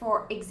 Like,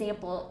 for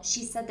example,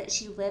 she said that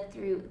she lived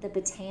through the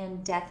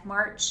Bataan Death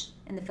March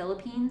in the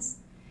Philippines,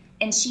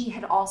 and she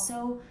had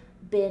also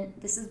been,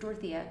 this is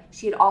Dorothea,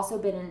 she had also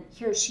been in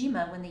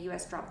Hiroshima when the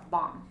U.S. dropped the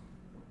bomb.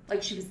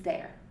 Like, she was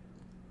there.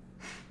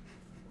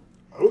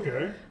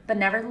 Okay. But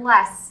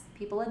nevertheless,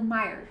 people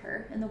admired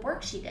her and the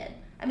work she did.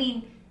 I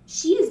mean,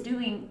 she is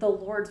doing the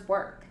Lord's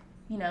work,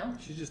 you know?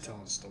 She's just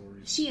telling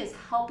stories. She is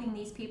helping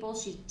these people.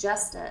 She's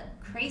just a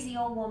crazy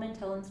old woman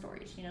telling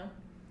stories, you know?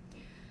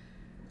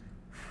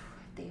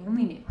 If they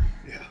only knew.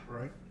 Yeah,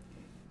 right.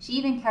 She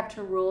even kept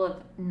her rule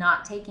of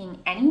not taking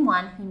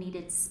anyone who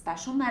needed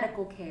special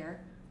medical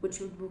care, which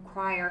would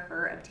require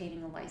her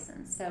obtaining a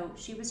license. So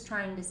she was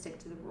trying to stick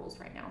to the rules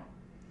right now.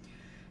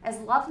 As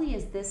lovely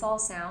as this all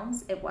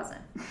sounds, it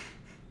wasn't.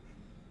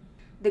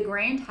 The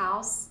Grand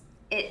House,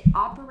 it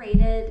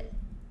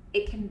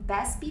can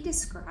best be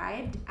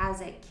described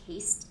as a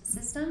caste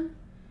system.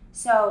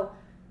 So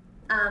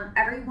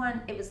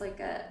everyone, it was like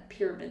a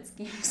pyramid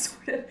scheme,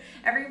 sort of.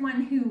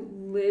 Everyone who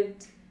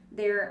lived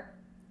there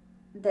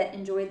that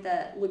enjoyed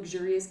the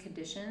luxurious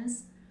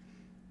conditions,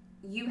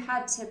 you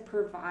had to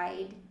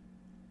provide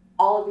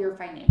all of your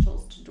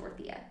financials to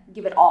Dorothea.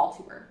 Give it all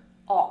to her.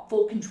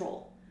 Full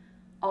control.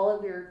 All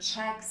of your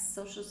checks,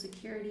 Social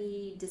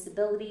Security,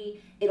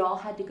 disability, it all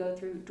had to go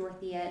through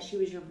Dorothea. She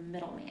was your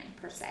middleman,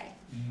 per se.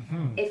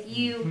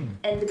 Mm-hmm.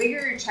 And the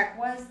bigger your check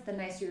was, the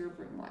nicer your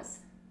room was.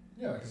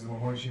 Yeah, because the more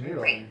money she made.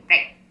 Right.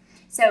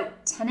 So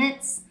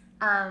tenants,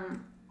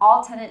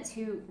 all tenants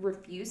who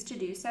refused to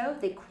do so,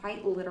 they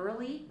quite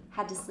literally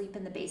had to sleep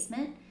in the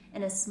basement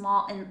in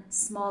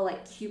small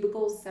like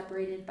cubicles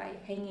separated by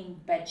hanging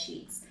bed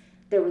sheets.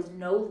 There was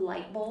no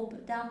light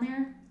bulb down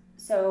there,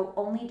 so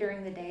only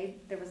during the day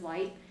there was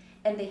light,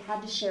 and they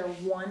had to share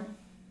one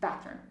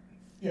bathroom.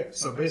 Yeah,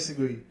 so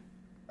basically,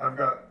 I've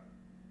got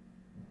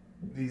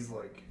these,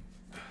 like,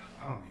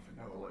 I don't even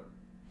know, like,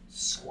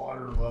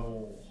 squatter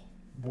level,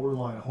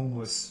 borderline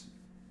homeless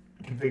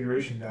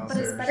configuration downstairs.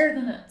 But it's better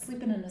than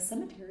sleeping in a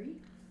cemetery.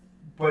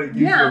 But it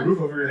gives you a roof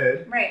over your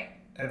head. Right.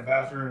 And a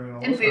bathroom and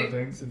all those kind of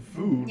things. And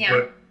food. Yeah.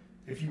 But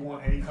if you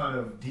want any kind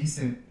of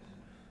decent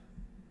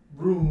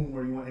room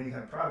or you want any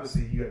kind of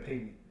privacy, you got to pay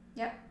me.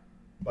 Yep.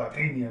 By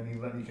paying me, I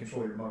mean let me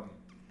control your money.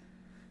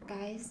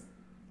 Guys,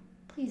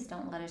 please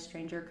don't let a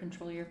stranger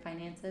control your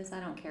finances. I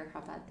don't care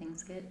how bad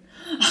things get.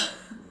 The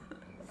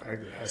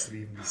fact that it has to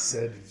even be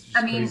said is just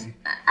crazy.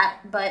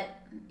 But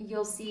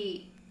you'll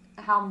see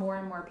how more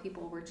and more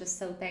people were just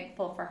so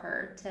thankful for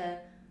her to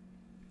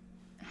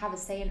have a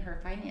say in her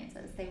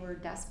finances. They were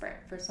desperate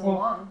for so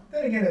long.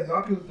 Then again, a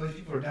lot of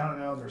people are down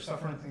and out. They're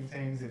suffering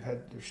things.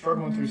 They're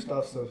struggling through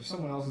stuff. So if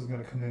someone else is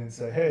going to come in and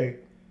say, "Hey,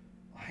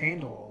 I'll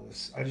handle all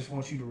this. I just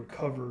want you to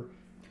recover,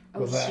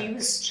 relax, she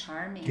was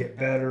charming. Get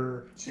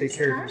better, take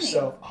care of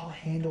yourself. I'll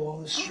handle all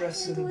the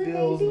stress of the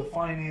bills, the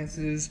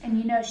finances." And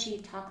you know, she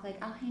talked like,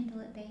 "I'll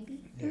handle it, baby."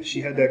 Yeah, she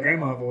had that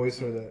grandma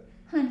voice or that.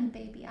 Honey,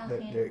 baby, I'll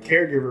handle it. The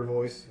caregiver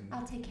voice.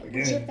 I'll take care.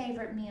 What's your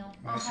favorite meal?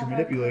 Master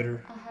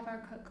manipulator. I'll have our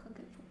cook cook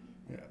it for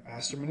you. Yeah,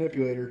 master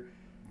manipulator.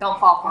 Don't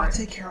fall for it. I'll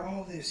take care of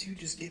all this. You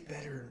just get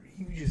better.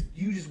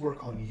 You just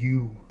work on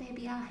you.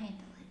 Baby, I'll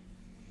handle it.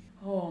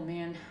 Oh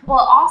man. Well,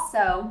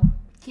 also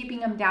keeping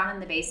him down in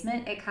the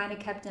basement, it kind of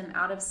kept him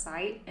out of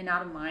sight and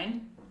out of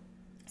mind.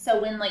 So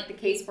when like the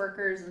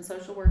caseworkers and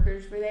social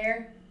workers were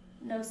there,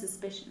 no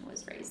suspicion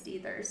was raised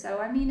either. So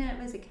I mean,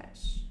 it was a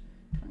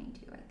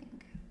catch-22, I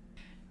think.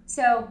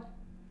 So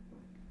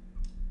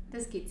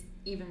this gets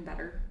even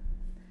better.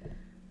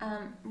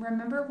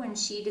 Remember when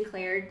she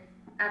declared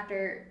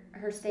after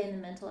her stay in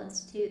the mental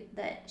institute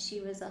that she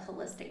was a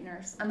holistic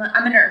nurse? I'm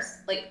a nurse.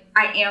 Like,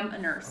 I am a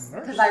nurse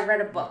because I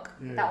read a book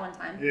that one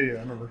time. Yeah, I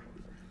remember.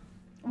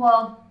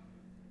 Well,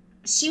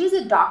 she was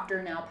a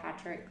doctor now,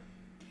 Patrick.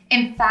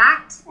 In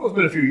fact... Well, it's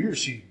been a few years.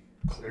 She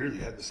clearly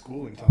had the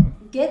schooling time.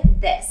 Get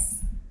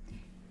this.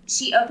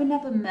 She opened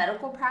up a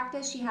medical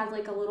practice. She had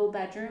like a little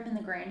bedroom in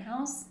the grand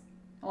house.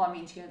 Well, I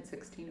mean, she had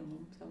 16 of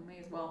them, so may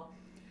as well.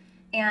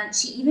 And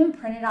she even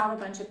printed out a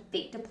bunch of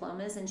fake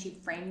diplomas and she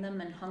framed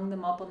them and hung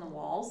them up on the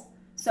walls.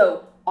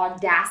 So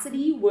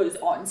audacity was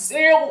on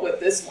sale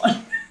with this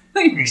one.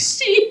 Like, that's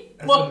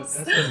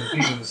been the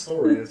theme of the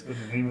story. That's been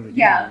the name of the game.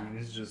 Yeah. I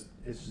mean, it's just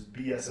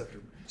BS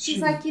after. She's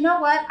like, you know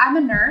what? I'm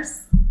a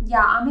nurse.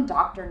 Yeah, I'm a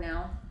doctor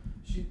now.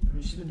 She's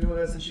been doing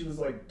that since she was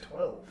like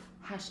 12.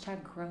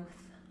 Hashtag growth.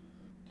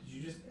 Did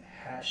you just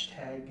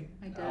hashtag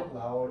out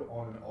loud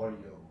on an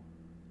audio?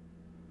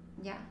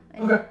 Yeah.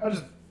 Okay, I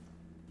just.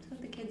 That's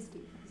what the kids do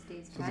these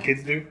days. That's what the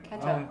kids do?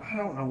 Catch up. I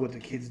don't know what the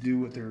kids do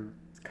with their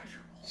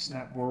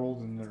Snap World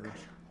and their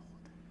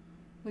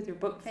with your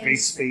book face.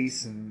 Face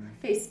space and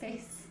face.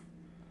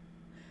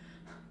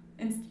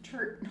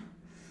 Instachart.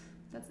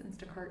 That's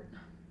Instacart.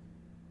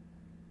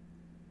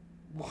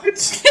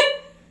 What?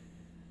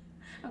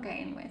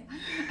 Okay, anyways.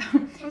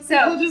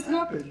 What just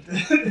happened?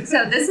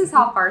 So this is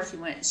how far she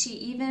went. She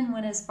even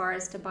went as far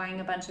as to buying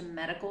a bunch of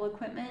medical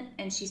equipment,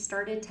 and she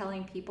started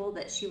telling people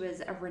that she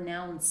was a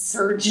renowned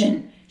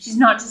surgeon. She's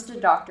not just a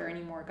doctor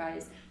anymore,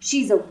 guys.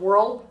 She's a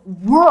world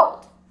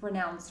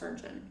renowned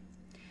surgeon.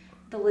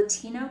 The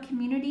Latino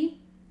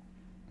community,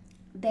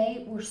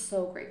 they were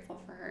so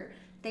grateful for her.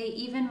 They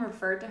even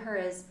referred to her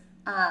as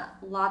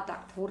La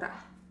Doctora.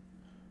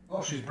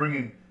 Oh, she's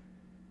bringing,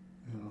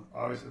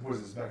 obviously, what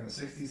was this, back in the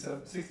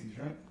 60s,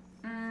 right?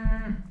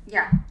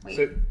 Yeah. Wait,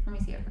 let me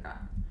see, I forgot.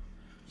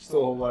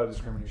 Still a whole lot of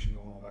discrimination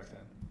going on back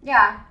then.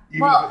 Yeah. It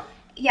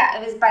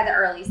was by the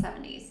early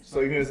 70s.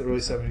 So even in the early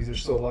 70s,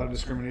 there's still a lot of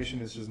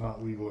discrimination. It's just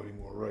not legal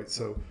anymore, right?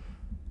 So,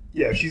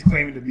 yeah, she's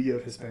claiming to be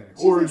of Hispanic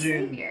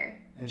origin. A savior.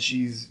 And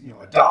she's,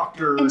 a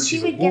doctor. And she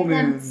would a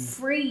woman. give them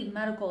free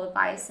medical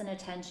advice and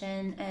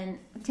attention and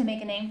to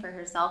make a name for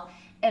herself.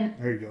 And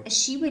there you go.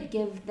 She would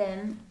give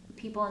them,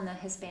 people in the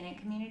Hispanic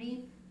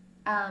community,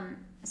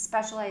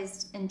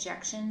 specialized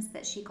injections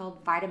that she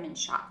called vitamin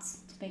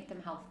shots to make them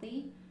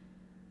healthy.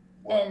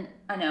 What? And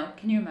I know,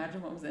 can you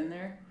imagine what was in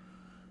there?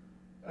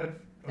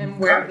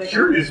 I'm kind of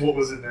curious what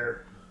was in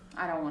there.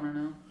 I don't want to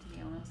know, to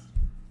be honest.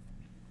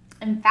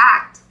 In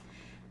fact,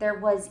 there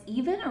was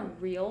even a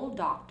real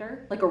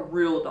doctor,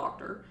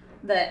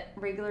 that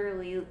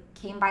regularly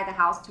came by the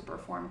house to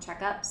perform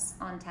checkups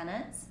on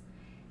tenants.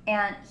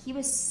 And he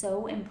was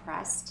so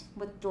impressed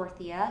with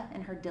Dorothea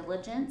and her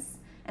diligence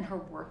and her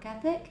work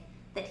ethic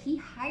that he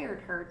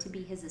hired her to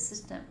be his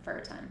assistant for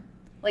a time.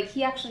 Like,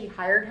 he actually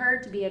hired her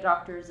to be a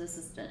doctor's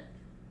assistant.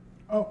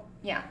 Oh.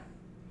 Yeah.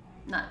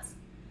 Nuts.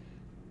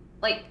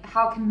 Like,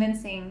 how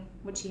convincing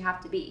would she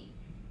have to be?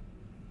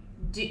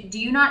 Do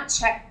you not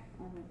check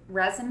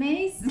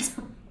resumes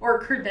or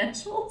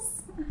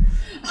credentials.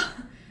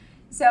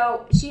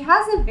 So she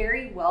has a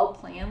very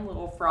well-planned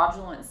little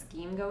fraudulent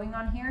scheme going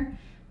on here.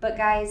 But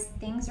guys,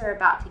 things are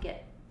about to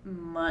get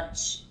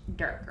much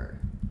darker.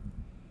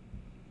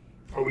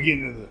 Are we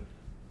getting into the...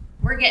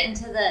 We're getting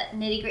to the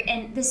nitty-gritty.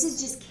 And this is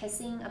just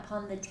kissing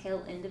upon the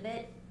tail end of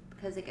it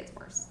because it gets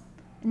worse.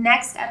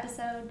 Next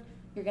episode,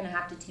 you're going to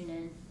have to tune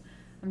in.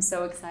 I'm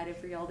so excited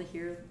for y'all to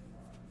hear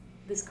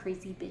this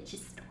crazy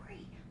bitch's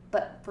story.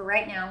 But for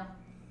right now,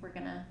 we're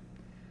going to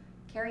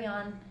carry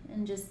on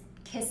and just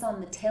kiss on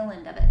the tail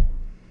end of it.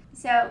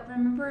 So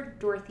remember,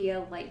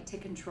 Dorothea liked to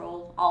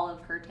control all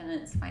of her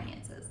tenants'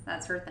 finances.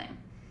 That's her thing,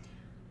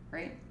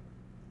 right?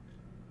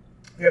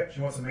 Yep, she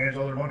wants to manage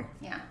all their money.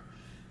 Yeah.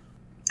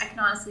 I can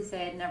honestly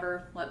say I'd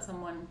never let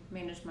someone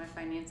manage my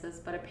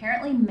finances, but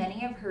apparently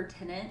many of her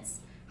tenants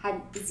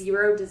had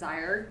zero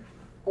desire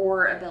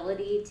or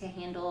ability to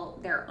handle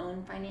their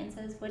own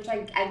finances, which I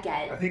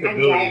get. I think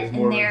ability is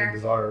more than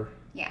desire.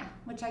 Yeah,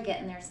 which I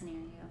get in their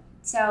scenario.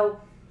 So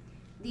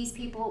these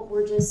people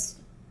were just,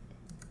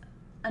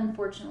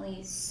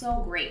 unfortunately,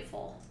 so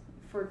grateful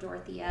for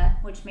Dorothea,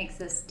 which makes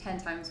this 10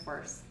 times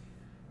worse.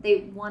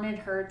 They wanted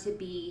her to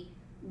be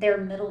their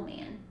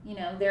middleman,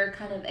 their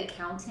kind of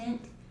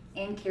accountant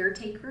and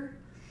caretaker.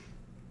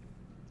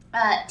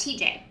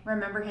 TJ,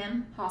 remember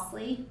him?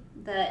 Hostley,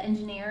 the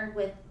engineer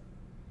with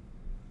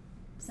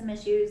some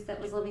issues that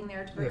was living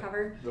there to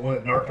recover. The one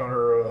that narked on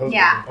her husband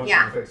and punched him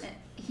in the face.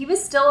 He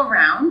was still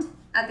around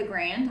at the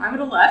Grand. I would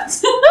have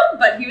left,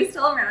 but he was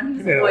still around. He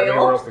was loyal.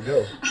 Nowhere else to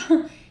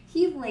go.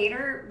 He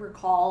later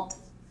recalled,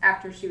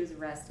 after she was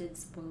arrested,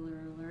 spoiler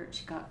alert,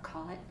 she got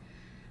caught.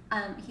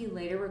 He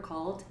later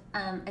recalled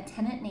a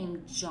tenant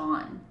named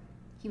John.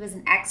 He was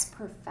an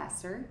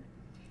ex-professor.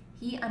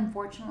 He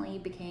unfortunately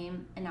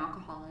became an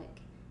alcoholic.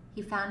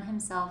 He found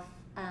himself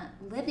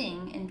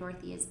living in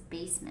Dorothea's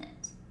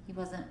basement. He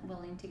wasn't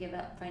willing to give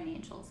up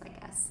financials, I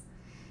guess.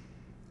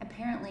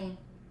 Apparently,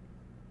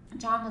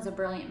 John was a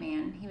brilliant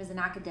man. He was an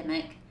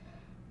academic,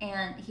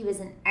 and he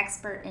was an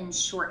expert in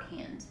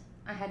shorthand.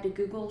 I had to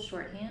Google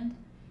shorthand.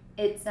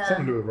 It's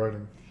something to do with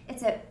writing.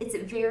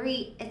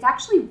 It's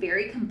actually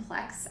very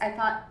complex.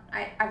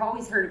 I've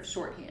always heard of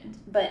shorthand,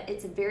 but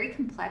it's a very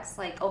complex,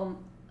 like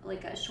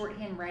a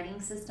shorthand writing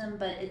system,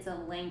 but it's a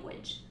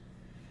language.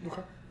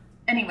 Okay.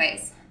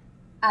 Anyways,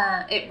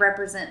 it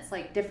represents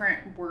like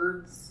different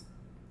words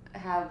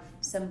have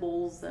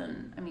symbols,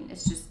 and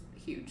it's just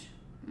huge.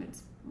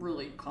 It's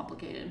really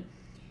complicated.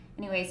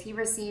 Anyways, he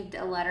received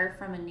a letter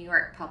from a New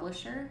York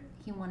publisher.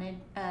 They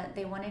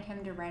wanted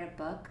him to write a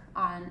book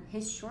on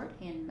his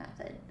shorthand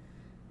method.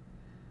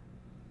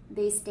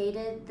 They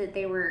stated that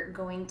they were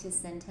going to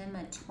send him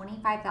a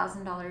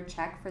 $25,000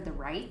 check for the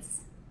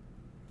rights.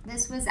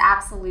 This was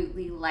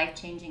absolutely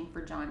life-changing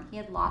for John. He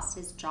had lost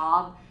his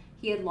job.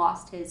 He had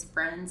lost his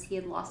friends. He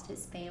had lost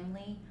his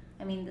family.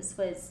 This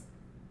was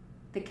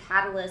the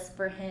catalyst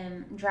for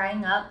him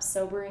drying up,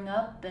 sobering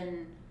up,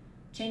 and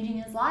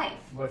changing his life.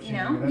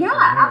 Yeah,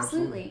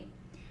 absolutely.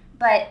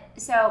 But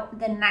so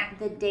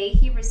the day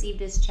he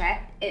received his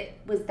check, it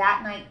was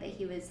that night that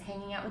he was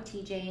hanging out with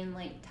TJ and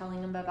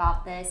telling him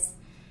about this.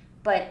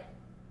 But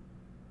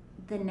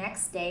the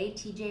next day,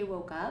 TJ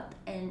woke up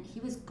and he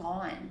was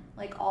gone.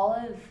 All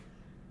of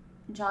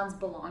John's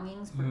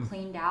belongings were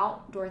cleaned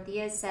out.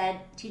 Dorothea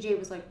said, TJ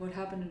was like, "What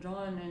happened to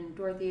John?" And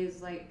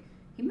Dorothea's like,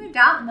 "He moved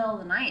out in the middle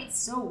of the night. It's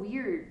so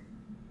weird."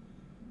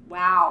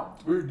 Wow.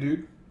 It's weird,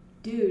 dude.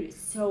 Dude,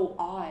 it's so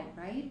odd,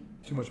 right?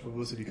 Too much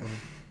publicity coming.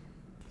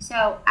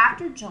 So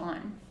after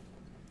John,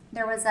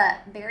 there was a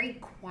very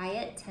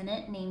quiet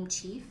tenant named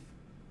Chief,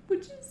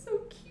 which is so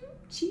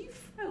cute.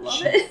 Chief. I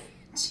love it.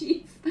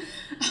 Chief.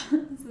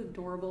 It's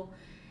adorable.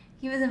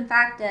 He was in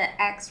fact an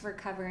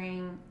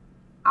ex-recovering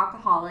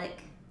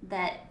alcoholic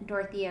that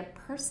Dorothea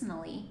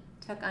personally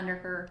took under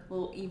her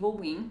little evil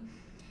wing,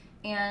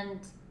 and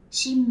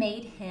she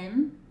made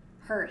him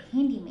her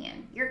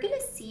handyman. You're gonna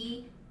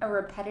see a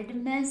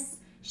repetitiveness.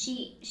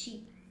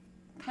 She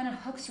kind of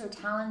hooks her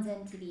talons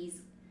into these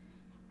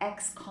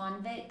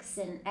ex-convicts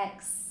and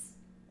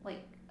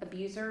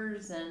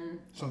abusers, and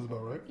sounds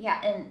about right.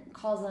 Yeah, and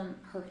calls them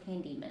her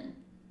handymen.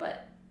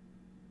 But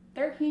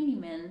they're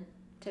handymen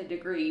to a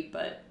degree,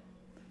 but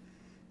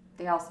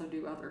they also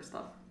do other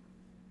stuff.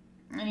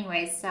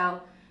 Anyway, so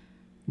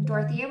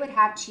Dorothea would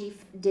have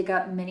Chief dig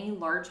up many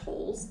large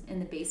holes in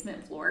the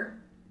basement floor.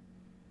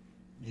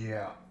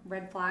 Yeah.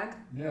 Red flag?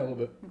 Yeah, a little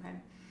bit. Okay.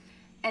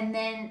 And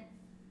then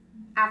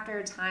after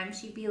a time,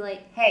 she'd be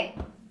like, "Hey,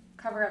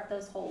 cover up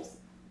those holes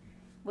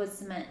with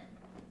cement."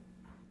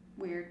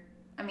 Weird.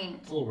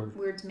 It's a little weird.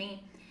 Weird to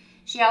me.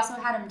 She also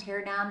had him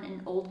tear down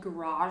an old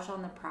garage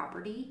on the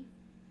property.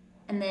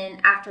 And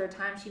then after a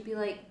time, she'd be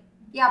like,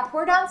 "Yeah,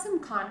 pour down some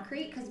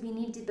concrete because we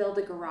need to build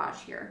a garage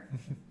here."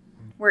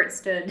 Where it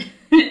stood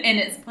in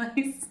its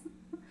place.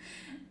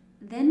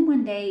 Then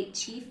one day,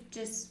 Chief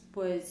just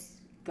was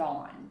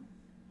gone.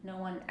 No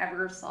one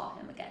ever saw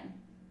him again.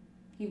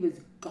 He was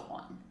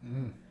gone.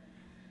 Mm.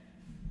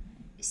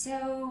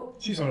 So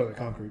she's under the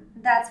concrete.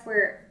 That's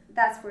where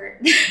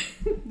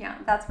yeah,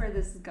 that's where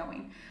this is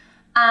going.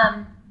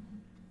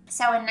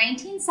 So in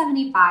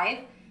 1975,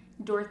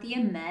 Dorothea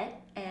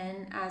met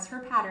and, as her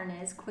pattern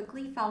is,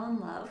 quickly fell in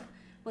love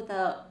with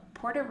a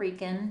Puerto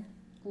Rican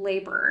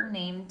laborer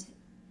named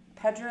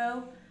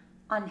Pedro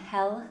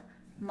Angel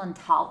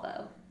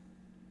Montalvo.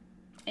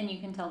 And you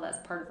can tell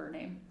that's part of her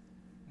name.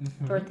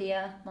 Mm-hmm.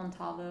 Dorothea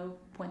Montalvo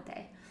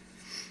Puente.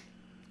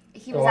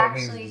 He was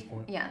actually,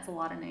 yeah, it's a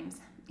lot of names.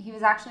 He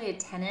was actually a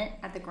tenant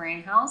at the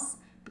grain house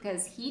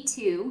because he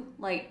too,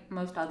 like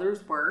most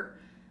others were,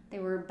 they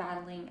were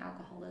battling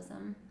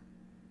alcoholism.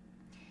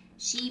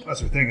 That's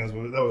her thing. That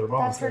was her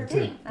mama's thing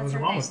too. That was her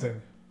mama's thing.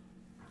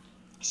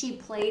 She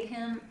played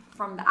him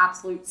from the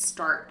absolute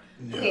start.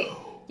 No. Okay,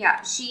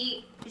 yeah,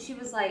 she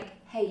was like,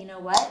 hey, you know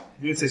what?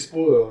 You didn't say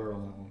spoiler alert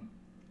on that one.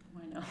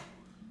 I know.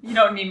 You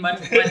don't need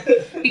much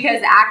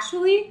because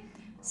actually,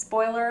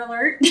 spoiler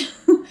alert,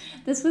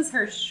 this was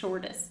her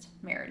shortest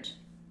marriage.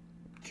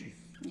 Jeez.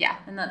 Yeah,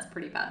 and that's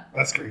pretty bad.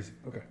 That's crazy.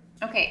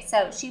 Okay,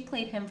 so she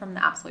played him from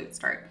the absolute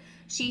start.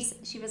 She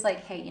was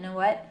like, hey, you know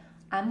what?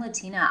 I'm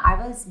Latina.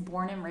 I was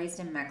born and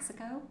raised in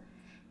Mexico.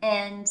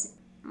 And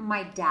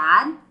my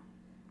dad,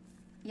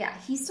 yeah,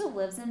 he still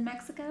lives in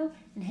Mexico.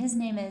 And his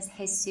name is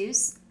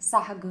Jesus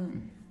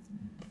Sahagún.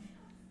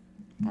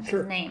 That's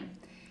his name.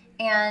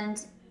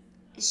 And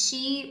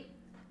she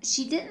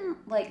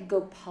didn't, like, go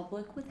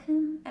public with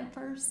him at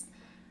first.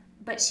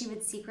 But she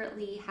would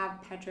secretly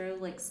have Pedro,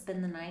 like,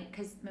 spend the night.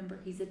 Because, remember,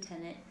 he's a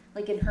tenant.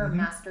 Like, in her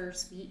master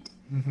suite.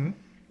 Mm-hmm.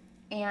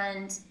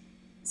 And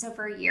so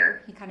for a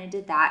year, he kind of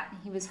did that.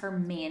 He was her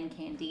man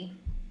candy.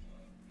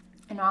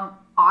 And on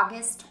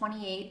August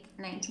 28th,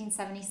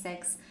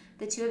 1976,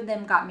 the two of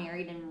them got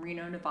married in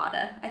Reno,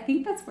 Nevada. I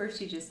think that's where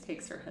she just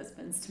takes her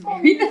husbands to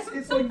marry them.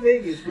 It's like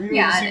Vegas.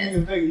 Reno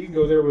is Vegas. You can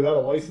go there without a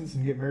license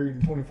and get married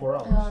in 24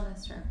 hours. Oh,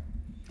 that's true.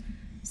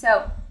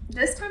 So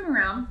this time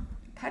around,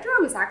 Pedro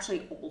was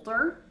actually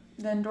older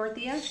than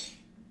Dorothea.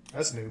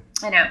 That's new.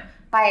 I know.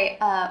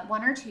 By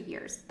 1 or 2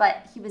 years.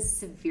 But he was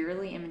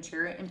severely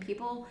immature, and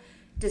people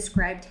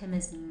described him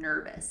as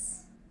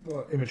nervous.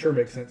 Well, immature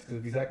makes sense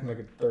because he's acting like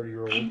a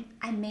 30-year-old.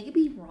 I may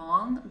be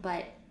wrong,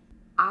 but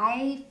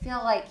I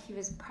feel like he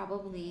was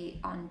probably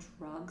on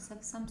drugs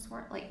of some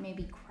sort, like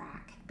maybe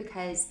crack.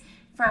 Because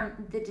from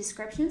the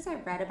descriptions I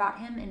read about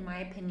him, in my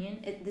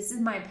opinion, this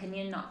is my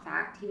opinion, not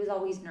fact, he was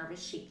always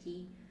nervous,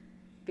 shaky,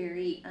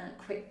 very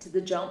quick to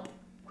the jump,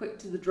 quick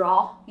to the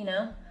draw, you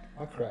know?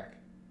 Not crack.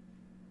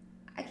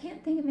 I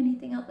can't think of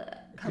anything else.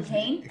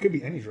 Cocaine? It could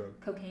be any drug.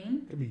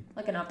 Cocaine? Could be.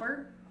 Like an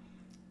upper?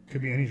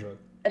 Could be any drug.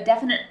 A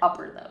definite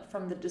upper, though,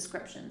 from the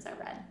descriptions I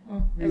read.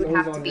 Well, he's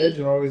always on edge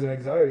and always in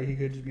anxiety. He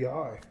could just be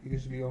high. He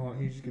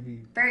just could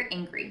be... Very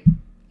angry.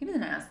 He was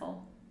an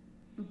asshole.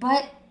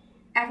 But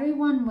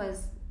everyone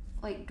was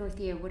like,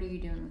 Dorothea, what are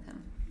you doing with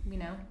him? You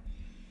know?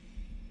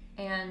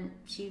 And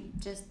she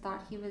just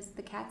thought he was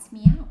the cat's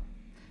meow.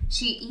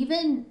 She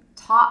even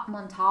taught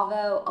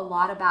Montalvo a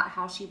lot about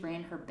how she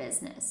ran her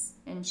business.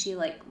 And she,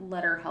 like,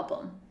 let her help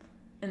him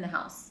in the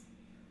house.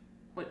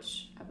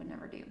 Which I would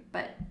never do.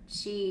 But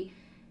she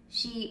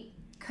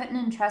couldn't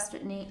entrust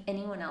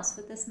anyone else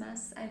with this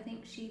mess, I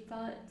think she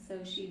thought. So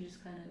she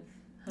just kind of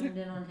honed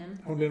in on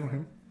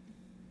him.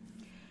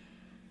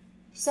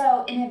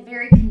 So in a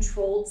very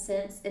controlled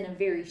sense, in a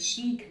very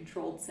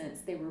she-controlled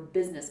sense, they were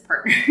business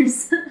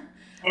partners.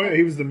 Oh, yeah,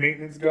 he was the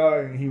maintenance guy,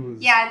 and he was...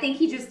 Yeah, I think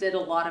he just did a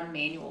lot of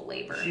manual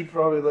labor. She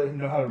probably let him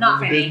know how to run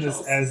the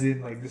business, as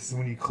in, like, this is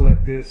when you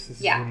collect this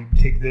is when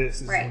you take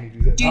this is when you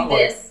do that. Do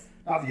this.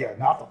 Not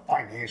the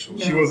financials.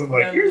 No, she wasn't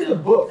like, here's the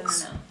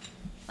books. No.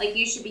 Like,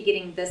 you should be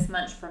getting this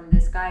much from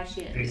this guy.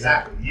 She didn't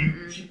exactly.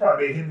 She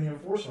probably made him the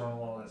enforcer on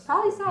all that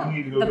stuff.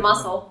 Probably so. The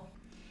muscle.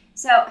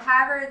 So,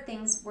 however,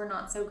 things were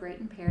not so great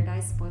in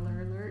paradise.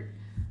 Spoiler alert.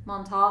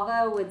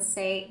 Montalvo would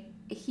say,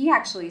 he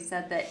actually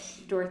said that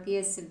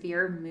Dorothea's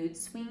severe mood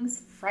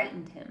swings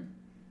frightened him.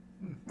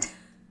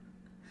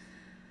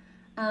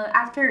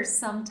 After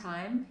some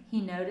time, he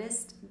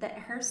noticed that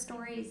her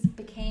stories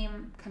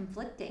became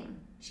conflicting.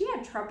 She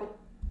had trouble,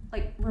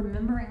 like,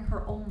 remembering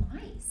her own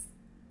lies.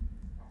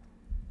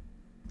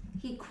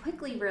 He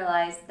quickly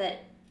realized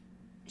that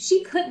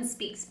she couldn't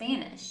speak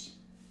Spanish.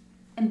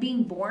 And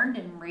being born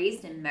and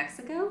raised in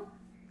Mexico,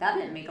 that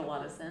didn't make a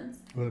lot of sense.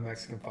 With a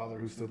Mexican father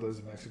who still lives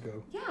in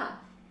Mexico. Yeah.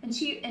 And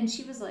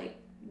she was, like,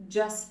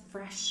 just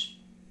fresh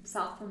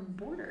south from the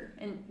border.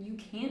 And you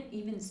can't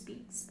even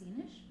speak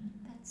Spanish?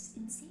 That's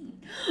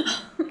insane.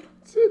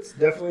 So it's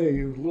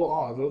definitely a little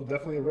odd.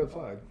 Definitely a red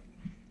flag.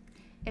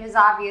 It was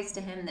obvious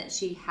to him that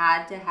she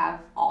had to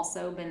have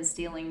also been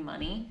stealing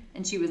money,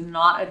 and she was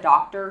not a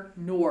doctor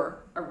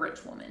nor a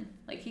rich woman.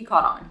 Like, he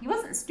caught on. He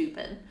wasn't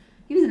stupid.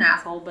 He was an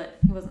asshole, but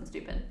he wasn't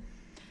stupid.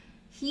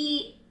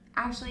 He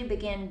actually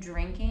began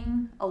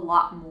drinking a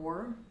lot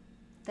more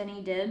than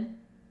he did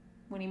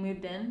when he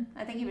moved in.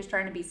 I think he was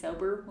trying to be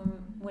sober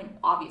when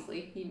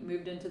obviously he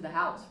moved into the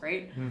house,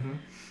 right? Mm-hmm.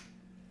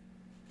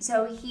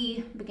 So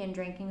he began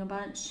drinking a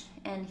bunch,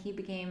 and he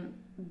became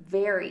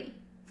very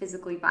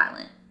physically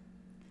violent.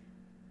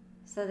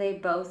 So they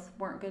both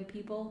weren't good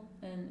people,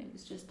 and it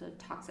was just a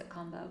toxic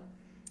combo.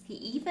 He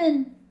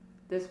even,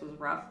 this was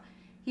rough,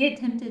 He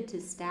attempted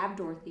to stab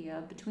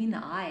Dorothea between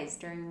the eyes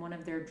during one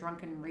of their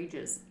drunken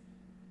rages.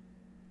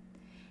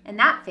 And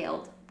that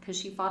failed because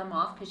she fought him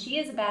off, because she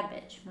is a bad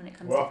bitch when it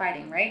comes to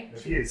fighting, right?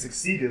 If he had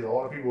succeeded, a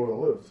lot of people would have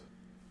lived.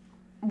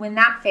 When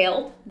that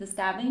failed, the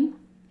stabbing,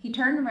 he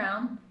turned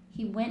around,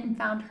 he went and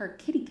found her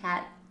kitty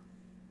cat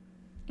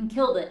and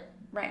killed it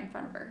right in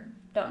front of her.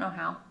 Don't know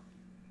how.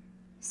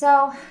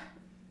 So,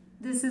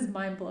 this is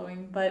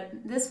mind-blowing, but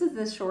this was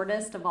the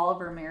shortest of all of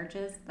her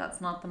marriages.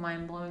 That's not the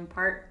mind-blowing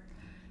part.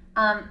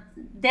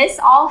 This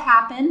all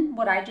happened,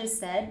 what I just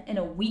said, in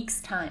a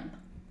week's time.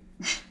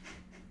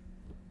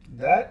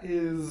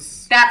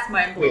 That's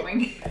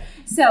mind-blowing.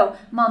 So,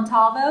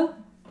 Montalvo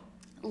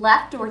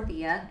left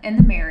Dorothea and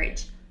the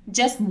marriage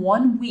just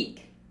 1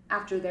 week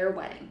after their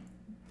wedding.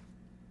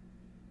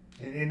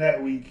 And in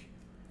that week,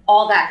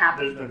 all that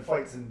happened. There's been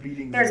fights and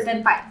beatings. There's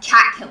been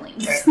cat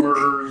killings. Cat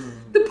murders.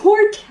 The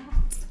poor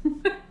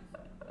cat.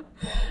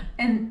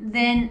 And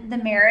then the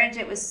marriage,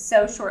 it was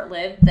so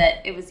short-lived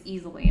that it was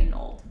easily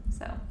annulled.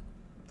 So,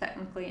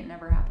 technically, it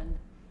never happened.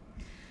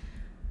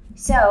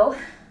 So,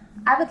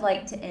 I would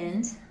like to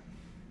end...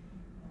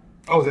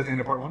 Oh, is that the end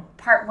of part 1?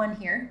 Part 1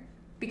 here.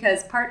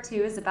 Because part 2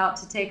 is about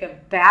to take a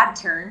bad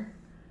turn.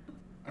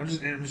 I'm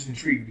just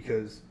intrigued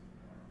because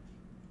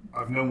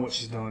I've known what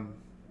she's done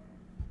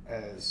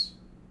as,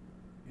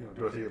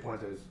 Dorothea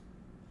Puente's...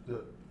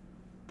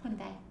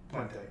 Puente.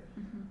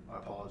 Mm-hmm. My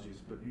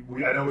apologies. But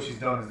I know what she's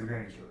done as the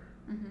Granny Killer.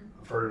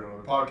 Mm-hmm. I've heard it on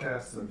other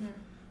podcasts.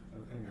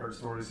 I've heard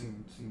stories,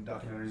 seen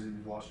documentaries that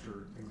you've watched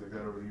or things like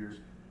that over the years.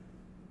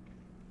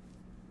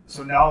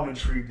 So now I'm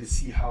intrigued to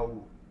see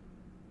how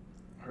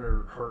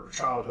her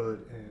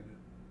childhood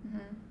and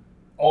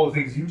all the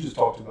things you just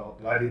talked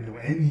about that I didn't know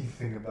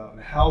anything about,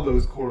 and how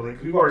those correlate.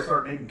 Because we've already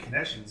started making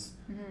connections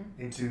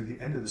into the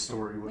end of the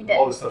story with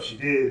all the stuff she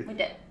did,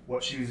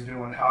 what she was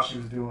doing, how she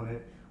was doing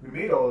it. We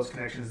made all those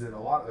connections that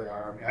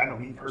I know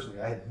me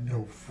personally, I had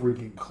no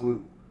freaking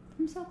clue.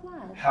 I'm so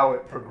glad. How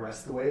it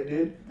progressed the way it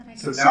did. That I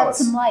can shed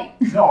some light.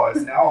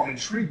 Now I'm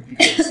intrigued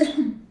because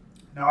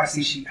now I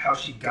see how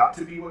she got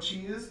to be what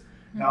she is.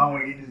 Now I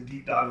want to get into the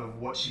deep dive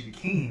of what she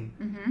became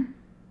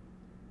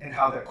and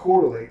how that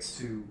correlates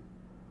to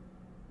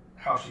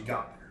how she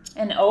got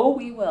there. And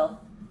we will.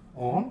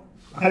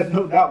 I have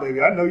no doubt,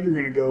 baby. I know you're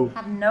going to go.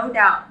 Have no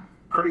doubt.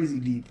 Crazy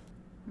deep.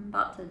 I'm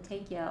about to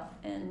take you out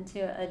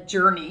into a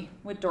journey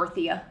with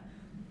Dorothea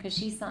because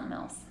she's something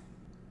else.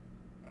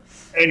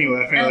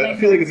 Anyway, I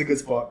feel like it's a good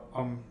spot.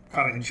 I'm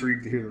kind of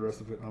intrigued to hear the rest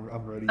of it. I'm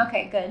ready.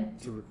 Okay, good.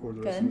 To record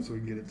the rest of it so we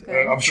can get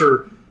it. I'm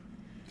sure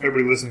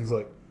everybody listening is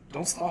like,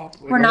 don't stop.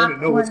 We're not. I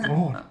know what's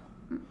going on.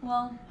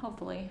 Well,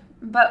 hopefully.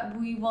 But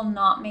we will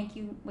not make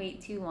you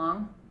wait too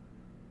long.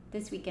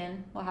 This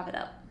weekend, we'll have it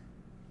up.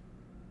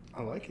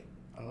 I like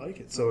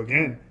it. So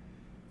again,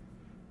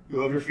 we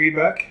love your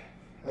feedback.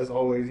 As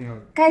always,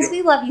 guys,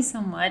 we love you so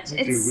much.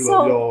 We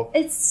love y'all.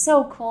 It's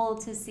so cool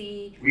to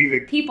see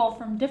people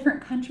from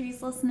different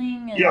countries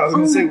listening. And, I was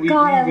going to say,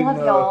 I love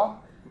y'all.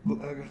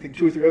 I think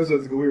 2 or 3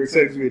 episodes ago we were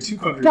excited because we had 2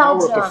 countries.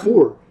 Belgium, now we're up to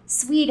 4.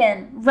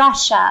 Sweden,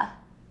 Russia.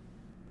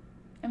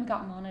 And we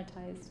got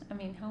monetized. I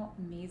mean, how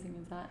amazing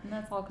is that? And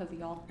that's all because of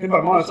y'all. And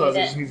by monetized,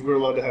 it just means we're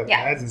allowed to have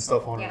ads and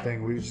stuff on our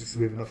thing. We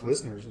have enough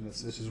listeners, and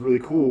this is really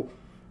cool.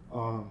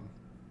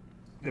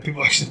 That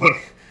people actually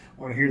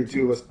want to hear the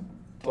two of us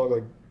talk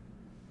like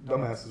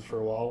dumbasses for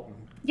a while.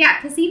 Yeah,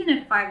 because even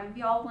if 5 of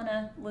y'all want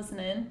to listen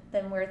in,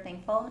 then we're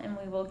thankful, and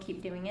we will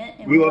keep doing it.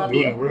 And we love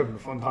doing it. We're having a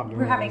fun time doing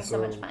it. We're having so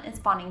much fun. It's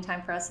bonding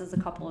time for us as a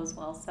couple as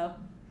well. So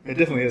it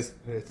definitely is.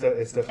 It's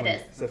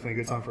definitely a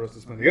good time for us to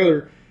spend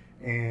together,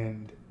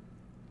 and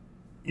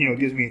it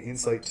gives me an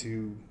insight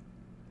to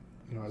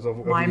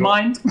my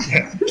mind.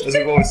 Yeah, as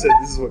we've always said,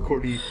 this is what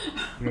Courtney,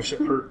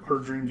 her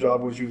dream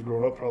job when she was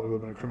growing up probably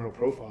would have been a criminal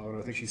profiler, and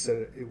I think she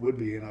said it would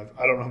be. And I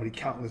don't know how many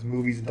countless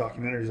movies and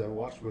documentaries I've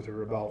watched with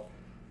her about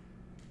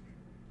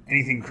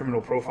anything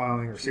criminal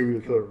profiling or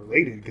serial killer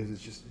related, because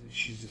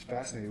she's just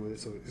fascinated with it.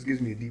 So it gives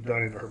me a deep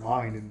dive into her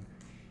mind, and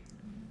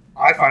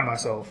I find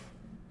myself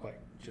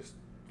just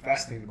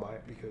fascinated by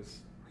it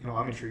because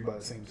I'm intrigued by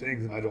the same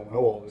things, and I don't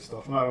know all this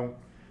stuff, and I don't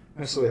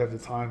necessarily have the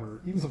time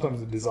or even sometimes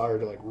the desire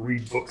to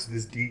read books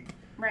this deep.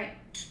 Right.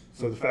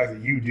 So the fact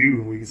that you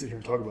do and we can sit here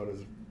and talk about it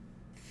is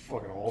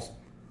fucking awesome.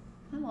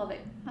 I love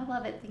it. I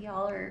love it that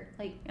y'all are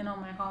in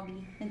on my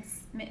hobby.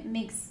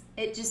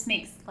 It just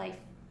makes life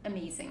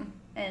amazing,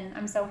 and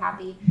I'm so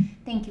happy.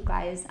 Thank you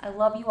guys. I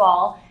love you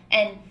all.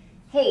 And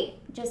hey,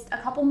 just a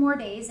couple more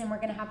days and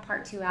we're gonna have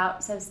part 2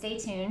 out. So stay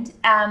tuned.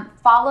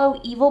 Follow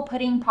Evil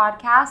Pudding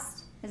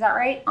Podcast. Is that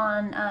right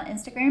on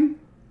Instagram?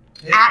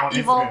 Yeah, at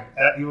Evil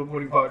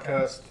Pudding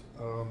Podcast.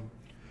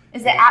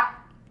 Is it at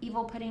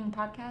Evil Pudding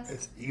Podcast?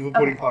 It's Evil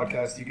Pudding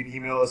Podcast. You can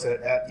email us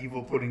at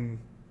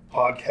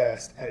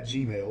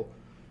evilpuddingpodcast@gmail.com.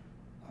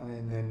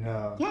 And then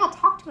yeah,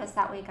 talk to us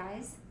that way,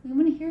 guys. We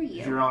want to hear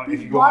you.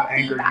 If you go on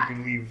Anchor, you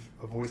can leave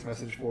a voice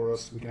message for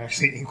us. We can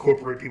actually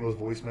incorporate people's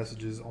voice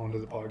messages onto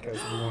the podcast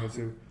if we wanted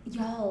to.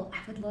 Y'all, I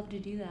would love to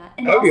do that.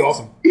 And that would be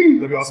awesome.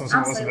 That'd be awesome.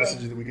 Some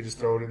messages that we could just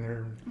throw it in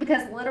there.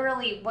 Because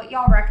literally, what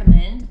y'all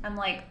recommend, I'm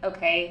like,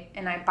 okay,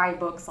 and I buy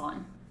books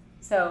on.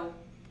 So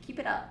keep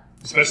it up.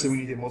 Especially when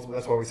you get multiple.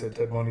 That's why we said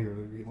Ted Bundy, or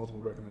we get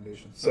multiple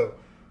recommendations. So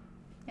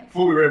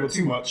before we ramble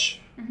too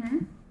much,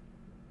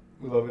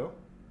 we love y'all.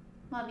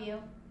 Love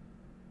you.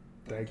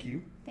 Thank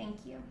you.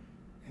 Thank you.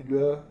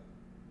 And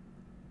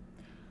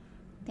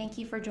thank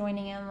you for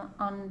joining him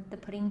on the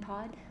Pudding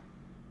Pod.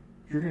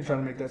 You're gonna try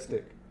to make that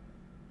stick.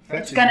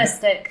 It's gonna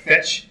stick.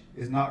 Fetch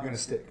is not gonna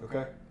stick.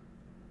 Okay.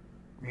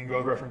 Mean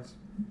Girls reference.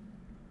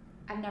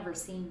 I've never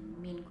seen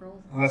Mean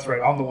Girls. Well, that's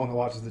right. I'm the one that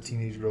watches the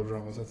teenage girl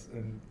dramas.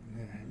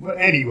 But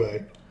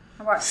anyway.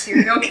 I watch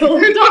serial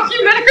killer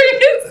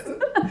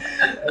documentaries.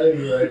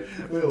 Anyway,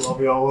 we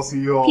love y'all. We'll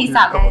see you all Peace in a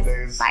out, couple guys.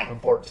 days Bye. on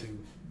part 2.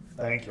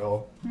 Thank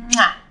y'all.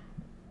 Mwah.